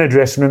 They come in the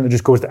dressing room, they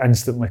just goes to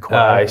instantly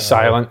quiet.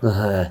 Silent.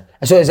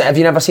 So have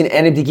you never seen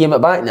anybody game it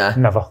back now?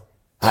 Never.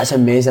 That's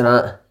amazing,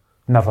 that.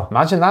 Never.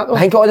 Imagine that, though.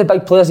 I think all the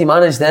big players he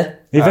managed,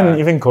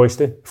 Even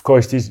Coisty. If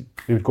Coisty's,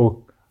 he would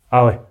go,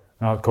 Ali.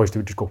 No, Coisty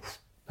would just go.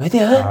 Would he,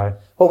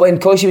 What, when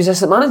Coisty was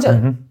assistant manager?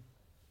 Mm-hmm.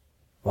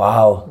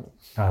 Wow.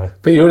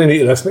 But you only need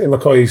to listen to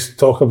McCoy's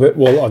talk about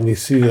Walter and you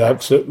see the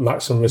absolute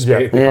maximum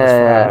respect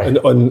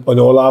on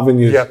all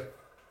avenues. Yep.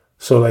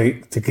 So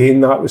like to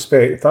gain that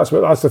respect, that's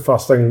the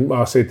first thing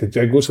I said to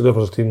Jig. What's the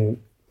difference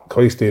between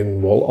Coisty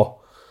and Walter?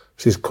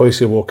 He says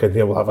Coisty walk in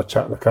here, we'll have a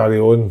chat and a carry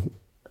on.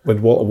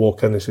 When Walter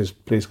walk in, he says,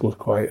 please go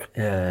quiet.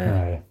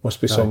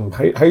 Must be some.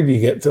 How do you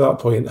get to that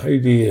point? How do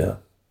you?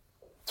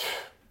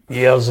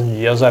 Years and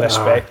years of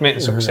respect, mate,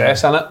 and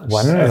success in it.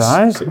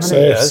 Winning,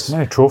 success. How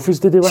many trophies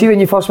did he win? See,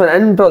 when you first went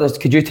in, brothers,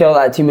 could you tell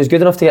that team was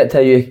good enough to get to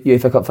a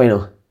UEFA Cup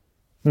final?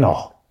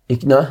 No.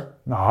 No?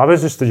 No, I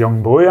was just a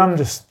young boy. I'm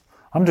just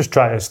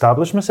trying to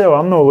establish myself.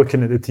 I'm not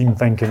looking at the team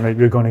thinking, right,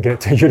 we're going to get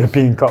to a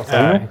European Cup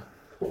final.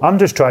 I'm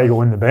just trying to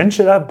go on the bench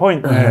at that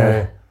point.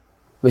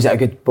 Was it a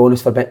good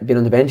bonus for being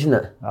on the bench, isn't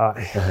it?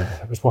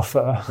 It was worth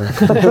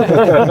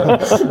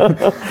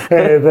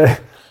it.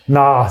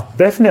 Nah,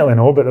 definitely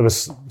no, but there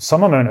was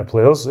some amount of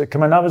players that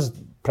came in. That was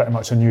pretty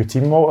much a new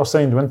team Walter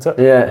signed, wasn't it?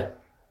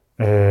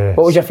 Yeah.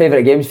 What was your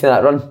favourite games for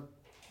that run?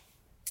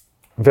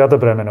 Werder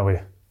Bremen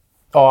away.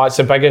 Oh, it's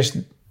the biggest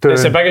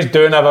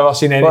doing I've ever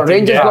seen anything. What,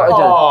 Rangers got it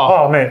done?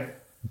 Oh, mate.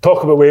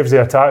 Talk about waves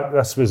of attack.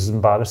 This was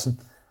embarrassing.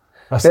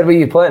 Where were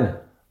you playing?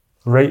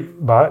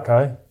 Right back,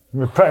 aye.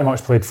 We pretty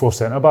much played 4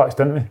 centre-backs,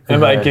 didn't we?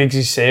 Remember like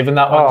Giggsy saving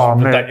that one?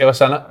 It's ridiculous,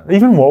 isn't it?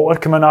 Even Walter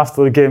came in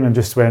after the game and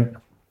just went,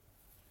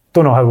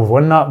 don't know how we've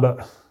won that,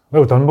 but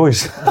well done,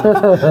 boys.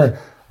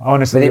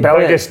 Honestly, the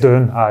biggest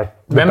doing, aye.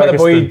 Remember the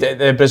boy,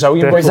 the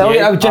Brazilian boy?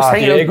 I was just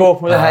thinking Diego.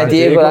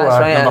 Diego,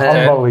 that's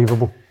right.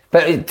 Unbelievable.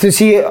 But to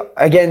see,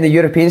 again, the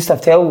European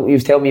stuff, you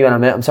was telling me when I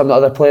met him, some of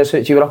the other players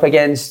that you were up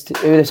against,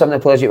 who were some of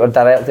the players you were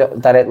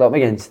directly up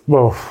against?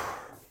 Well,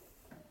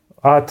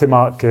 I had to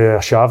mark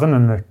Arshavin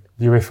in the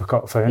UEFA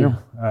Cup final.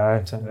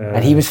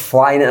 And he was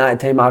flying at that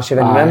time,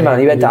 Arshavin, remember?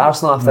 He went to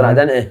Arsenal after that,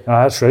 didn't he?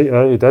 That's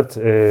right, he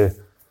did.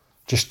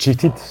 Just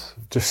cheated,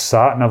 just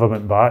sat, never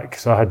went back.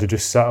 So I had to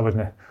just sit. I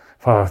wasn't.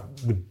 If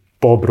the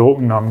ball broke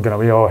and I'm going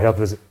away, all I heard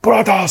was,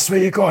 brothers,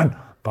 where you going?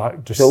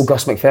 Back, just. The old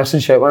Gus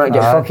McPherson shout, why not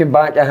get fucking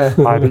back?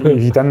 But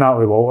if you done that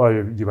with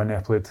Walter, you wouldn't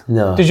have played.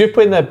 No. Did you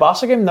play in the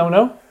Barca game? No.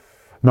 No,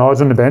 I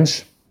was on the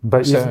bench.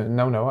 But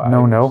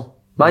No.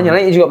 Man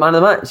United, you got man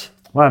of the match?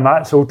 Man of the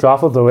match, Old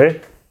Trafford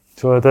away.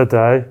 So I did,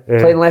 aye.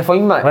 Playing left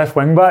wing back? Left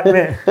wing back,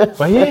 mate.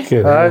 Were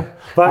you? Aye.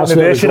 Back in the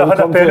day, should have had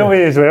a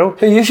penalty as well.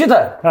 Who, you should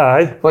have?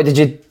 Aye. What, did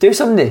you do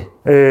something?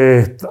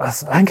 I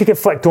think I get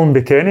flicked on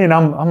by Kenny and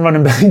I'm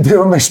running behind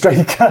doing my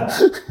striker.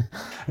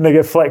 And I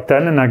get flicked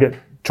in and I get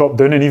chopped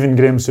down, and even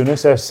Graham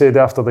Souness said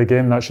after the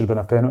game that should have been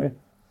a penalty.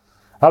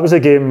 That was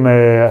a game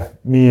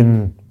me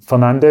and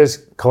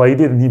Fernandez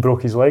collided and he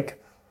broke his leg.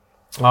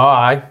 Oh,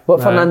 aye.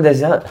 What Fernandez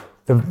is that?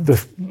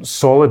 The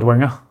solid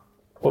winger.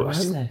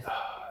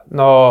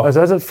 No. Is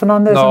it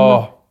Fernandez?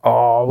 No.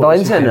 Oh,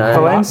 Valencia.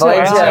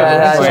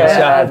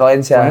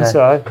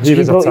 Valencia.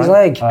 He broke his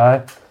leg.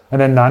 Aye.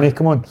 And then Nani,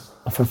 come on.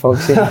 For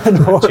fuck's sake.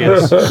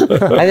 Cheers.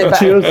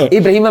 Cheers.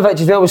 Ibrahimovic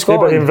as well with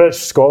Scotland. Ibrahimovic,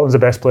 Scotland's the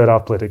best player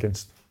I've played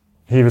against.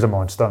 He was a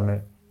monster,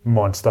 mate.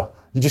 Monster.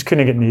 You just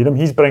couldn't get near him.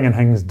 He's bringing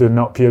things down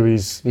up here with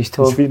his feet,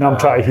 and I'm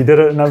trying to head it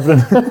and everything.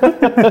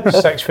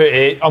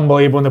 6'8",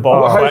 unbelievable on the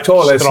ball. How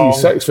tall is he?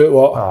 6 foot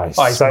what? Aye, He's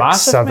 6'7".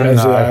 massive,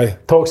 aye.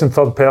 Talks in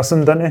third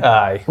person, didn't he?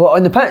 Aye. What,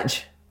 on the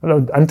pitch?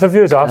 Well,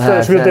 interviews after.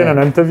 If we're doing an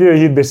interview,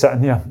 he'd be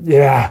sitting here.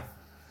 Yeah.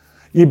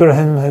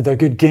 Ibrahim had a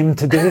good game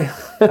today.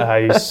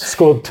 Aye.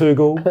 Scored 2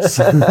 goals.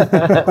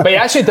 But he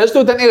actually does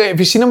though, doesn't he? Like, have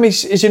you seen him?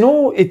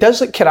 He does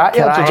like karate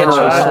or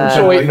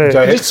jiu-jitsu. So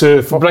he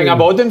just bring a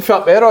body and fit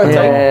up there all the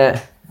time. Yeah.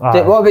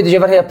 Did you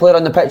ever hear a player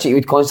on the pitch that you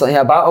would constantly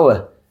have a battle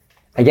with?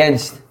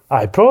 Against?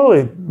 Aye,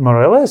 probably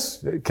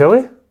Morelos,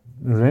 Kelly,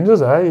 the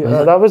Rangers. Aye,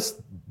 that was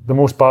the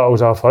most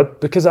battles I've had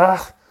because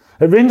at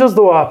Rangers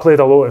though I played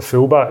a lot at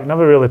fullback.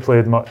 Never really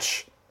played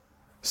much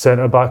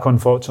centre back,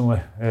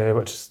 unfortunately,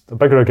 which is a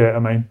big regret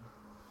of mine.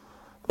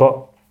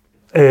 But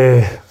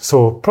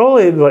so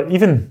probably like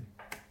even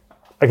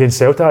against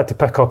Celtic, I had to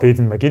pick up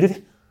Aidan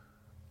McGeady.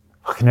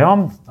 Fucking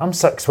hell, I'm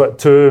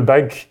 6'2",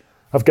 big.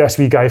 I've got this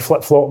wee guy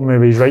flip-flopping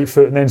with his right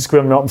foot and then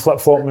squaring up and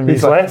flip-flopping with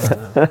his left.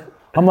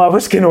 I'm like,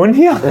 what's going on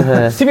here?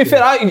 To be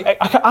fair,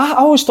 I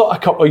always thought a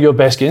couple of your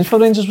best games for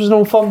Rangers was in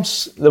Old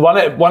Firms. The one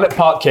at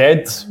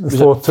Parkhead was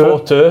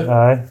 4-2.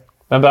 Aye.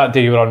 Remember that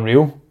day you were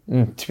unreal?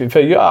 To be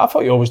fair, I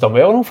thought you always done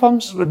well in Old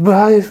Firms.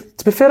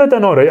 To be fair, I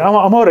done all right.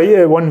 I'm all right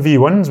at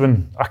 1v1s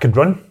when I could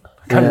run.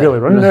 I can't really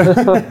run now.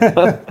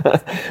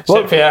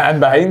 Sit for in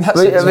behind.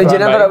 Would you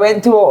never have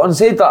went to Walter and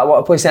said that I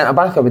want to play centre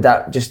back, or would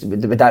that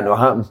not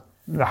happen?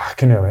 Nah, I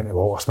couldn't have went to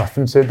Walter Smith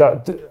and said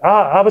that.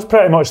 I was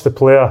pretty much the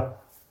player.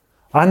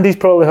 Andy's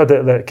probably had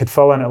it that could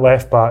fill in at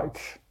left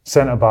back,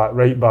 centre back,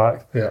 right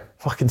back. Yeah.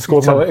 Fucking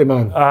scored Utility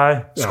man.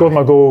 Scored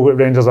my goal at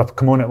Rangers. I've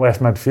come on at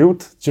left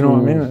midfield. Do you know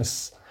what I mean?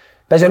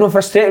 But is it not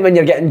frustrating when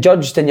you're getting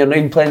judged and you're not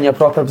even playing your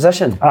proper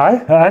position?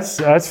 Aye,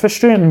 that's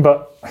frustrating,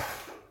 but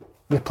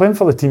you're playing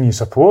for the team you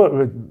support.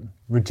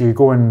 Would you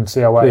go and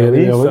say I want to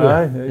leave?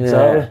 Aye,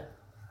 exactly.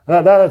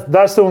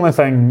 That's the only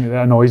thing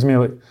that annoys me.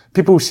 Like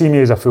people see me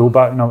as a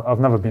fullback, and I've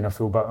never been a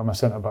fullback. I'm a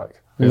centre back.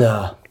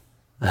 No,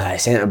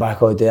 centre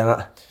back all day.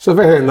 That. So if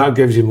anything, that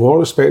gives you more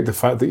respect. The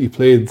fact that you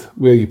played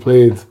where you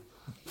played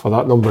for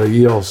that number of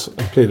years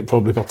and played it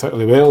probably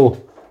particularly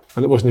well,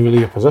 and it wasn't really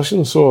your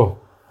position. So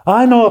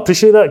I know, I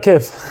appreciate that,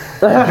 Kev.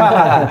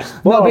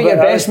 What about your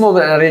best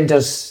moment in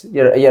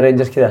your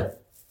Rangers career?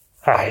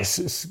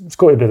 It's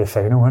got to be the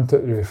final, isn't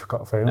it? The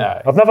Cup final.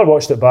 Aye. I've never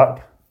watched it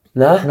back.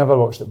 No? Never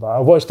watched it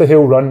back. I've watched the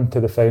whole run to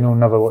the final,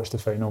 never watched the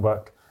final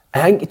back.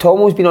 I think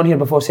Tomo's been on here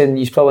before saying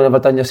you've probably never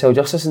done yourself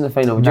justice in the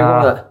final. Would you go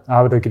with that?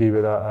 I would agree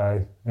with that,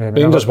 aye.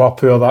 Rangers were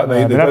poor that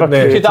night.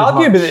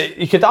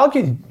 You could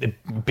argue they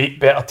beat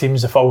better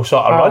teams the full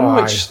sort of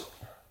run, which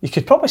you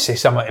could probably say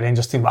similar to the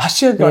Rangers team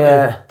last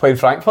year. Played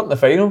Frankfurt in the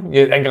final.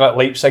 You think like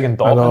Leipzig and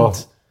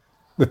Dortmund.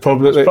 It's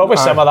probably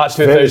similar to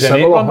that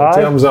 2008 one. In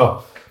terms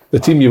of the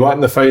team you went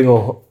in the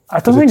final. I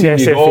don't think the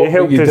SFA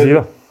helped us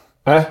either.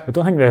 I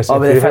don't think the SFA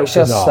with the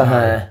fixtures.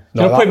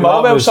 You played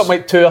Motherwell something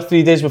like 2 or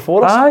 3 days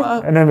before.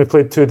 And then we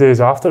played 2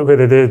 days after, where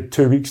they did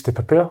 2 weeks to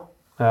prepare.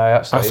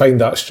 I find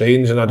that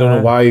strange, and I don't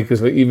know why.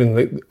 Because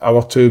even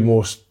our 2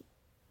 most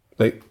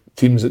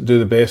teams that do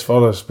the best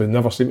for us, we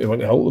never seem to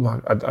want to help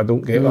them. I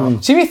don't get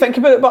that. See, if you think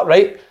about it, but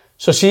right.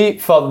 So see,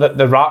 for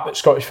the rap that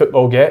Scottish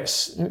football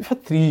gets, we've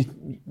had 3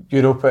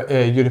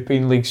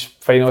 European Leagues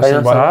finalists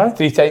in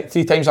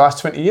 3 times the last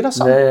 20 years or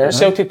something. Yeah.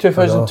 Celtic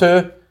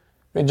 2002,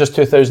 Rangers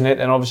 2008,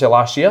 and obviously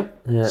last year.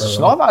 Yeah. It's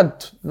not a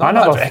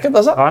bad record,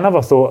 is it? I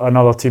never thought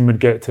another team would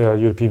get to a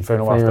European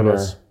final after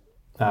us.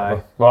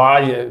 Aye. Well,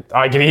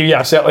 I agree with you.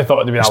 I certainly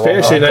thought it'd be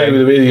especially now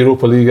with the way the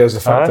Europa League is, the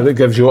fact that it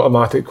gives you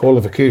automatic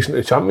qualification to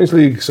the Champions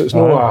League. So it's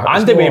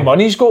and the way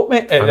money's got,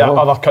 mate, at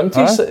other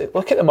countries.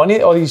 Look at the money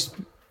that all these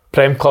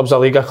Prem clubs, La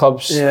Liga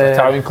clubs,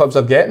 Italian clubs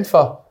are getting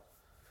for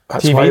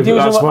TV deals.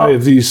 That's why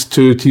if these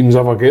 2 teams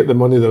ever get the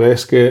money the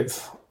rest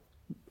get,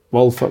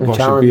 World Football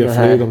should be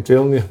afraid, I'm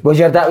telling you. Was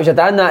your dad in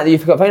that the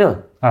UEFA Cup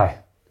final? Aye.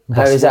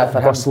 How was that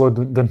for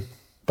him?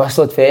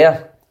 Busload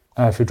fair.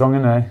 For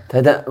Drungen,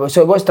 aye.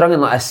 So what's Drungen,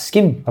 like a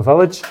scheme? A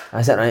village.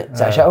 Is it right? Is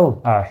that a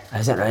shithole? Aye.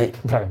 Is it right?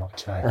 Pretty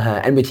much,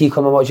 aye. And would he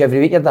come and watch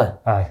every week, your dad?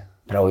 Aye.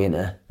 Brilliant,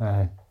 eh?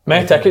 Aye.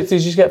 Many tickets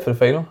did you get for the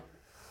final?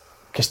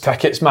 Because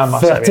tickets, man,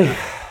 must 30.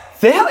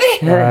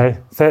 30? Aye,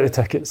 30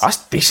 tickets.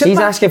 That's decent. He's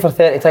asking for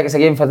 30 tickets a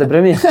game for the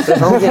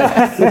Broomhill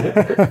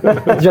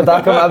game. Does your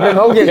dad come to the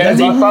Broomhill game?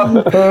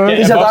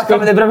 Does your dad come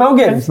to the Broomhill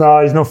games?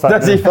 No, he's no fit.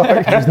 Does he?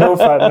 He's no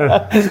fit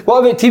now. What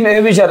about team?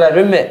 Who was your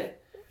roommate?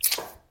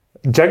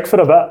 Jig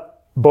for a bit.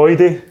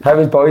 Boydie. How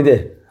was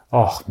Boydie?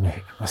 Oh,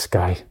 mate, this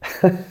guy.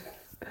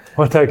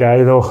 What a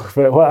guy, though.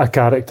 What a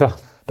character.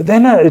 But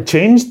then it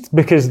changed,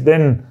 because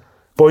then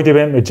Boydie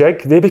went with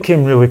Jig. They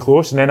became really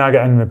close, and then I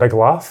got in with Big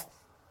Laugh.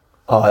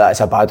 Oh, that's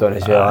a bad one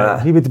as well, isn't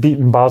it? He would have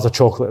beaten bars of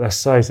chocolate this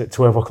size at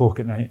 12 o'clock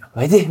at night.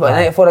 Would he? What,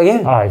 night before a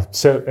game? Aye,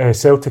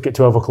 Celtic at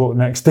 12 o'clock the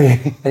next day.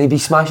 And he'd be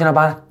smashing a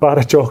bar? Bar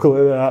of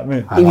chocolate like that,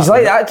 mate. He was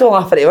like that till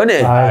after it, wasn't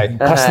he? Aye,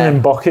 pissing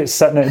in buckets,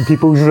 sitting out in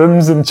people's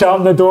rooms and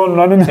champing the door and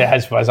running.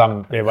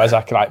 He was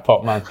a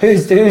crackpot, man.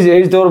 Whose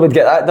door would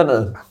get that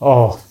done?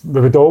 Oh,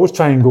 we would always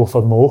try and go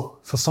for Mo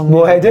for some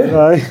Mo reason.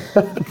 Headey?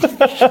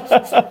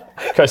 Aye.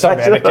 Because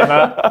American,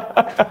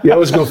 innit? You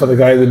always go for the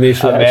guy with the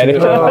nation.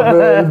 American. Oh,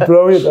 man,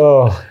 brilliant.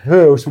 Oh,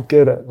 who else would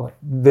get it? Like,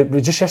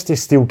 we just used to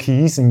steal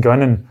keys and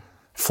gun and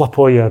flip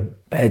all your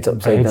Heads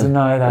upside heads down.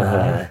 and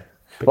that.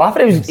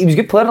 Lafferty, he was a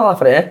good player,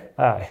 Lafferty, eh?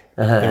 Aye.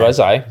 He was,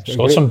 aye.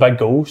 Scored some big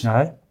goals.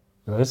 Aye.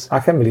 It was. I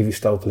can't believe he's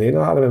still playing.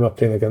 I remember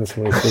playing against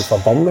him when he played for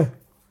Burnley.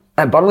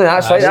 And Burnley,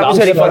 that's right. That was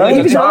that's very funny.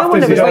 He was the right. only one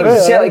that was like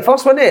Celtic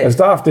first, wasn't he? As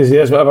daft as he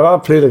is, whatever, I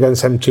played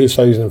against him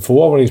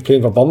 2004 when he was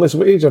playing for Burnley. So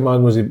what age of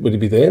man would he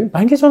be then? I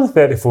think he's only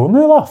 34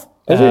 now, Laff.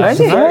 Is he? Is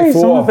he? Aye, he's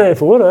only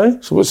 34, aye.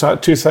 So what's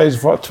that,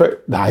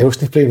 2004? Nah, he was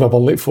playing for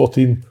Burnley at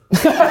 14.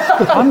 He's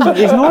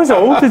not as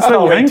old as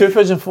Oh, you think.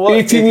 2004.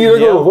 18 years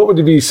ago, what would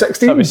he be,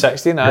 16? That'd be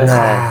 16,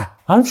 aye.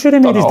 I'm sure he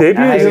made his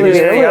debut. Aye, as he was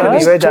early, young, aye.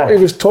 he was- He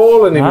was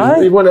tall and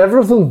Aye. he won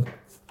everything.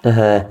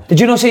 Did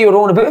you not say you were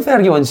rolling about with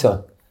Fergie once,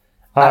 though?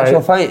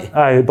 Actual fight?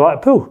 Aye,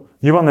 Blackpool.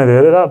 You weren't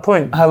there at that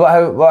point. How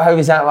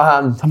was that? What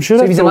happened? I'm sure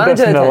so I he was a told this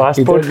manager in the at last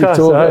He did, he podcast.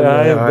 told me,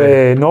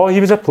 Aye. aye. No,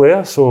 he was a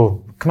player,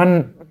 so come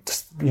in,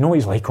 just, you know what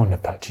he's like on the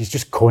pitch. He's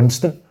just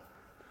constant.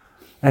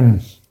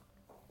 And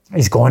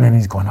he's gone and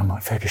he's gone. I'm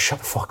like, Fergie, shut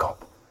the fuck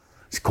up.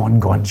 He's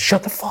gone,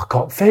 shut the fuck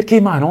up.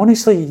 Fergie, man,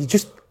 honestly, he's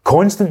just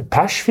constant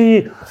pish for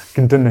you.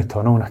 Going down the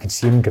tunnel and I can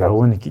see him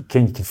growling. You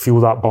can feel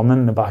that burning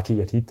in the back of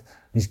your head.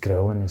 He's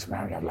growling, he's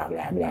blah, blah, blah,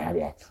 blah,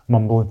 blah,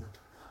 mumbling.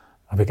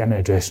 I get into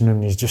the dressing room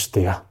and he's just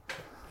there.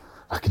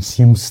 I can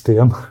see him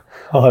staring.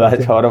 Oh,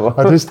 that's horrible.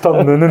 I just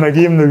turned in and I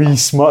gave him the wee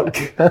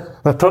smirk.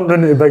 I turned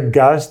into the big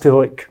gas to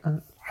like,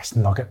 that's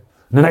nugget.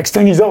 And the next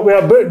thing he's up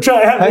with a boot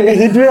trying to hit me in the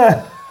head with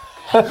it.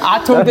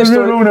 I told this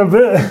story. A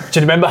bit. Do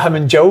you remember him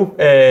and Jill,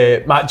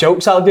 Matt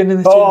Jilks arguing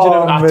in the change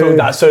room? I told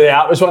that story.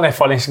 That was one of the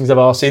funniest things I've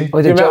ever seen.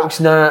 Oh, the jokes?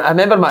 No, I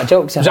remember Matt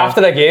Jokes. It was after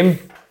the game,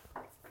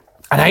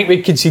 and I think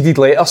we conceded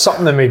late or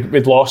something, and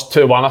we'd lost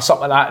 2-1 or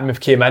something like that, and we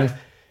came in.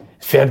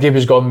 Fergie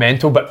was gone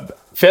mental, but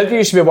Fergie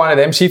used to be one of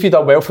them. See if he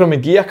done well for him,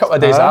 he'd give you a couple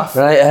of days off.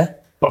 Right, yeah.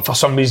 But for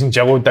some reason,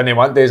 Jill didn't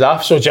want days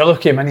off, so Jill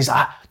came in. He's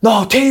like, "No,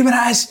 I'll tell you what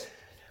it is.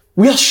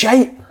 We're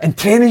shite and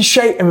training's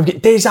shite and we've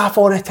got days off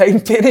all the time,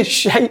 training's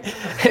shite."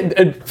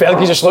 And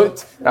Fergie just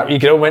looked at me,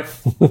 girl, and went,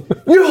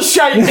 "You're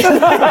shite!"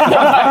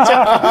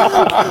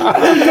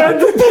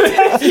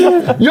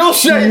 "You're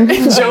shite!" And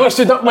Jill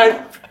stood up and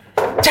went,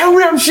 "Tell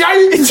me I'm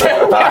shite!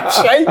 Tell me I'm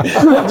shite!"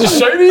 Just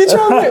shouting at each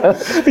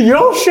other.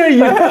 You're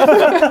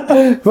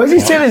shite. Was he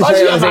saying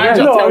That's your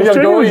manager, No, tell he's your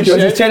training goal, good. he's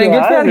Was he shite. training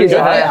good, Fergie?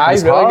 Aye,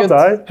 It's really hard, good.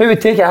 aye. Who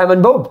would take it, him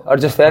and Bob? Or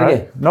just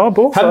Fergie? No,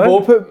 both. Him, aye.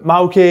 Bob,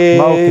 Malky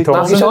Malky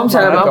Malky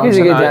Thompson and Malky's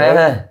a good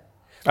guy.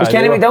 Was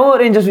Kenny McDowell at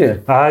Rangers with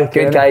you? Aye,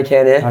 Good guy,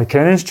 Kenny. Aye,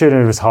 Kenny's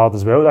training was hard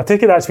as well. I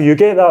take it that's where you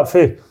get that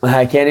for.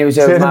 Aye, Kenny was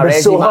Training my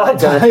was so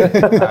hard,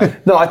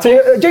 manager. No, I tell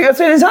you, do you think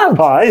training's hard?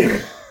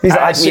 Aye. He's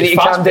like, you need to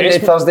calm down the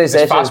Thursday It's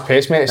session. fast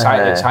paced, mate. It's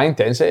high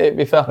intensity, to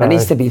be fair. It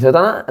needs to be,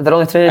 doesn't it? They're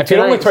only training If you're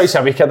 2 only nights. twice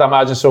a week, I'd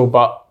imagine so,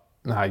 but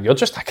nah, you're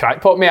just a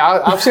crackpot, mate.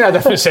 I've seen a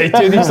different side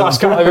to you these last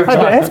couple of weeks.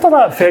 But after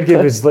that,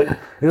 Fergie was like,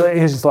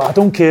 he's like, I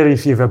don't care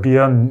if you have a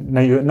beer and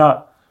night out and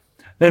that.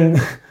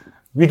 Then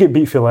we get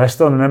beat for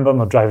Leicester, and remember, and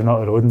they're driving up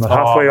the road, and they're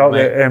halfway up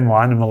mate. the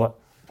M1, and we're like,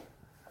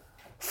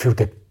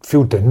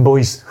 feel down,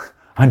 boys.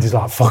 And he's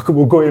like, fuck it,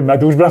 we'll go to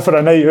Middlesbrough for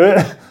a night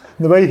out.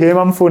 The way home,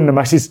 I'm phoning the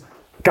missus.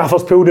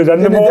 Gaffer's pulled us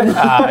in the morning.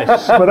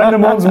 We're in the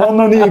morning,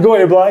 I need to go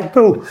to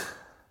Blackpool.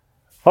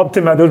 Up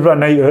to Middlesbrough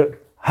night out.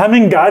 Him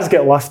and Gaz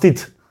get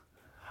lifted.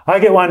 I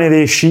get one of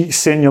these sheets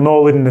saying you're not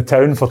leaving the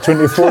town for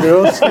 24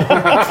 hours.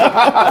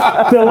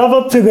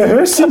 Delivered to the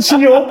house and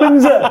she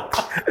opens it.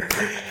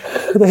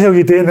 What the hell are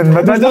you doing in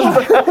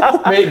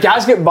Middlesbrough? Mate,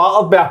 guys get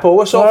battered by a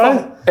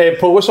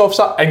police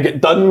officer and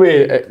get done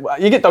with,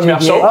 you get done with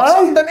assault or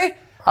something, didn't you?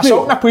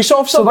 Assaulting a police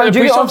officer, So why the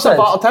did you police get officer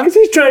offside? battered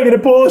him. He's trying to get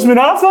a policeman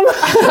off him.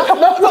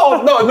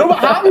 No, what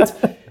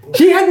happened?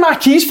 He had my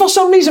keys for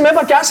some reason.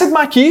 Remember, Gaz had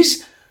my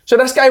keys. So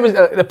this guy was,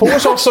 the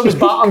police officer was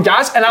battering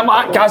Gaz, and I'm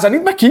like, Gaz, I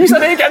need my keys, I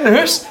need to get in the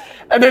house.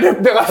 And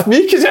then they left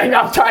me because I'm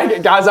trying to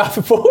get Gaz off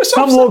the police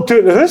I'm officer. locked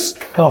out the house.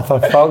 Oh, for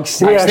fuck's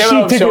sake. Yeah,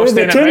 never she took it himself out the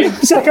staying at tin.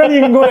 night. So I can't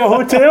even go to a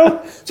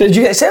hotel. So did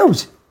you get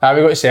cells? We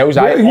got sales.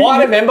 All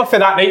I remember for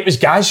that night was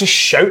Gaz just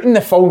shouting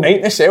the full night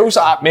in the cells.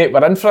 Like, mate,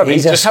 we're in for a race.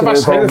 He's a Just have a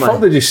screwball, How the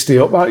fuck did you stay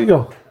up that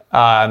year?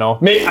 no.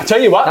 Mate, I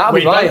tell you what, That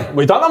was right.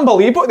 we done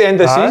unbelievable at the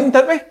end of the season,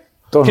 didn't we?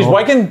 Because know.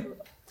 Wigan,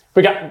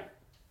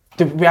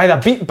 we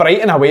either beat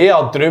Brighton away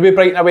or drew with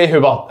Brighton away,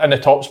 who were in the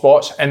top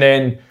spots, and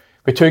then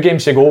with 2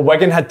 games to go,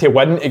 Wigan had to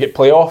win to get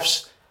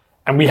playoffs,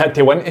 and we had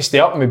to win to stay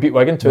up, and we beat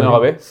Wigan 2-0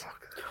 away.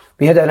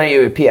 We had a night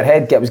out with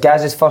Peterhead. It was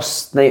Gaz's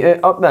first night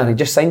out up there. He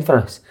just signed for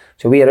us.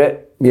 So we're out.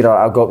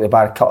 I'll go up to the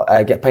bar,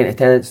 get a pint of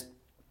tenants.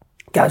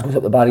 Gaz goes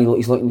up the bar,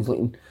 he's looking.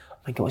 I'm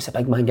thinking, what's the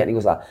big man getting? He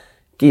goes like,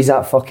 Give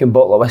that fucking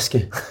bottle of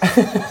whiskey.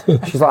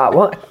 She's like,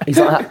 what? He's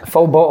like,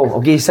 full bottle,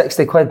 I'll give you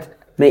 60 quid.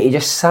 Mate, he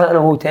just sat in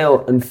a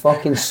hotel and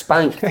fucking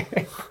spanked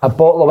a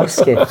bottle of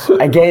whiskey.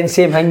 Again,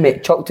 same thing,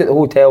 mate. Chucked at the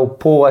hotel,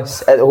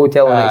 police at the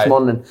hotel the next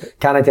morning.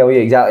 Can I tell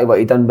you exactly what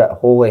he done? But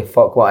holy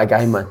fuck, what a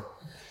guy, man.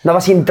 Never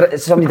seen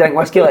somebody drink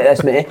whiskey like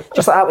this, mate.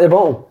 Just like that with the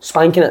bottle,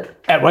 spanking it.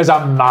 It was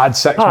a mad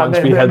 6 months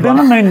we had.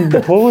 Never mind, the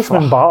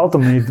policeman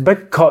battered him. The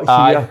big cut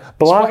here,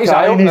 black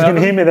eye, and he's going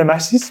to hate me the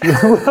missus.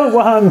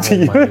 What happened to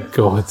you? Oh my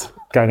God.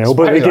 Can't help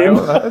it, the game.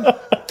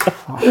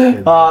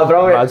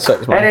 Brilliant.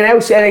 Anything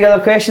else? Any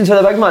other questions for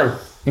the big man?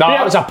 No,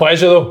 it was a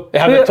pleasure though.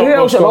 Who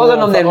else at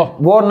Rotherham then?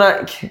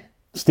 Warnock.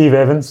 Steve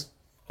Evans.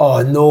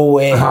 Oh, no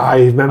way.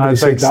 I remember he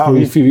said that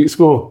a few weeks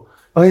ago.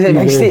 Oh, is it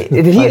Big Steve?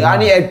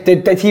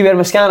 Did he wear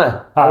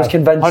mascara? I was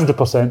convinced.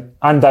 100%.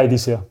 And dyed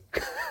his hair.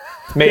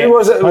 Mate, Who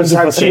was it? It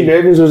was Steve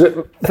Evans, was it?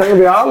 Think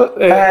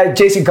about it.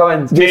 Jason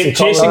Cummins.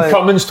 Jason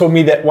Cummins told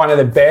me that one of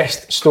the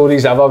best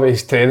stories ever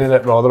was training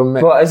at Rotherham,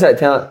 mate. What is it?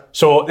 Tell it.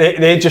 So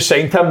they just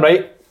signed him,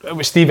 right? It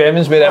was Steve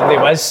Evans wherever he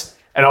was.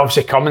 And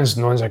obviously Cummins,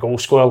 known as a goal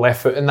scorer,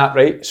 left foot in that,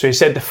 right? So he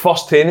said the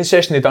first training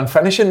session they done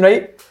finishing,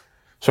 right?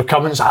 So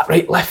Cummins,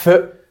 right, left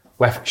foot,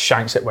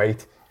 shanks it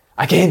wide.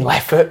 Again,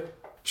 left foot,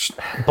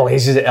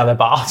 blazes it out of the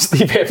bar.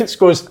 Steve Evans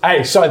goes,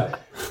 hey son,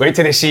 wait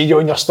till they see you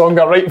on your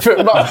stronger right foot,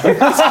 man.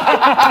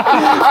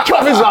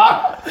 Cummins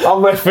like,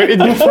 I'm left footed.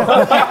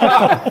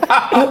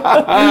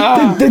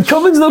 Did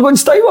Cummins not go and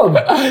style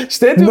him?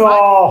 Stayed with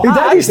No. He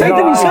did, he stayed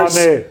in his house.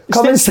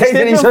 Cummins stayed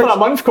in his for a house.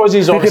 month because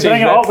he's He could obviously...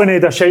 bring it up when he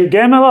had a shite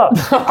game like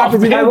that.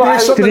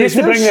 Because he used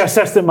to bring the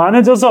assistant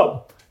managers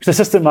up. Because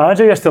the assistant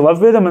manager used to live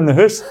with him in the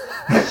house.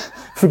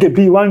 Forget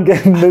B1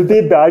 game,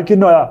 they'd be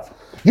arguing like that.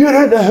 You're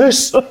out the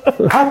house.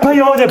 I pay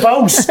all the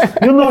bills.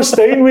 You're not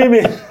staying with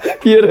me.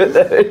 You're at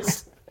the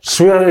house.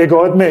 Swear to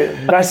God,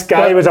 mate. This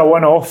guy was a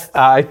one-off.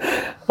 Aye.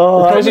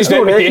 Because his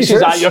reputation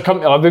is that you're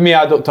coming to live with me,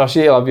 I don't touch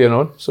you, I love you and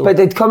on. So. But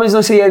did Cummins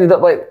not say he ended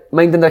up like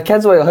minding their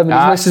kids while him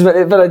and his missus went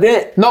out for a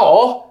date?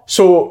 No,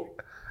 so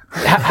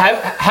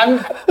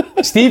him,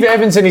 Steve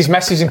Evans and his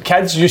missus and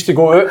kids used to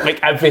go out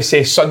like every,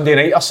 say, Sunday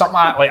night or something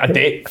like a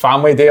date,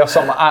 family day or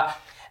something like that.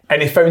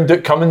 And he found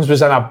out Cummins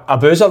was in a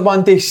boozer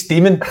one day,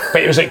 steaming,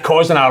 but he was like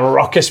causing a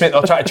ruckus, mate. They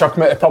were trying to chuck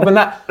him out of the pub and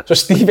that. So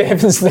Steve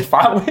Evans and the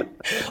family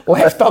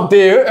left their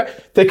day out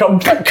to come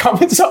pick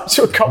Cummins up.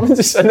 So Cummins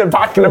is in the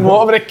back of the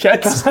motor with the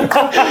kids,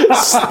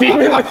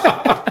 steaming.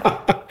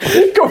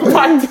 Going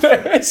back to the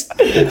house.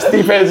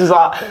 Steve Evans is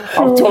like,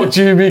 I'll talk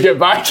to you when we get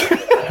back.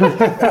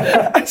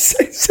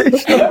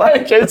 Sensational.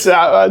 I can't say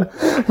that, man.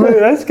 Mate,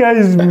 this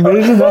guy's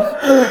amazing.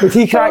 Could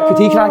he crack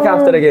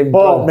after the game?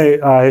 Oh,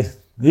 mate, aye.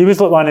 He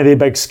was like one of the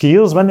big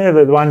skiers, wasn't he?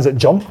 The ones that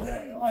jump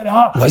like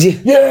that. Was he?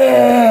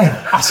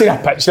 Yeah! I seen a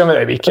picture of him at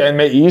the weekend,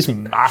 mate. He's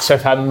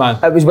massive, him, man.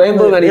 It was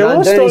Wembley when he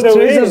ran down.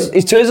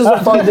 His trousers were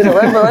falling down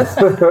at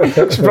Wembley.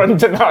 He's running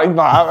down the line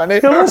like that, wasn't he?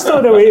 He almost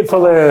had to wait for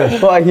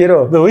What a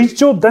hero. the Leeds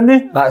job, didn't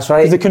he? That's right.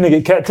 Because they couldn't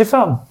get kit to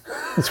film.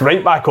 It's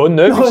right back on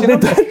now. Oh, they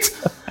did.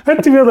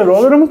 Had to wear the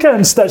Rotherham kit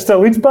and stitch the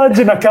Leeds badge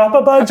and a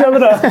Kappa badge over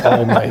it.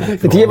 Oh my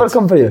Did he ever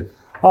come for you?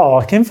 Oh,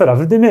 I came for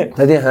everybody, mate.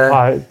 Did he? Huh?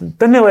 Aye.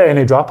 Didn't they let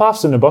any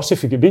drop-offs on the bus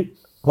if you could beat?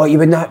 What, you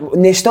would not?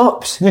 No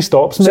stops? No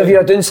stops, mate. So if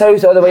you're doing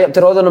south all the way up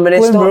to Rotherham and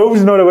then When stop?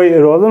 Wolves not away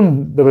to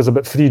Rotherham, there was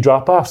about 3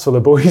 drop-offs for the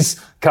boys'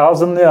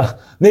 cars in there.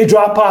 No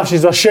drop-offs,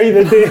 she's a shite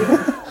the day.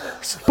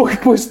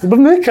 With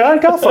no car,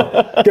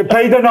 Gaffer. Get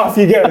paid enough,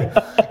 you get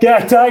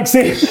a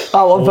taxi.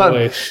 I love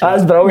him.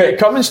 That's brilliant.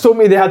 Cummins told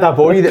me they had a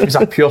boy that was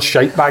a pure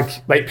shite bag,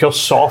 like pure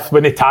soft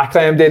when they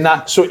tackled him doing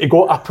that. So he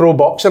got a pro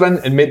boxer in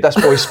and made this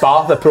boy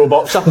spar the pro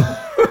boxer.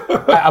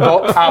 At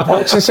a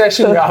boxing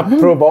session with a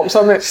pro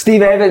boxer, mate.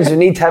 Steve Evans, we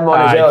need him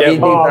on as well. He'd be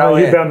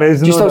brilliant. He'd be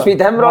amazing. Do you still speak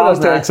to him,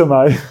 Rodders? Text him,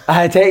 aye.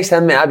 I text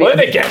him, mate. Look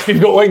at the guests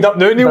we've got lined up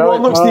now. Neil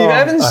Warnock, Steve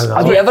Evans.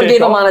 Have you ever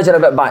gave a manager a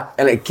bit back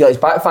and it's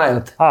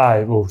backfired?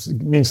 Aye, well,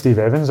 me and Steve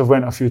Evans have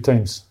went a few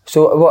times.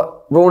 So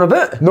what, rolling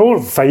about?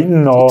 No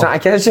fighting, no. Trying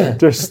to catch you?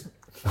 Just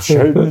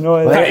shouting, you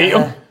know. Trying to eat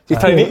him. He's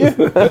trying to eat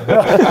you.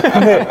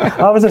 Mate,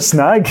 I was a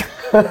snag.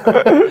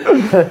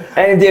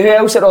 And who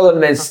else at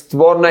Rotherham is?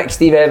 Warnock,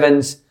 Steve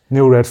Evans.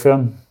 Neil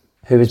Redfern.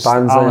 Who was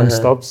Barnsley? Alan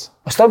Stubbs.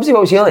 Stubbsy,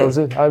 what was he like?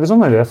 Stubbsy. I was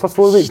only there for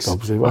 4 weeks. Oh,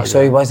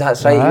 sorry,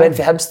 that's right. He went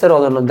for Hibs to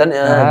Rotherham, didn't he?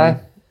 Aye.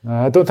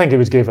 I don't think he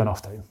was gave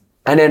enough time.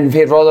 And then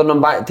for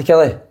Rotherham back to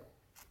Kelly.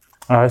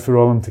 Aye, for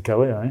Rotherham to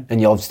Kelly, aye. And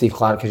you loved Steve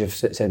Clark, as you've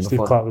said before. Steve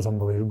Clark was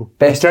unbelievable.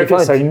 Best Jacket Steve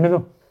Clark? signed me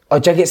though. Oh,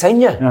 Jigget signed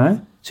you? Aye.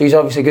 So he's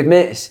obviously good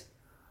mates.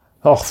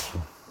 Oh,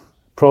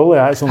 probably.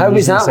 Aye, How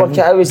was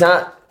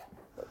that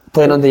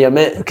playing under your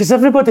mate? Because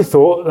everybody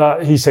thought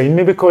that he signed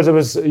me because I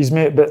was his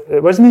mate, but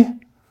it wasn't he.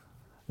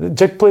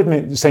 Jig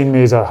signed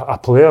me as a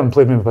player and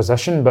played me in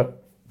position,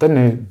 but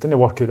didn't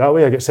work out that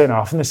way. I got sent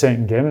off in the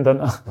second game,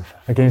 didn't I?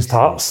 Against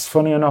Hearts,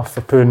 funny enough,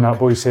 for pulling that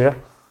boy's hair.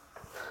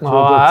 Oh,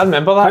 I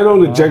remember that. How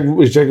long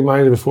was Jig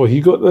manager before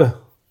he got there?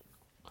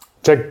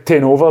 Jig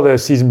taken over the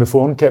season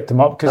before and kept him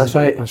up because That's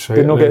right. they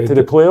did not get to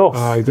the playoffs.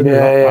 Aye, didn't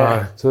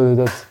Yeah. So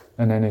they did.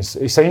 And then he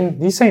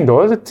signed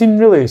all the team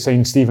really. He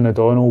signed Stephen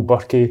O'Donnell,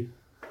 Burkey.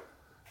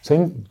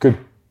 Signed good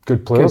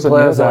good players in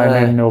there, and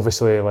then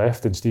obviously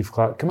left and Steve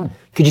Clarke come in.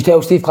 Could you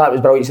tell Steve Clarke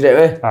was brilliant straight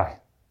away? Aye.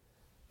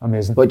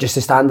 Amazing. But just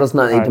the standards and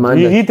that he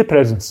demanded? He had the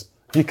presence.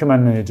 He came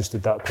in and he just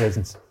did that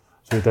presence.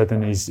 So he did,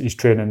 and his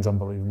training's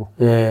unbelievable.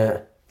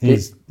 Yeah.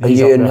 Are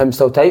you and him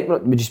still tight?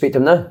 Would you speak to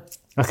him now?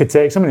 I could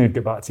text him and he'd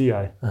get back to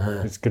you.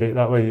 It's great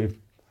that way. You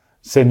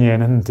send you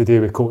anything to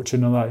do with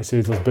coaching and all that. He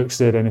says there's books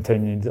there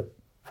anytime you need it.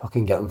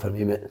 Fucking get him for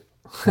me, mate.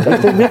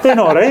 You're doing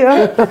alright,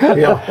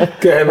 Yeah,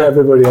 get him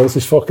everybody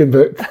else's fucking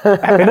book. He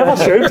never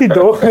shouted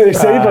though at the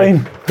sideline.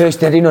 Who's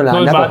did he know that?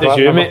 Not as bad as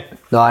you, mate.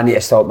 No, I need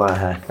to stop,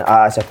 man.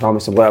 As I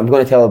promised I'm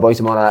going to tell the boys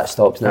tomorrow that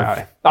stops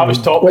now. That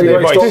was top Wait,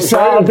 today, boys.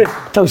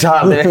 Till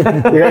Saturday.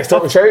 You guys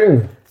stop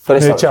shouting?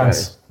 No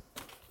chance.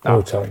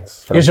 No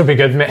chance. Yours will be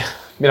good, mate.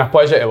 Been a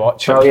pleasure to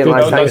watch. Brilliant,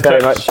 lads. Thanks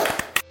very much.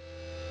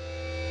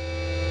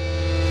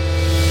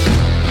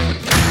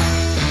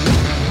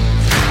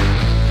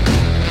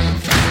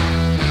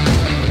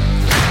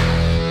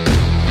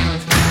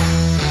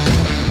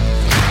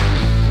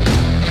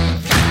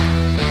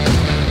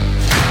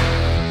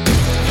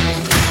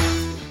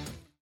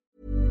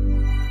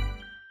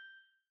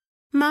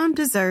 Mom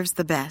deserves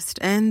the best,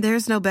 and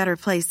there's no better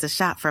place to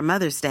shop for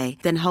Mother's Day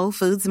than Whole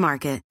Foods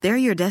Market. They're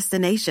your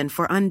destination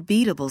for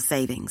unbeatable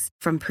savings,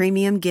 from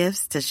premium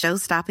gifts to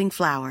show-stopping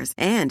flowers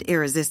and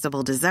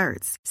irresistible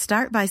desserts.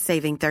 Start by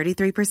saving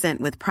 33%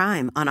 with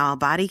Prime on all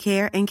body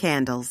care and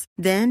candles.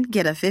 Then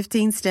get a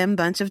 15-stem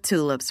bunch of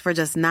tulips for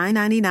just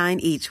 $9.99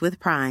 each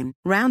with Prime.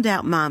 Round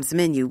out Mom's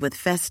menu with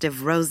festive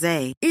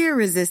rosé,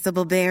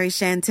 irresistible berry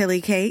chantilly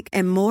cake,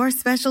 and more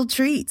special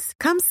treats.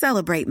 Come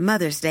celebrate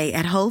Mother's Day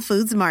at Whole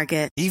Foods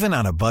Market. Even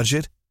on a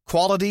budget,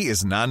 quality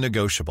is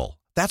non-negotiable.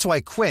 That's why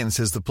Quince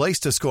is the place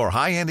to score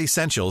high-end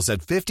essentials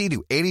at 50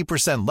 to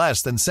 80%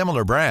 less than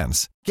similar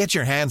brands. Get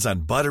your hands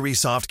on buttery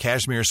soft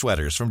cashmere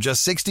sweaters from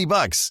just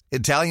 $60,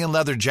 Italian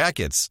leather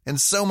jackets,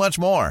 and so much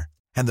more.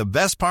 And the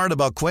best part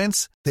about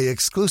Quince, they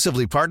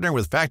exclusively partner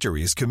with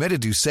factories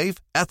committed to safe,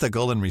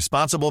 ethical, and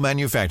responsible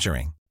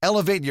manufacturing.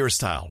 Elevate your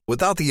style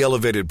without the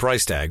elevated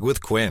price tag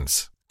with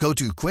Quince. Go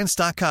to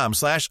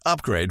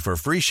quince.com/upgrade for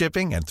free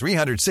shipping and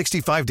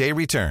 365-day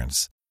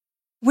returns.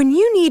 When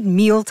you need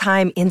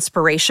mealtime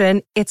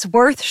inspiration, it's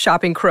worth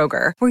shopping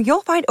Kroger, where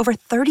you'll find over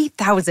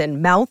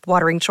 30,000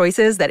 mouth-watering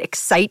choices that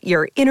excite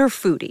your inner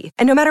foodie.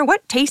 And no matter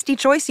what tasty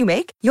choice you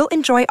make, you'll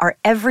enjoy our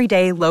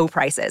everyday low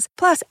prices,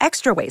 plus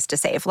extra ways to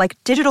save, like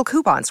digital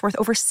coupons worth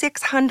over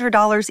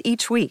 $600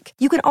 each week.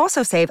 You can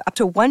also save up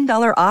to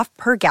 $1 off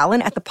per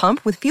gallon at the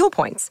pump with fuel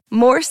points.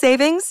 More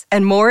savings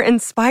and more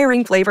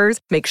inspiring flavors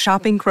make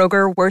shopping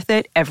Kroger worth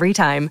it every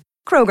time.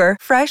 Kroger,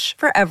 fresh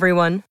for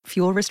everyone.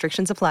 Fuel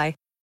restrictions apply.